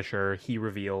of Punisher. He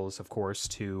reveals, of course,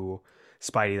 to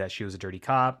Spidey that she was a dirty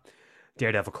cop.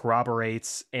 Daredevil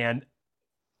corroborates, and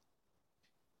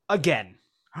again,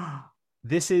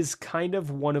 this is kind of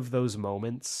one of those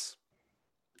moments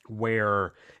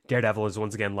where Daredevil is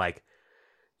once again like,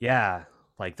 yeah,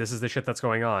 like this is the shit that's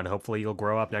going on. Hopefully you'll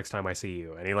grow up next time I see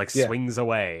you. And he like Yeah. swings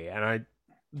away. And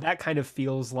that kind of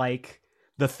feels like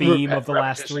the theme of the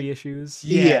last Repetition. 3 issues.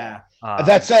 Yeah. Um,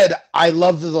 That said, I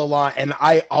love the line, and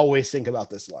I always think about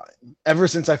this line. Ever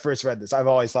since I first read this, I've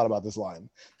always thought about this line.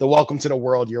 The welcome to the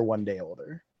world, you're one day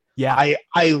older. yeah,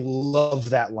 I love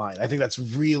that line. I think that's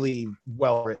really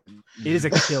well written. it is a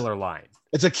killer line.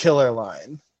 It's a killer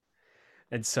line.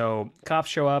 And so cops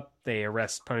show up, they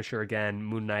arrest Punisher again.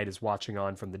 Moon Knight is watching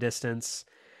on from the distance.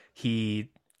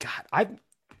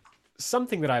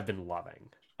 Something that I've been loving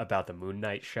about the Moon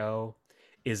Knight show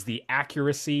is the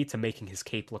accuracy to making his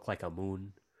cape look like a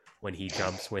moon when he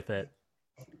jumps with it.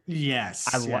 Yes.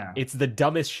 It's the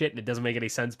dumbest shit and it doesn't make any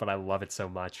sense, but I love it so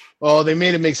much. Well, they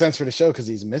made it make sense for the show because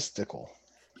he's mystical.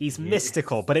 He's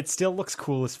mystical, but it still looks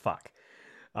cool as fuck.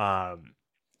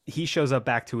 He shows up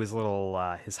back to his little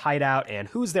his hideout, and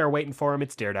who's there waiting for him?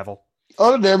 It's Daredevil.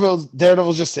 Oh,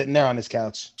 Daredevil's just sitting there on his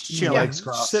couch. Chilling. Legs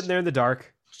crossed. Sitting there in the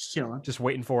dark, Chilling. just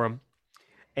waiting for him.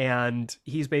 And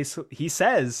he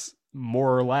says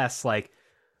more or less like,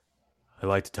 I'd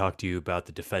like to talk to you about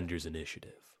the Defenders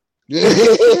Initiative.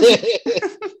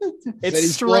 It's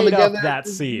he's pulling straight up together that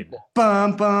scene.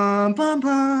 Bum bum bum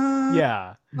bum.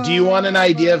 Yeah. Do you want an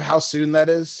idea of how soon that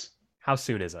is? How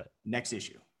soon is it? Next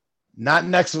issue. Not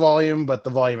next volume, but the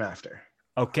volume after.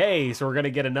 Okay, so we're going to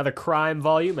get another crime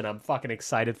volume, and I'm fucking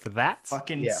excited for that.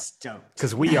 Fucking Yeah. stoked.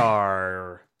 Because we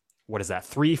are, what is that,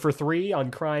 3 for 3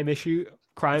 on crime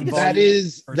volume? That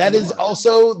is or that is more.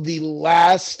 also the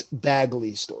last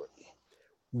Bagley story.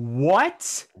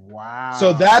 What? Wow.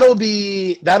 So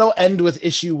that'll end with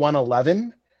issue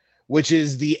 111, which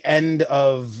is the end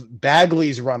of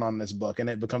Bagley's run on this book, and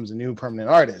it becomes a new permanent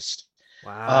artist.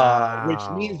 Wow.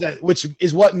 Which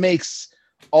is what makes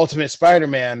Ultimate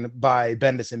Spider-Man by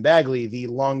Bendis and Bagley the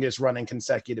longest running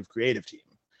consecutive creative team,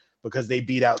 because they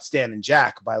beat out Stan and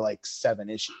Jack by like 7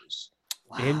 issues.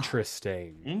 Wow.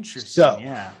 Interesting. So,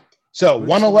 yeah. So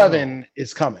 111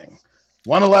 is coming.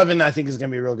 111, I think, is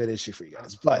going to be a real good issue for you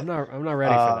guys. But I'm not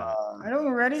ready for that. I don't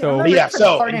ready. So- I'm not ready yeah, for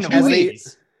so the parting in of 2 ways.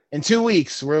 weeks- in 2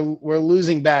 weeks, we're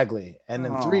losing Bagley, and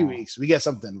in 3 Aw. weeks, we get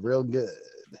something real good.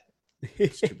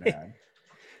 It's too bad.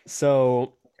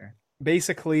 So Okay.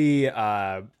 basically,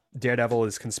 Daredevil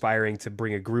is conspiring to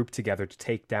bring a group together to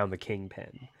take down the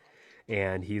Kingpin.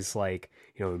 And he's like,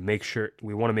 we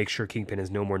want to make sure Kingpin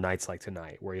has no more nights like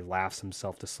tonight, where he laughs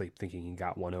himself to sleep thinking he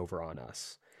got one over on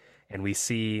us. And we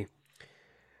see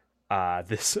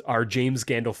our James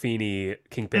Gandolfini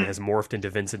Kingpin has morphed into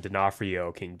Vincent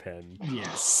D'Onofrio Kingpin.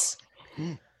 Yes.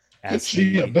 As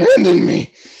She he, abandoned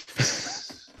me.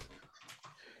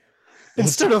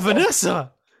 instead of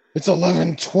Vanessa, It's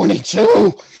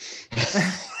 11:22.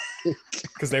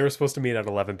 because they were supposed to meet at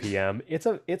 11 p.m. It's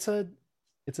a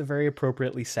very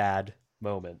appropriately sad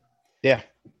moment. Yeah.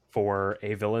 For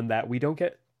a villain that we don't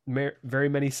get very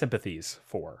many sympathies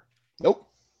for. Nope.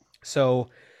 So,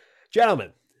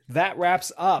 gentlemen, that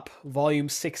wraps up volume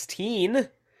 16.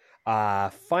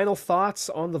 Final thoughts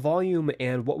on the volume,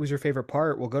 and what was your favorite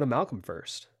part? We'll go to Malcolm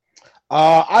first.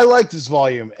 I like this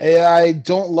volume. I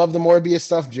don't love the Morbius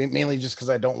stuff, mainly just because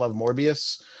I don't love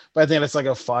Morbius. But I think it's like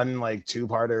a fun, like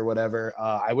 2-parter or whatever.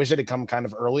 I wish it had come kind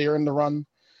of earlier in the run.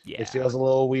 Yeah. It feels a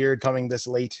little weird coming this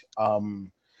late.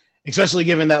 Especially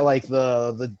given that like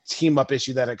the team up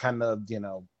issue that it kind of,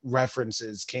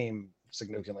 references came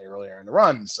significantly earlier in the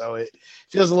run. So it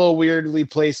feels a little weirdly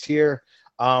placed here.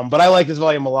 But I like this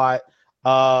volume a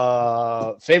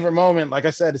lot. Favorite moment, like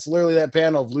I said, it's literally that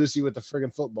panel of Lucy with the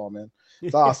friggin' football, man.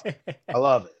 It's awesome. I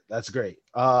love it. That's great.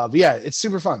 But yeah, it's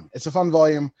super fun. It's a fun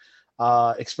volume,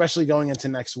 especially going into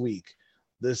next week.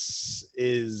 This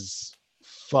is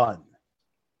fun.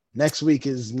 Next week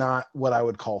is not what I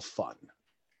would call fun.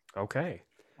 Okay.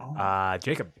 Oh.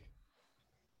 Jacob.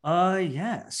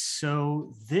 Yeah.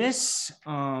 So this,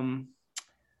 I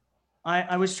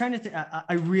was trying to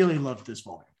I really loved this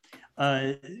volume.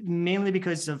 Mainly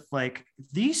because of like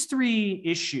these 3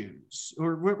 issues,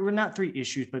 or we're not 3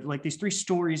 issues, but like these 3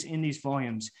 stories in these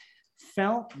volumes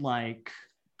felt like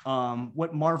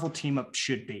what Marvel team up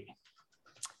should be.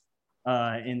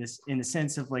 In the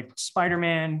sense of like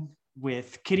Spider-Man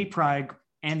with Kitty Pryde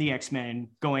and the X-Men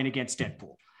going against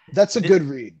Deadpool. That's a good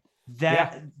read.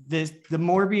 The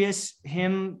Morbius,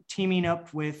 him teaming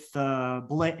up with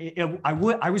Blade.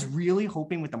 I was really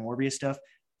hoping with the Morbius stuff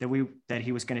that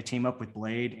he was going to team up with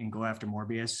Blade and go after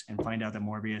Morbius, and find out that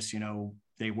Morbius,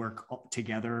 they work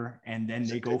together and then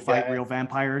they go fight real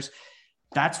vampires.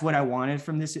 That's what I wanted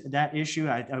from that issue.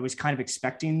 I was kind of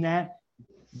expecting that.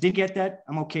 Did get that.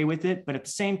 I'm okay with it. But at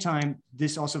the same time,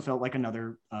 this also felt like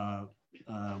another,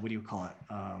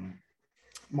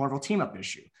 Marvel team up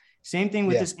issue. Same thing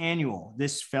with this annual.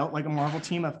 This felt like a Marvel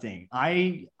team up thing.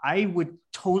 I would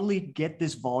totally get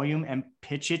this volume and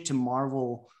pitch it to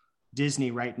Marvel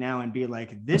Disney right now and be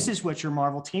like, this is what your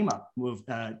Marvel team up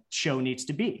show needs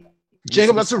to be.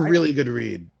 Jacob, that's a really good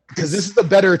read, because this is the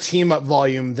better team up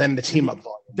volume than the team up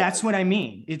volume. That's what I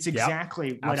mean. It's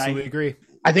exactly what I agree.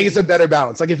 I think it's a better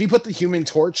balance. Like if you put the Human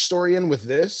Torch story in with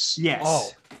this,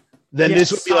 then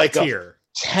this would be like a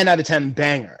 10 out of 10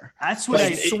 banger. That's what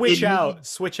switch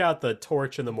out the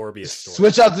Torch and the Morbius story.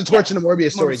 Switch out the Torch and the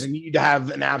Morbius stories, and you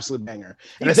have an absolute banger.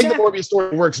 And I think the Morbius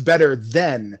story works better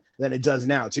then than it does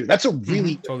now too. That's a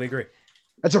really totally agree.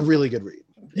 That's a really good read.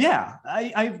 Yeah,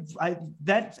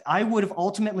 I would have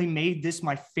ultimately made this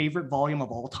my favorite volume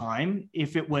of all time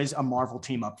if it was a Marvel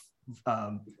team up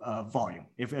volume,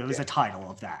 if it was a title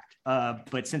of that.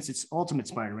 But since it's Ultimate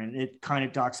Spider-Man, it kind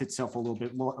of docks itself a little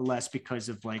bit less because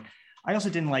of like, I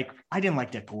didn't like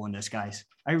Deadpool in this, guys.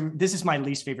 This is my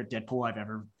least favorite Deadpool I've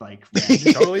ever like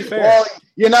read. Totally fair. Well,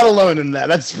 you're not alone in that.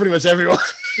 That's pretty much everyone.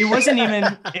 It wasn't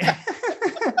even.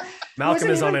 Malcolm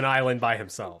is on an island by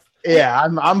himself. Yeah,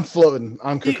 I'm floating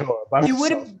on Krakoa by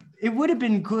myself. It would have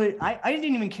been good. I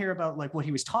didn't even care about like what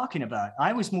he was talking about.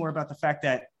 I was more about the fact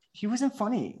that he wasn't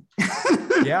funny.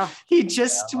 Yeah. He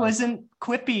just wasn't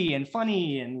quippy and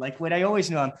funny. And like what I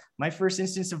always know, my first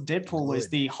instance of Deadpool was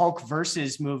the Hulk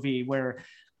versus movie where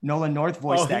Nolan North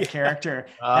voiced that character.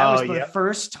 That was the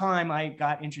first time I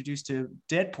got introduced to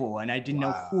Deadpool, and I didn't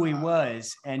know who he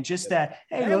was. And just that,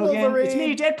 hey Logan, Wolverine, it's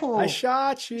me, Deadpool. I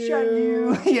shot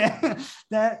you. Yeah.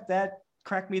 That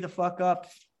cracked me the fuck up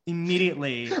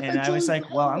immediately. And I was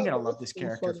like, well, I'm going to love this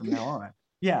character from now on.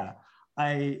 Yeah.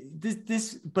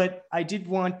 But I do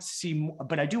want to see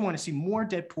more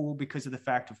Deadpool because of the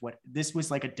fact of what this was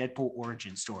like a Deadpool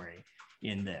origin story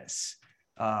in this,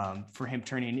 for him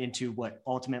turning into what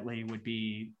ultimately would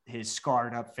be his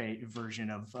scarred up version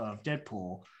of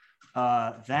Deadpool.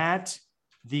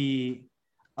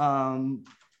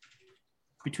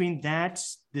 Between that,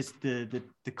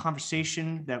 the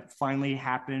conversation that finally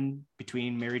happened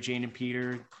between Mary Jane and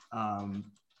Peter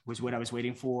was what I was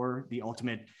waiting for. The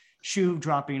ultimate shoe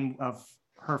dropping of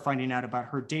her finding out about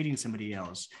her dating somebody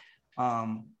else.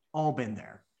 All been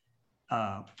there.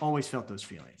 Always felt those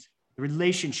feelings. The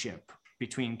relationship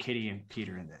between Kitty and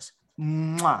Peter in this.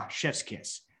 Mwah, chef's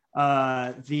kiss.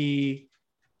 The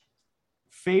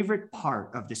favorite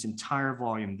part of this entire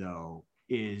volume, though,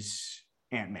 is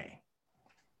Aunt May.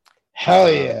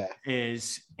 Hell yeah.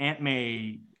 Is Aunt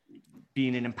May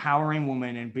being an empowering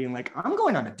woman and being like, I'm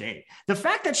going on a date. The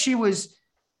fact that she was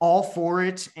all for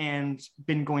it and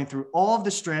been going through all of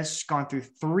the stress, gone through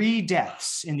 3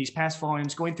 deaths in these past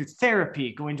volumes, going through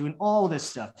therapy, doing all this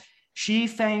stuff. She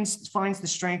finds the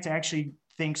strength to actually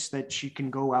thinks that she can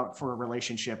go out for a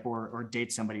relationship or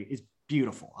date somebody is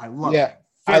beautiful. I love it.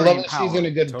 I love that she's in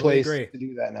a good place to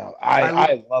do that now.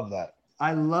 I love that.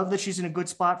 I love that she's in a good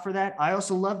spot for that. I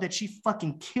also love that she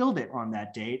fucking killed it on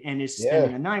that date and is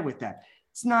spending the night with that.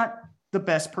 It's not the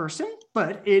best person,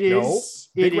 but it is.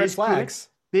 Big red flags.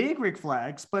 Big red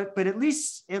flags, but at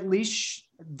least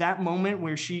that moment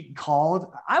where she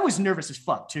called, I was nervous as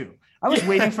fuck too. I was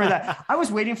waiting for that. I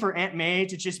was waiting for Aunt May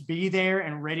to just be there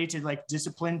and ready to like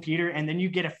discipline Peter. And then you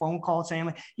get a phone call saying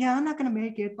like, yeah, I'm not going to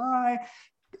make it. Bye.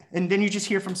 And then you just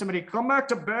hear from somebody, come back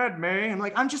to bed, May. I'm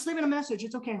like, I'm just leaving a message.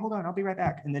 It's okay. Hold on. I'll be right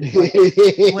back. And then like,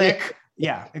 click.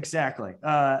 Yeah, exactly.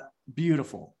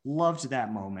 Beautiful. Loved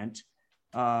that moment.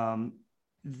 There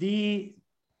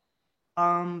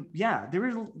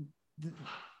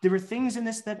were things in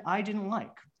this that I didn't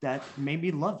like that made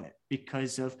me love it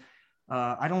because of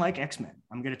I don't like X-Men.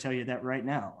 I'm going to tell you that right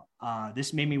now.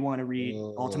 This made me want to read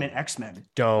Ultimate X-Men.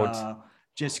 Don't.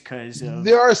 Just because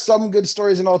there are some good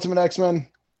stories in Ultimate X-Men.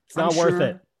 It's not worth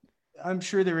it. I'm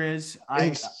sure there is.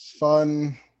 It's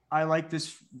fun. I like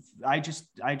this. I just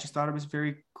thought it was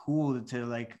very cool to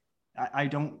like. I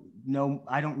don't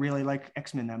really like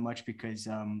X-Men that much because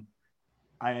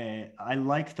I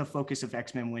like the focus of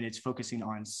X-Men when it's focusing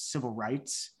on civil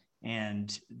rights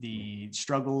and the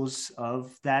struggles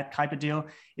of that type of deal.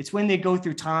 It's when they go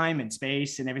through time and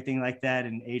space and everything like that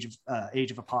and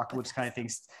Age of Apocalypse kind of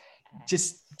things.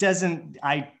 Just doesn't.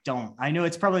 I know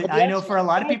it's probably. I know for a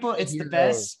lot of people it's the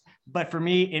best, but for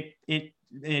me it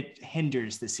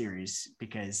hinders the series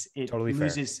because it totally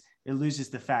loses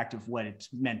the fact of what it's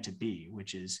meant to be,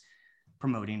 which is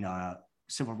promoting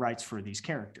civil rights for these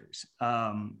characters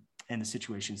and the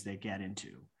situations they get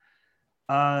into.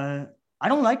 I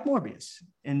don't like Morbius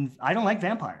and I don't like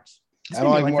vampires. I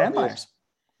don't like vampires.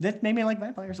 That made me like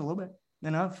vampires a little bit.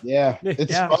 Enough. Yeah,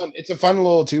 it's fun. It's a fun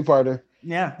little 2-parter.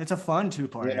 Yeah, it's a fun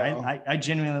 2-parter. Yeah. I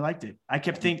genuinely liked it. I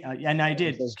kept thinking, and I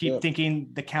did keep thinking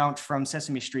the Count from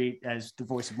Sesame Street as the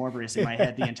voice of Morbius in my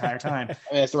head the entire time. I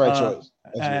mean, that's the right choice.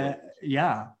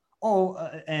 Yeah. Oh,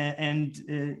 and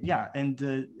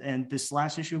this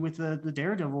last issue with the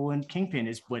Daredevil and Kingpin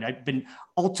is what I've been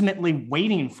ultimately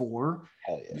waiting for.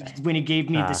 When he gave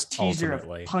me this teaser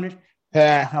ultimately. of Punisher.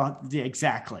 Yeah,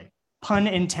 exactly. Pun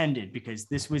intended, because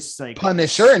this was like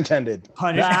Punisher intended.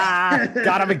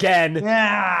 Got him again.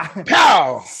 Yeah.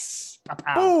 Pow.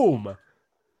 Boom.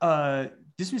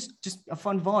 This was just a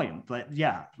fun volume, but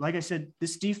yeah, like I said,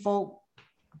 this default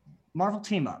Marvel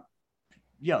team up.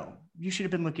 Yo, you should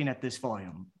have been looking at this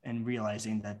volume and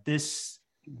realizing that this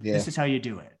is how you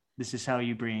do it. This is how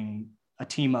you bring a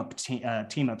team up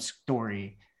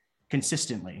story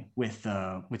consistently with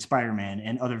Spider-Man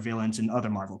and other villains and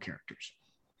other Marvel characters.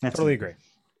 That's totally agree.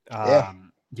 I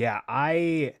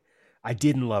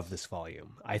didn't love this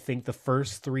volume. I think the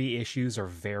first 3 issues are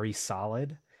very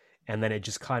solid, and then it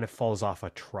just kind of falls off a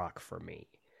truck for me.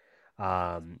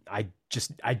 I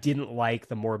didn't like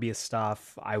the Morbius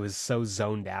stuff. I was so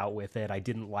zoned out with it. I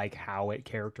didn't like how it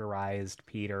characterized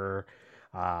Peter.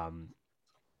 I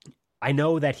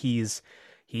know that he's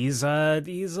a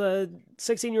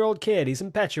 16-year-old kid. He's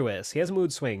impetuous. He has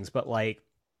mood swings, but like,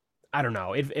 I don't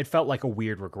know. It felt like a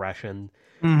weird regression.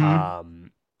 Mm-hmm.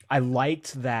 I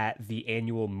liked that the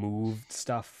annual moved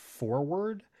stuff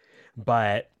forward,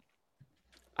 but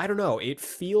I don't know. It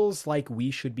feels like we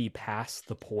should be past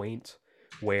the point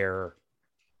where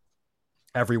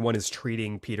everyone is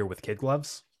treating Peter with kid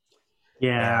gloves.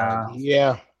 Yeah.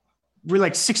 we're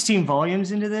like 16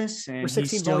 volumes into this, and We're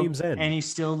 16 volumes in, and he's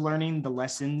still learning the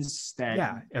lessons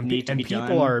that and need to be people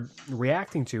done. are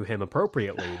reacting to him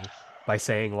appropriately by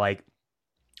saying like,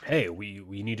 "Hey,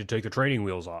 we need to take the training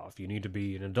wheels off. You need to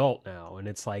be an adult now." And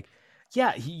it's like,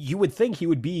 yeah, you would think he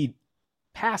would be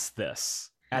past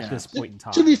this at this point in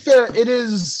time. To be fair, it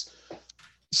is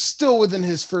still within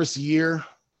his first year.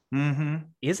 Mm-hmm.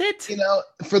 Is it? You know,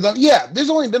 for them, yeah. There's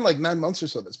only been like 9 months or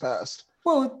so that's passed.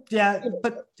 Well, yeah,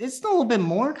 but it's a little bit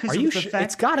more because Are you sure?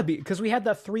 It's got to be because we had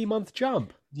that 3-month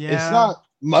jump. Yeah, It's not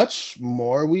much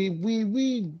more.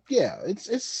 Yeah,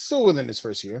 it's still within his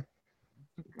first year.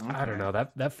 I don't know.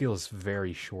 That feels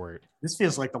very short. This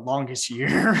feels like the longest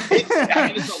year.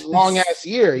 It's a long ass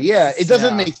year. Yeah, it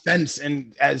doesn't make sense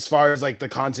in as far as like the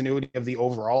continuity of the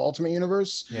overall Ultimate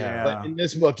Universe. Yeah. But in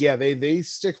this book, yeah, they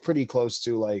stick pretty close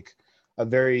to like a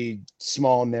very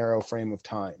small, narrow frame of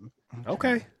time.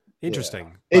 Okay.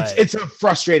 Interesting. Yeah. It's a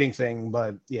frustrating thing,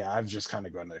 but yeah, I've just kind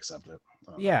of grown to accept it.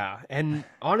 Yeah, and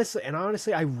honestly,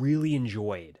 I really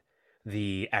enjoyed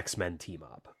the X-Men team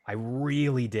up. I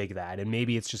really dig that, and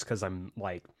maybe it's just because I'm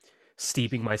like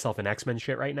steeping myself in X-Men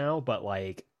shit right now, but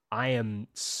like I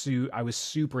was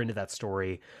super into that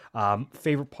story.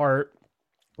 Favorite part,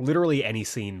 literally any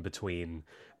scene between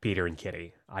Peter and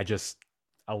Kitty. I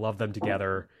love them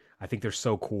together. I think they're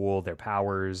so cool. Their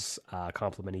powers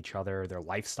complement each other. Their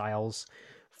lifestyles,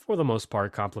 for the most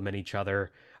part, complement each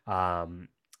other. And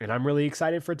I'm really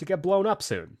excited for it to get blown up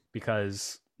soon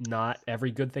because not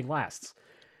every good thing lasts,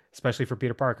 especially for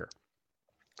Peter Parker.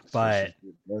 But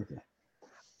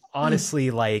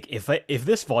honestly, like if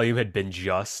this volume had been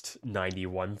just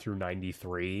 91 through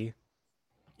 93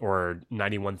 or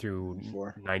 91 through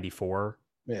 94,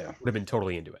 yeah, would have been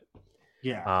totally into it.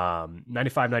 Yeah.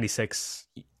 95, 96,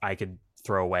 I could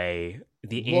throw away.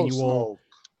 The annual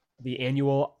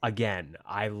again.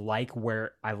 I like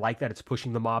that it's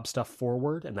pushing the mob stuff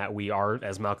forward, and that we are,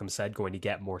 as Malcolm said, going to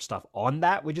get more stuff on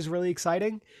that, which is really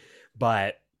exciting.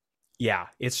 But yeah,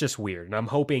 it's just weird, and I'm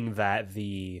hoping that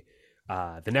the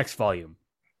next volume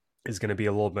is going to be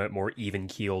a little bit more even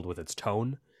keeled with its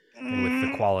tone and with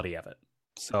the quality of it.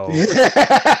 So,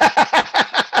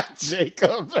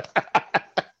 Jacob.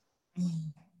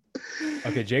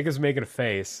 Okay, Jacob's making a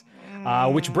face,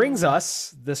 which brings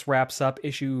us, this wraps up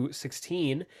issue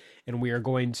 16, and we are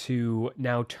going to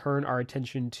now turn our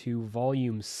attention to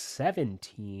volume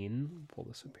 17. Pull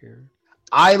this up here.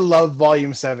 I love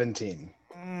volume 17.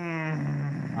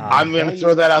 I'm going to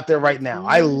throw that out there right now.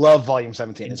 I love volume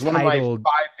 17. It's one of my 5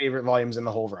 favorite volumes in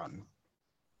the whole run.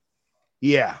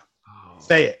 Yeah.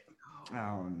 Say it.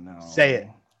 Oh, no. Say it.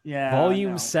 Yeah.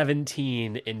 Volume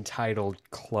 17 entitled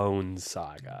Clone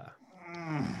Saga.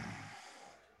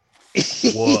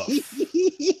 Woof.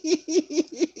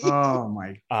 Oh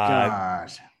my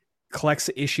god. Collects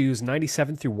issues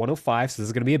 97 through 105, so this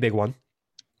is going to be a big one.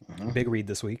 Big read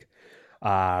this week.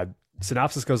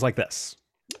 Synopsis goes like this.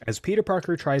 As Peter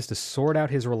Parker tries to sort out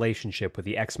his relationship with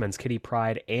the X-Men's Kitty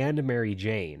Pryde and Mary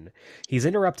Jane, he's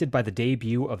interrupted by the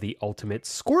debut of the Ultimate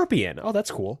Scorpion. Oh,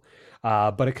 that's cool.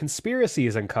 But a conspiracy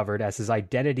is uncovered as his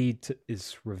identity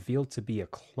is revealed to be a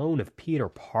clone of Peter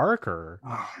Parker.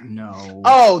 Oh, no.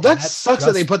 Oh, that sucks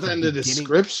that they put that in the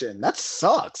description. That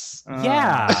sucks.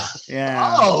 Yeah.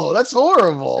 Yeah. Oh, that's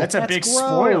horrible. That's a big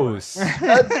gross.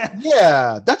 spoiler.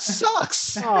 Yeah, that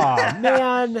sucks. Oh,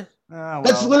 man. Oh,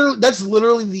 well. That's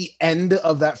literally the end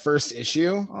of that first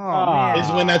issue. Oh,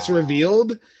 is when that's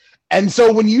revealed. And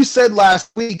so when you said last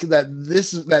week that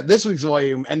this week's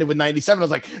volume ended with 97, I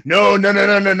was like, no, you don't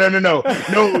want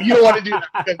to do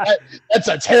that, because that's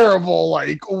a terrible,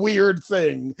 like, weird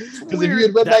thing. Because if you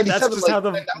had read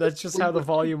 97, that's just how the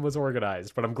volume was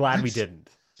organized. But I'm glad we didn't.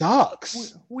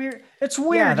 Sucks. Weird. It's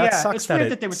weird. Yeah, that yeah. sucks It's that weird it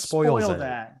that they would spoils spoil it.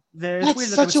 that. It's That's weird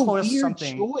that such they a would spoil weird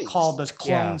something choice. called the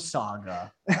Clone Yeah.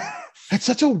 Saga. That's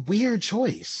such a weird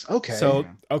choice.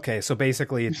 Okay. So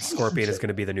basically, Scorpion is going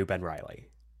to be the new Ben Reilly,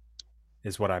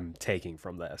 is what I'm taking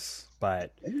from this.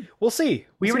 But we'll see.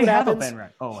 We We'll see already what have a happens. Ben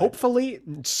Reilly. Oh, Hopefully,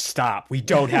 stop. We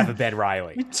don't have a Ben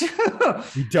Reilly. Me too.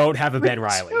 We don't have a Ben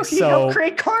Reilly. You So know,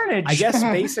 Great Carnage. I guess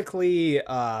basically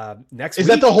next is week.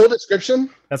 that the whole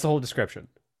description? That's the whole description.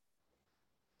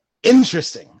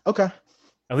 Interesting. Okay.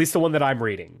 At least the one that I'm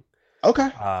reading. Okay.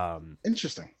 Um,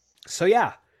 Interesting. So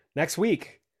yeah, next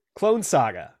week, Clone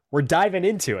Saga. We're diving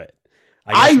into it.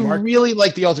 I really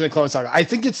like the Ultimate Clone Saga. I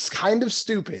think it's kind of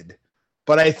stupid,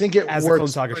 but I think it as works. the Clone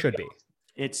Saga should be.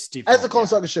 It's default, As the Clone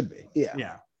Saga should be. Yeah.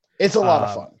 Yeah. It's a lot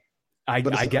of fun. I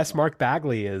But it's guess Mark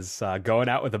Bagley is going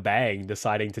out with a bang,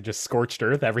 deciding to just scorched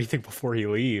earth everything before he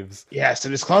leaves. Yeah, so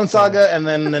there's Clone Saga, and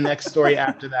then the next story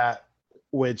after that,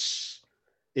 which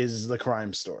is the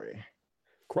crime story.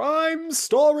 Crime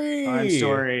Story. Crime If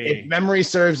Story. memory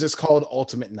serves, it's called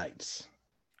Ultimate Knights.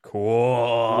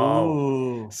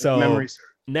 Cool. Ooh. So Memory serves.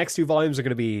 next 2 volumes are going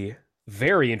to be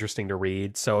very interesting to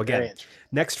read. So Very again, interesting.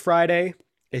 next Friday,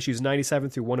 issues 97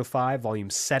 through 105, volume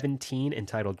 17,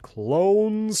 entitled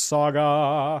Clone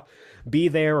Saga. Be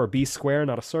there or be square,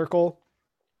 not a circle.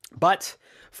 But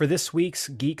for this week's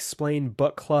Geek Explain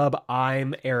Book Club,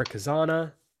 I'm Eric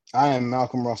Kazana. I am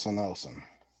Malcolm Russell Nelson.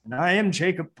 And I am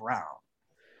Jacob Brown.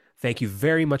 Thank you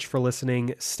very much for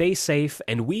listening. Stay safe,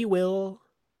 and we will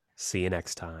see you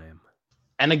next time.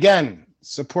 And again,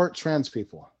 support trans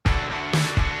people.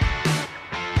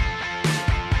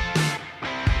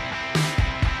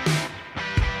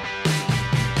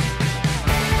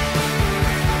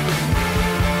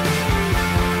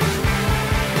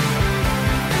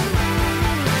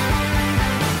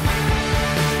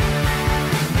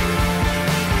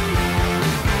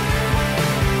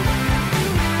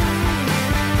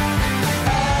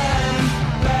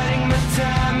 Biding my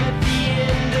time at the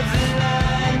end of the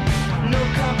line. No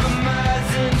compromise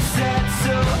in sight,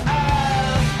 so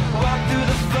I'll walk through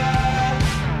the fire,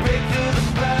 break through the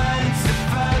binds to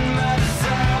find my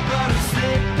desire. But I'm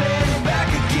slipping back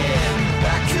again,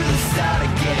 back to the start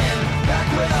again, back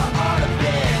where I ought to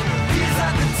be. Feels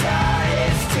like the tide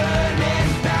is turning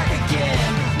back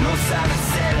again. No sign of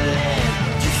settling,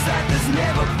 just like there's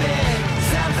never been.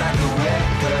 Sounds like the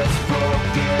record's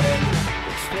broken.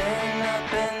 It's been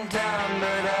up and down,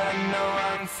 but I know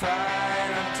I'm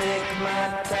fine. I'll take my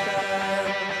time.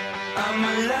 I'm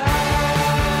alive.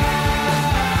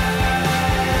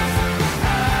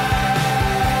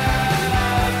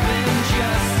 I've been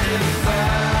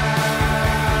justified.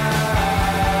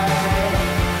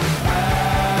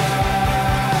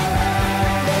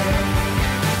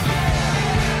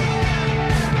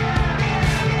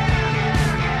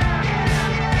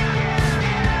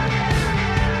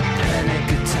 Panic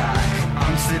attack,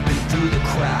 I'm slipping through the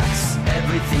cracks.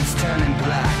 Everything's turning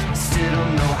black. Still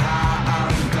don't know how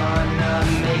I'm gonna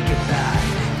make it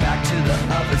back to the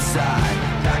other side.